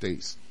United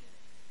States.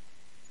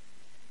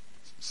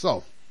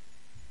 So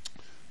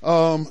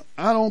I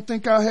don't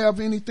think I have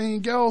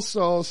anything else,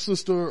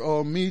 Sister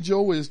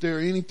Mijo. Is there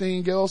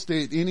anything else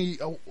any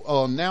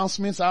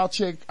announcements? I'll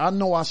check. I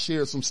know I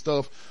shared some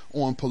stuff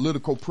on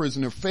Political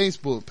Prisoner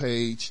Facebook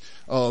page.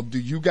 Do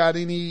you got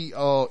any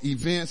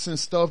events and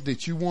stuff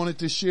that you wanted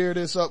to share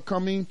that's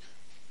upcoming?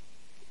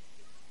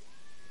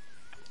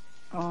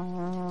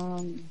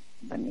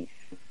 Let me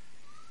see.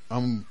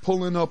 I'm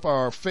pulling up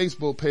our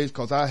Facebook page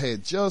because I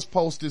had just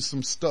posted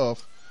some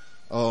stuff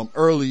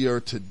earlier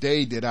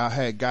today that I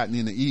had gotten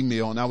in the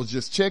email, and I was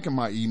just checking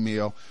my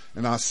email,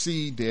 and I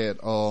see that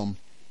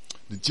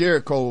the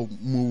Jericho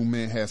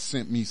movement has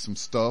sent me some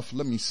stuff.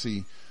 Let me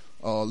see.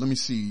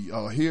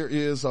 Here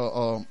is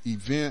a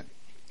event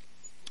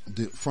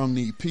from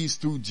the Peace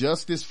Through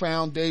Justice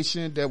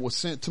Foundation that was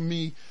sent to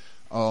me.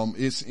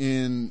 It's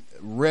in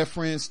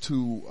reference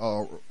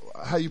to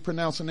how you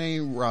pronounce her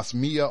name,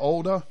 Rasmia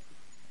Oda.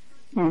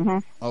 Mm-hmm.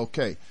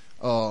 Okay.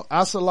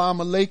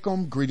 Assalamu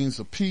alaikum, greetings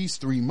of peace.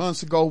 3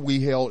 months ago, we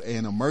held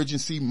an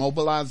emergency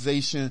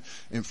mobilization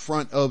in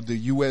front of the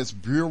U.S.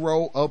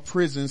 Bureau of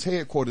Prisons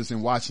headquarters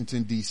in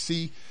Washington,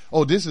 D.C.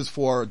 Oh, this is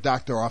for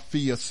Dr.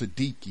 Afia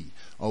Siddiqui.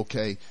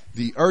 Okay.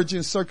 The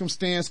urgent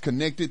circumstance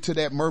connected to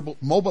that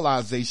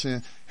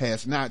mobilization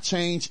has not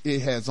changed.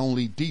 It has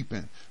only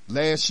deepened.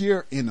 Last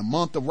year, in the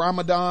month of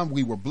Ramadan,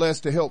 we were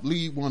blessed to help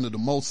lead one of the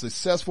most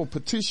successful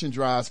petition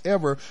drives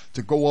ever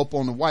to go up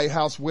on the White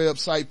House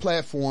website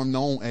platform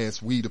known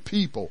as We the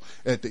People.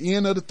 At the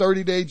end of the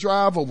 30-day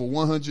drive, over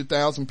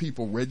 100,000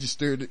 people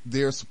registered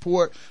their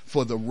support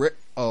for the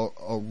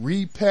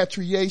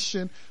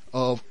repatriation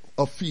of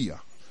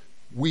Afia.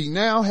 We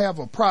now have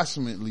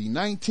approximately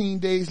 19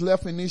 days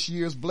left in this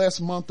year's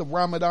blessed month of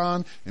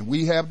Ramadan, and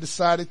we have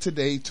decided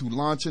today to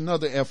launch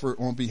another effort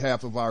on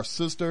behalf of our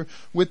sister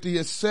with the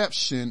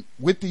expectation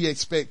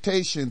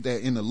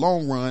that in the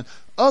long run,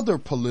 other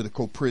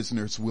political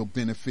prisoners will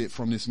benefit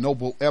from this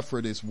noble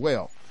effort as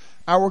well.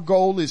 Our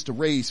goal is to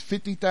raise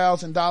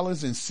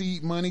 $50,000 in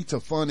seed money to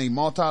fund a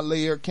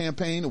multi-layered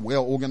campaign of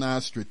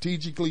well-organized,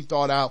 strategically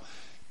thought-out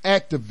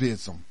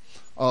activism.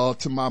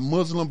 To my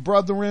Muslim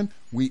brethren,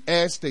 we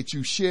ask that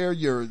you share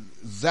your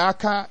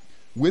zakat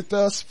with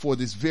us for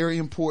this very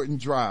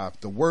important drive.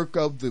 The work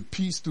of the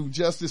Peace Through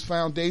Justice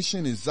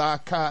Foundation is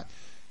zakat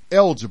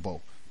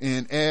eligible.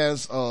 And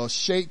as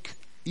Sheikh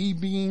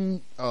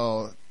Ibn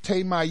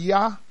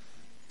Taymiyyah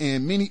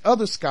and many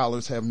other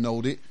scholars have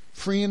noted,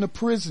 freeing the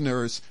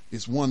prisoners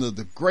is one of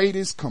the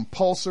greatest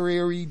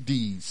compulsory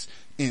deeds.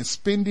 And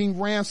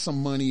spending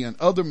ransom money and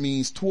other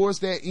means towards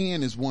that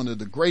end is one of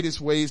the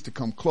greatest ways to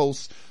come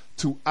close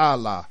to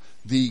Allah.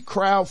 The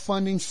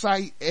crowdfunding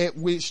site at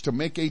which to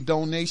make a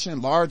donation,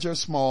 large or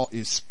small,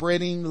 is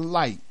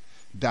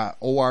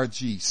spreadinglight.org.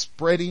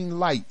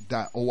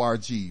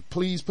 Spreadinglight.org.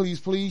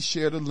 Please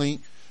share the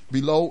link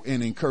below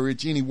and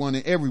encourage anyone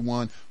and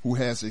everyone who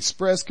has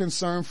expressed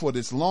concern for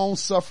this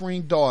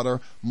long-suffering daughter,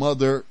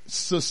 mother,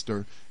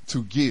 sister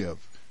to give.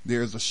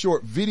 There's a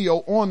short video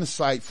on the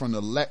site from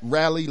the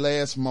rally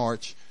last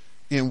March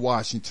in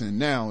Washington.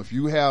 Now, if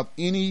you have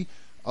any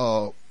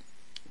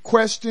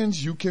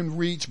questions, you can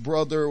reach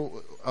brother,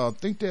 I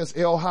think that's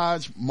El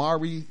Haj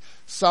Mari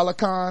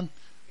Salakan.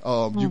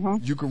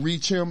 You can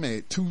reach him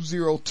at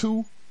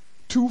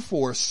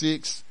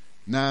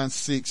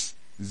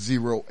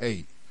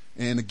 202-246-9608.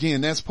 And again,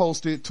 that's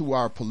posted to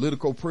our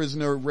Political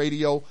Prisoner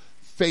Radio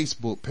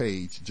Facebook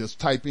page. Just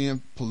type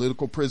in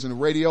Political Prisoner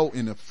Radio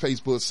in the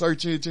Facebook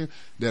search engine.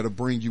 That'll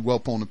bring you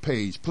up on the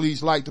page.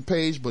 Please like the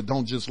page, but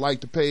don't just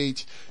like the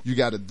page. You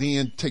got to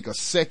then take a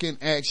second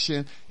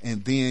action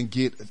and then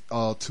get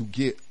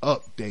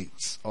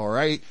updates. All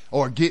right.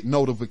 Or get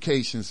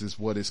notifications is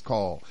what it's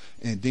called.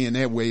 And then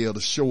that way it'll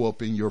show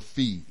up in your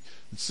feed.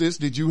 Sis,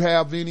 did you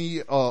have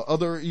any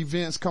other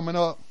events coming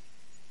up?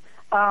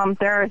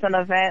 There is an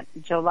event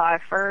July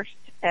 1st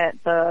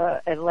at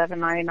the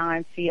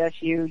 1199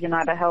 CSU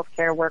United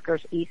Healthcare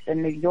Workers East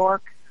in New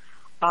York.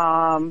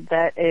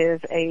 That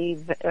is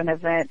an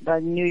event, the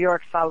New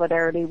York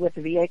Solidarity with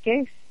VA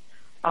Case,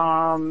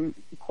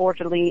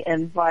 cordially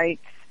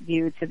invites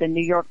you to the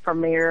New York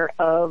premiere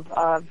of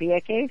VA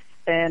Case,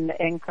 an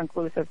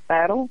inconclusive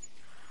battle.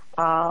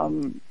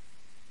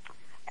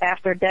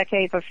 After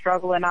decades of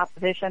struggle and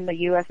opposition, the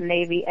U.S.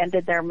 Navy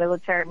ended their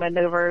military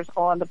maneuvers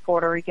on the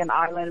Puerto Rican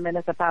island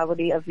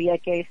municipality of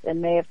Vieques in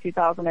May of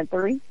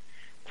 2003.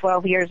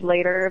 12 years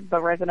later,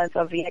 the residents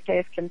of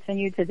Vieques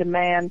continue to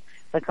demand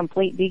the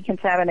complete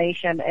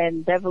decontamination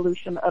and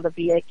devolution of the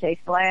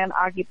Vieques land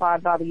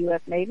occupied by the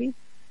U.S. Navy.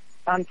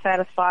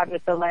 Unsatisfied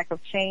with the lack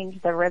of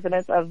change, the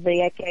residents of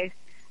Vieques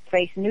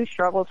face new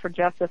struggles for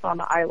justice on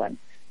the island.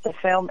 The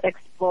film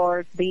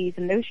explores these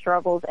new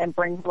struggles and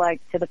brings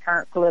light to the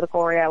current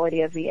political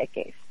reality of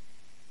Vieques.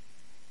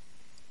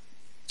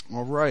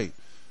 All right.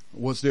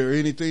 Was there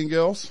anything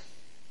else?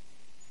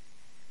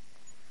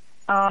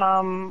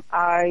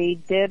 I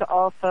did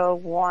also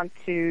want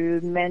to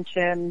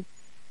mention,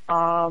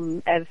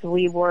 as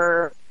we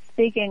were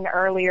speaking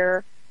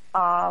earlier,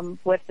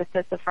 with the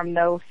sister from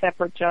No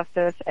Separate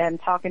Justice and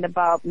talking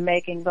about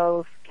making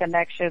those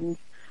connections,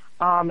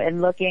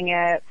 and looking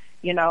at,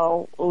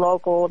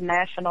 local,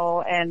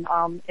 national, and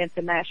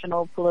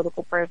international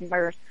political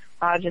prisoners.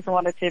 I just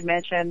wanted to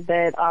mention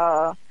that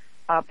a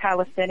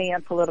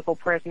Palestinian political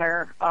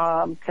prisoner,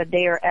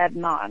 Kader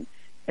Adnan,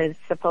 is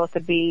supposed to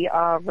be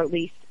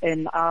released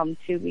in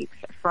 2 weeks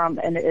from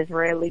an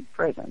Israeli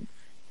prison.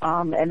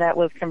 And that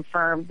was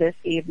confirmed this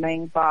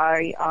evening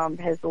by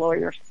his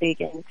lawyer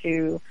speaking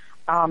to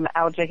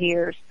Al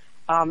Jazeera's.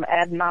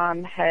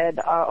 Adnan had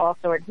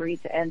also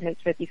agreed to end his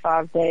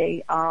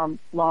 55-day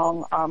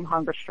long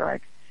hunger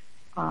strike.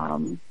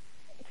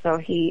 So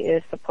he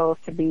is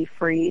supposed to be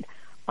freed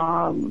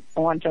on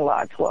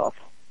July 12th.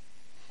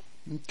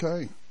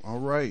 Okay. All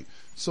right.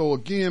 So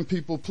again,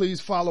 people, please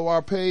follow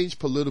our page,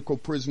 Political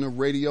Prisoner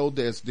Radio.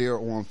 That's there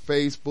on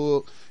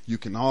Facebook. You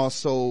can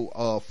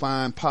also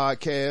find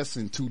podcasts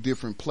in 2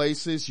 different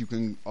places. You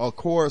can, of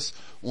course,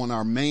 on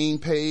our main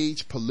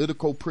page,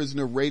 Political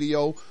Prisoner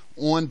Radio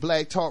on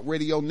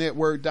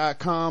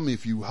BlackTalkRadioNetwork.com.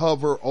 If you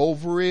hover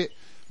over it,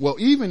 well,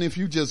 even if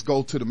you just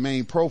go to the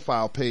main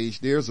profile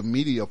page, there's a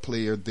media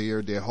player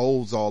there that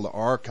holds all the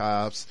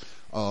archives.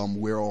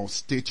 We're on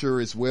Stitcher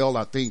as well.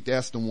 I think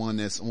that's the one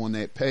that's on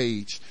that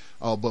page.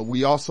 But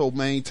we also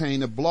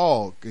maintain a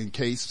blog in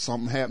case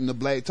something happened to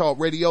Black Talk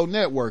Radio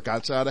Network. I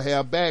try to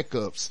have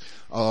backups.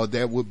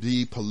 That would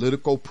be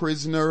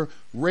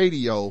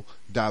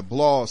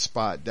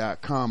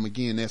politicalprisonerradio.blogspot.com.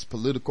 Again, that's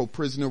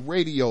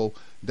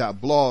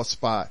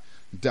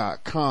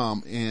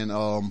politicalprisonerradio.blogspot.com. And,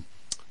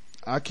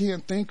 I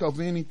can't think of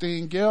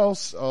anything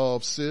else,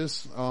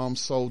 sis.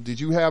 So did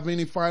you have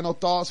any final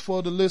thoughts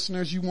for the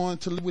listeners you wanted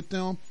to leave with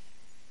them?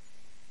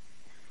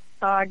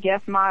 I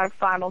guess my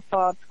final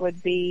thoughts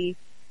would be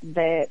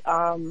that,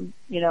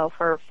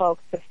 for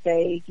folks to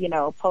stay,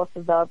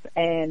 posted up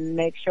and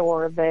make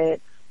sure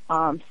that,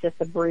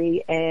 Sister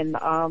Bree and,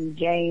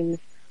 James,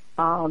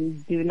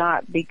 do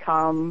not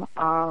become,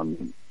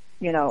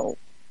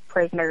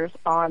 prisoners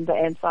on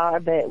the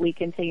inside, that we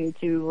continue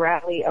to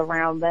rally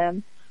around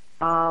them,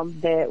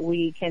 that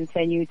we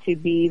continue to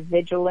be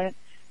vigilant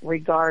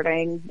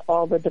regarding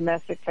all the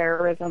domestic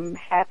terrorism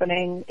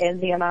happening in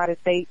the United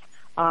States.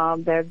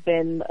 There's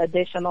been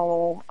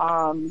additional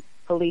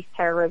police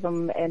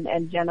terrorism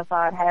and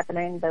genocide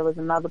happening. There was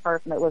another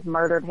person that was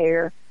murdered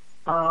here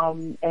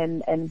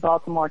in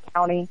Baltimore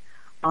County.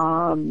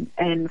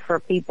 And for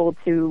people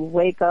to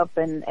wake up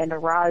and to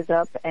rise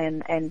up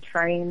and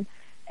train,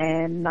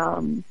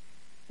 and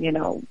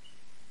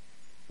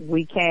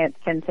we can't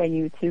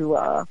continue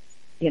to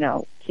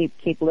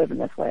keep living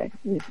this way.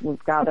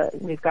 We've got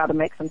to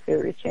make some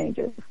serious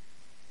changes.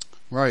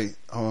 Right.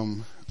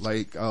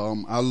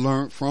 I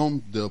learned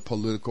from the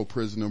political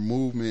prisoner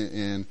movement,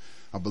 and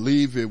I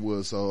believe it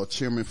was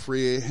Chairman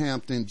Fred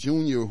Hampton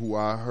Jr. who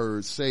I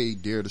heard say,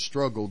 "Dare to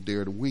struggle,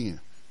 dare to win."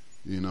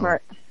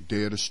 Right.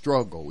 Dare to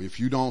struggle. If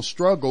you don't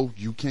struggle,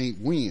 you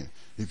can't win.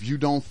 If you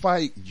don't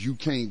fight, you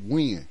can't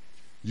win.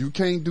 You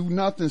can't do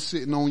nothing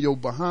sitting on your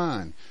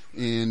behind.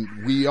 And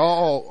we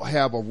all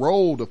have a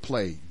role to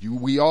play.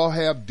 We all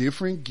have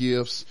different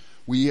gifts.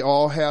 We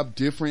all have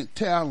different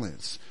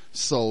talents.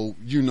 So,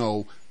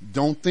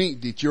 don't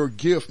think that your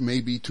gift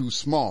may be too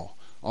small.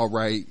 All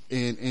right.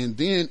 And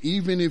then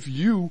even if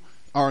you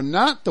are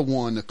not the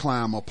one to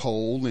climb a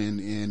pole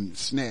and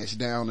snatch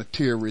down a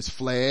terrorist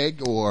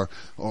flag or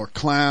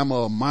climb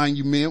a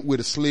monument with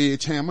a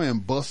sledgehammer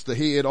and bust the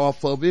head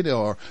off of it,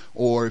 or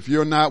if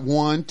you're not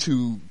one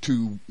to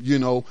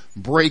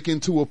break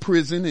into a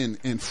prison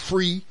and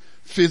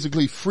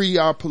physically free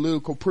our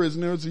political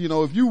prisoners,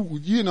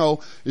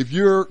 if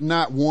you're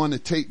not one to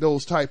take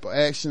those type of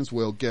actions,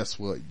 well, guess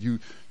what? You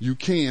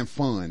can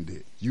fund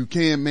it. You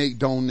can make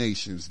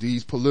donations.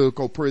 These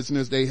political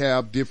prisoners, they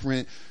have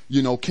different,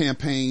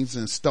 campaigns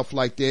and stuff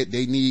like that.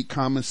 They need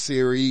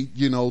commissary,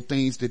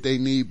 things that they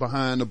need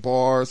behind the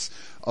bars.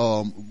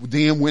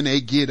 Then when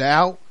they get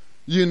out,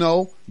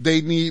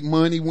 they need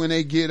money when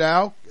they get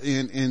out.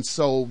 And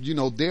so,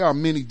 there are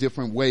many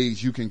different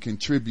ways you can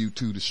contribute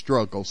to the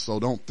struggle.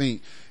 So don't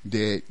think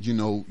that,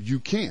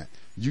 you can't.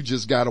 You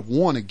just gotta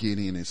want to get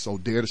in it. So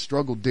dare to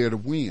struggle, dare to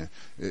win.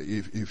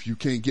 If you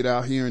can't get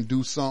out here and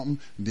do something,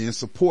 then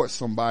support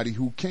somebody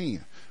who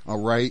can.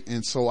 All right.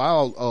 And so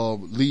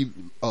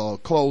I'll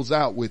close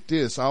out with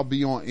this. I'll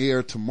be on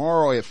air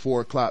tomorrow at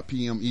 4:00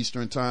 p.m.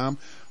 Eastern time.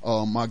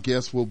 My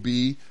guest will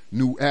be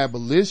new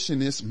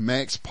abolitionist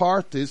Max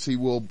Parthis. He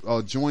will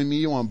join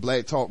me on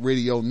Black Talk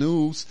Radio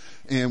News,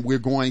 and we're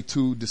going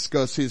to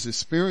discuss his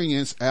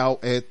experience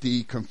out at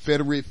the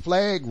Confederate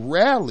flag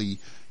rally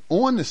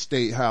on the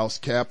State House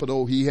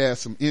Capitol. He has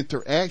some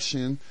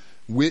interaction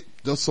with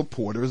the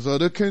supporters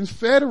of the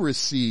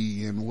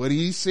Confederacy, and what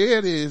he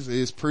said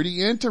is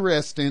pretty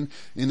interesting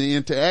in the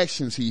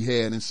interactions he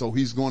had. And so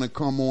he's going to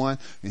come on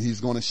and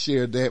he's going to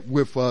share that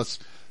with us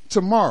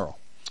tomorrow.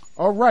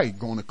 All right,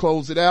 going to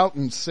close it out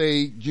and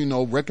say,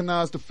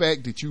 recognize the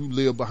fact that you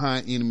live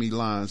behind enemy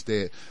lines,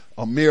 that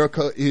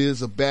America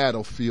is a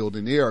battlefield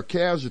and there are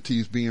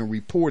casualties being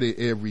reported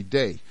every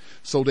day.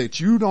 So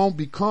that you don't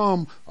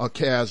become a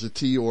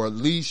casualty, or at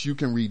least you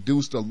can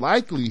reduce the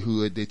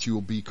likelihood that you'll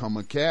become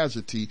a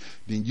casualty,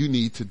 then you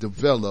need to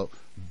develop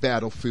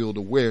battlefield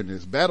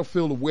awareness.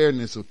 Battlefield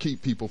awareness will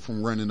keep people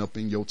from running up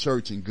in your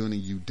church and gunning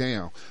you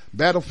down.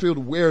 Battlefield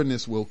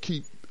awareness will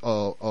keep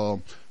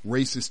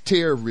racist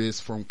terrorists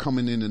from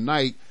coming in the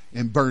night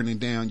and burning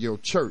down your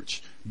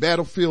church.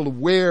 Battlefield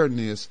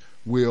awareness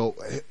will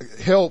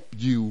help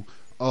you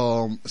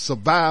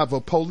survive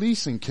a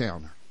police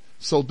encounter.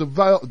 So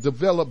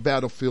develop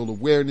battlefield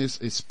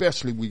awareness,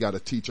 especially we got to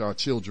teach our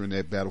children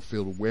that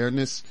battlefield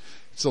awareness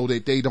so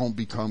that they don't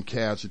become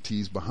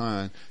casualties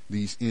behind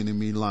these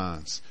enemy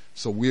lines.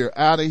 So we're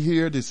out of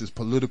here. This is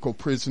Political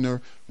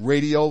Prisoner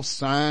Radio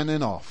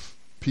signing off.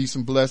 Peace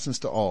and blessings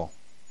to all.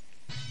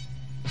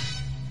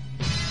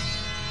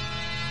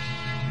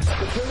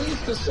 The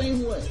police the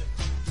same way.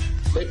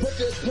 They put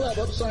their club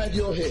upside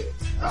your head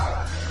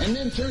and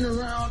then turn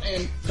around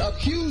and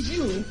accuse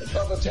you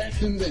of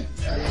attacking them.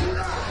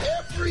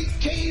 Every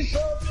case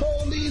of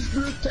police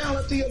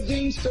brutality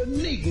against a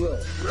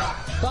Negro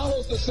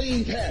follows the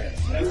same pattern.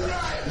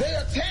 They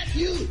attack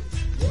you,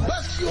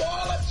 bust you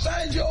all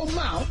upside your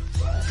mouth,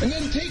 and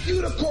then take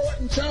you to court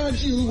and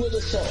charge you with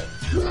assault.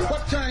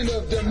 What kind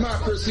of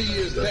democracy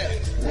is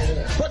that?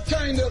 What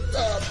kind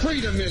of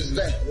freedom is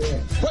that?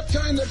 What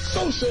kind of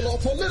social or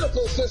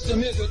political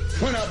system is it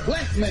when a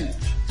black man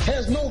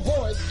has no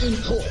voice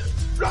in court,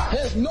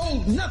 has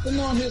nothing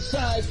on his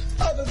side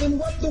other than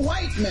what the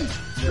white man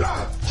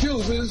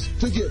chooses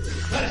to give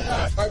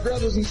him? My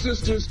brothers and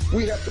sisters,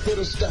 we have to put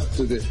a stop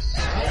to this.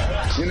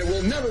 And it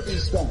will never be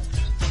stopped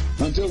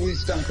until we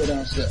stop it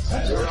ourselves.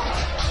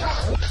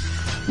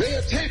 They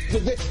attack the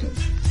victim,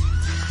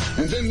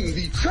 and then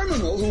the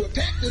criminal who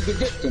attacked the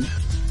victim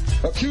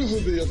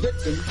accuses the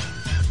victim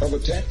of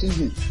attacking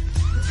him.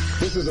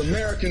 This is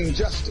American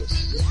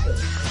justice.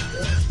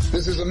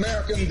 This is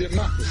American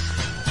democracy.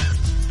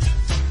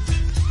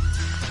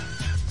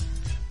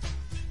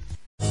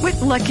 With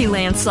Lucky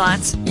Land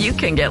Slots, you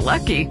can get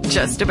lucky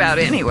just about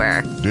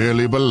anywhere.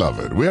 Dearly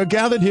beloved, we are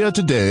gathered here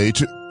today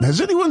to...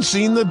 Has anyone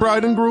seen the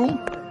bride and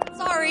groom?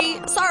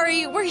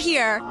 Sorry, we're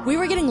here. We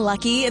were getting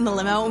lucky in the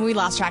limo and we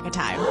lost track of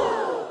time.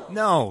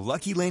 No,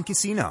 Lucky Land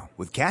Casino,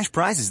 with cash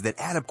prizes that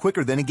add up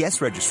quicker than a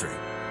guest registry.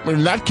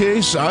 In that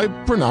case, I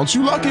pronounce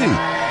you lucky.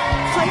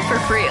 Play for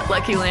free at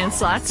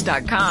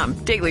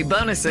LuckyLandSlots.com. Daily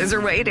bonuses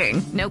are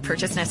waiting. No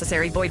purchase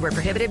necessary. Void where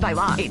prohibited by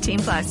law.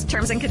 18+.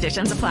 Terms and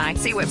conditions apply.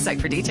 See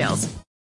website for details.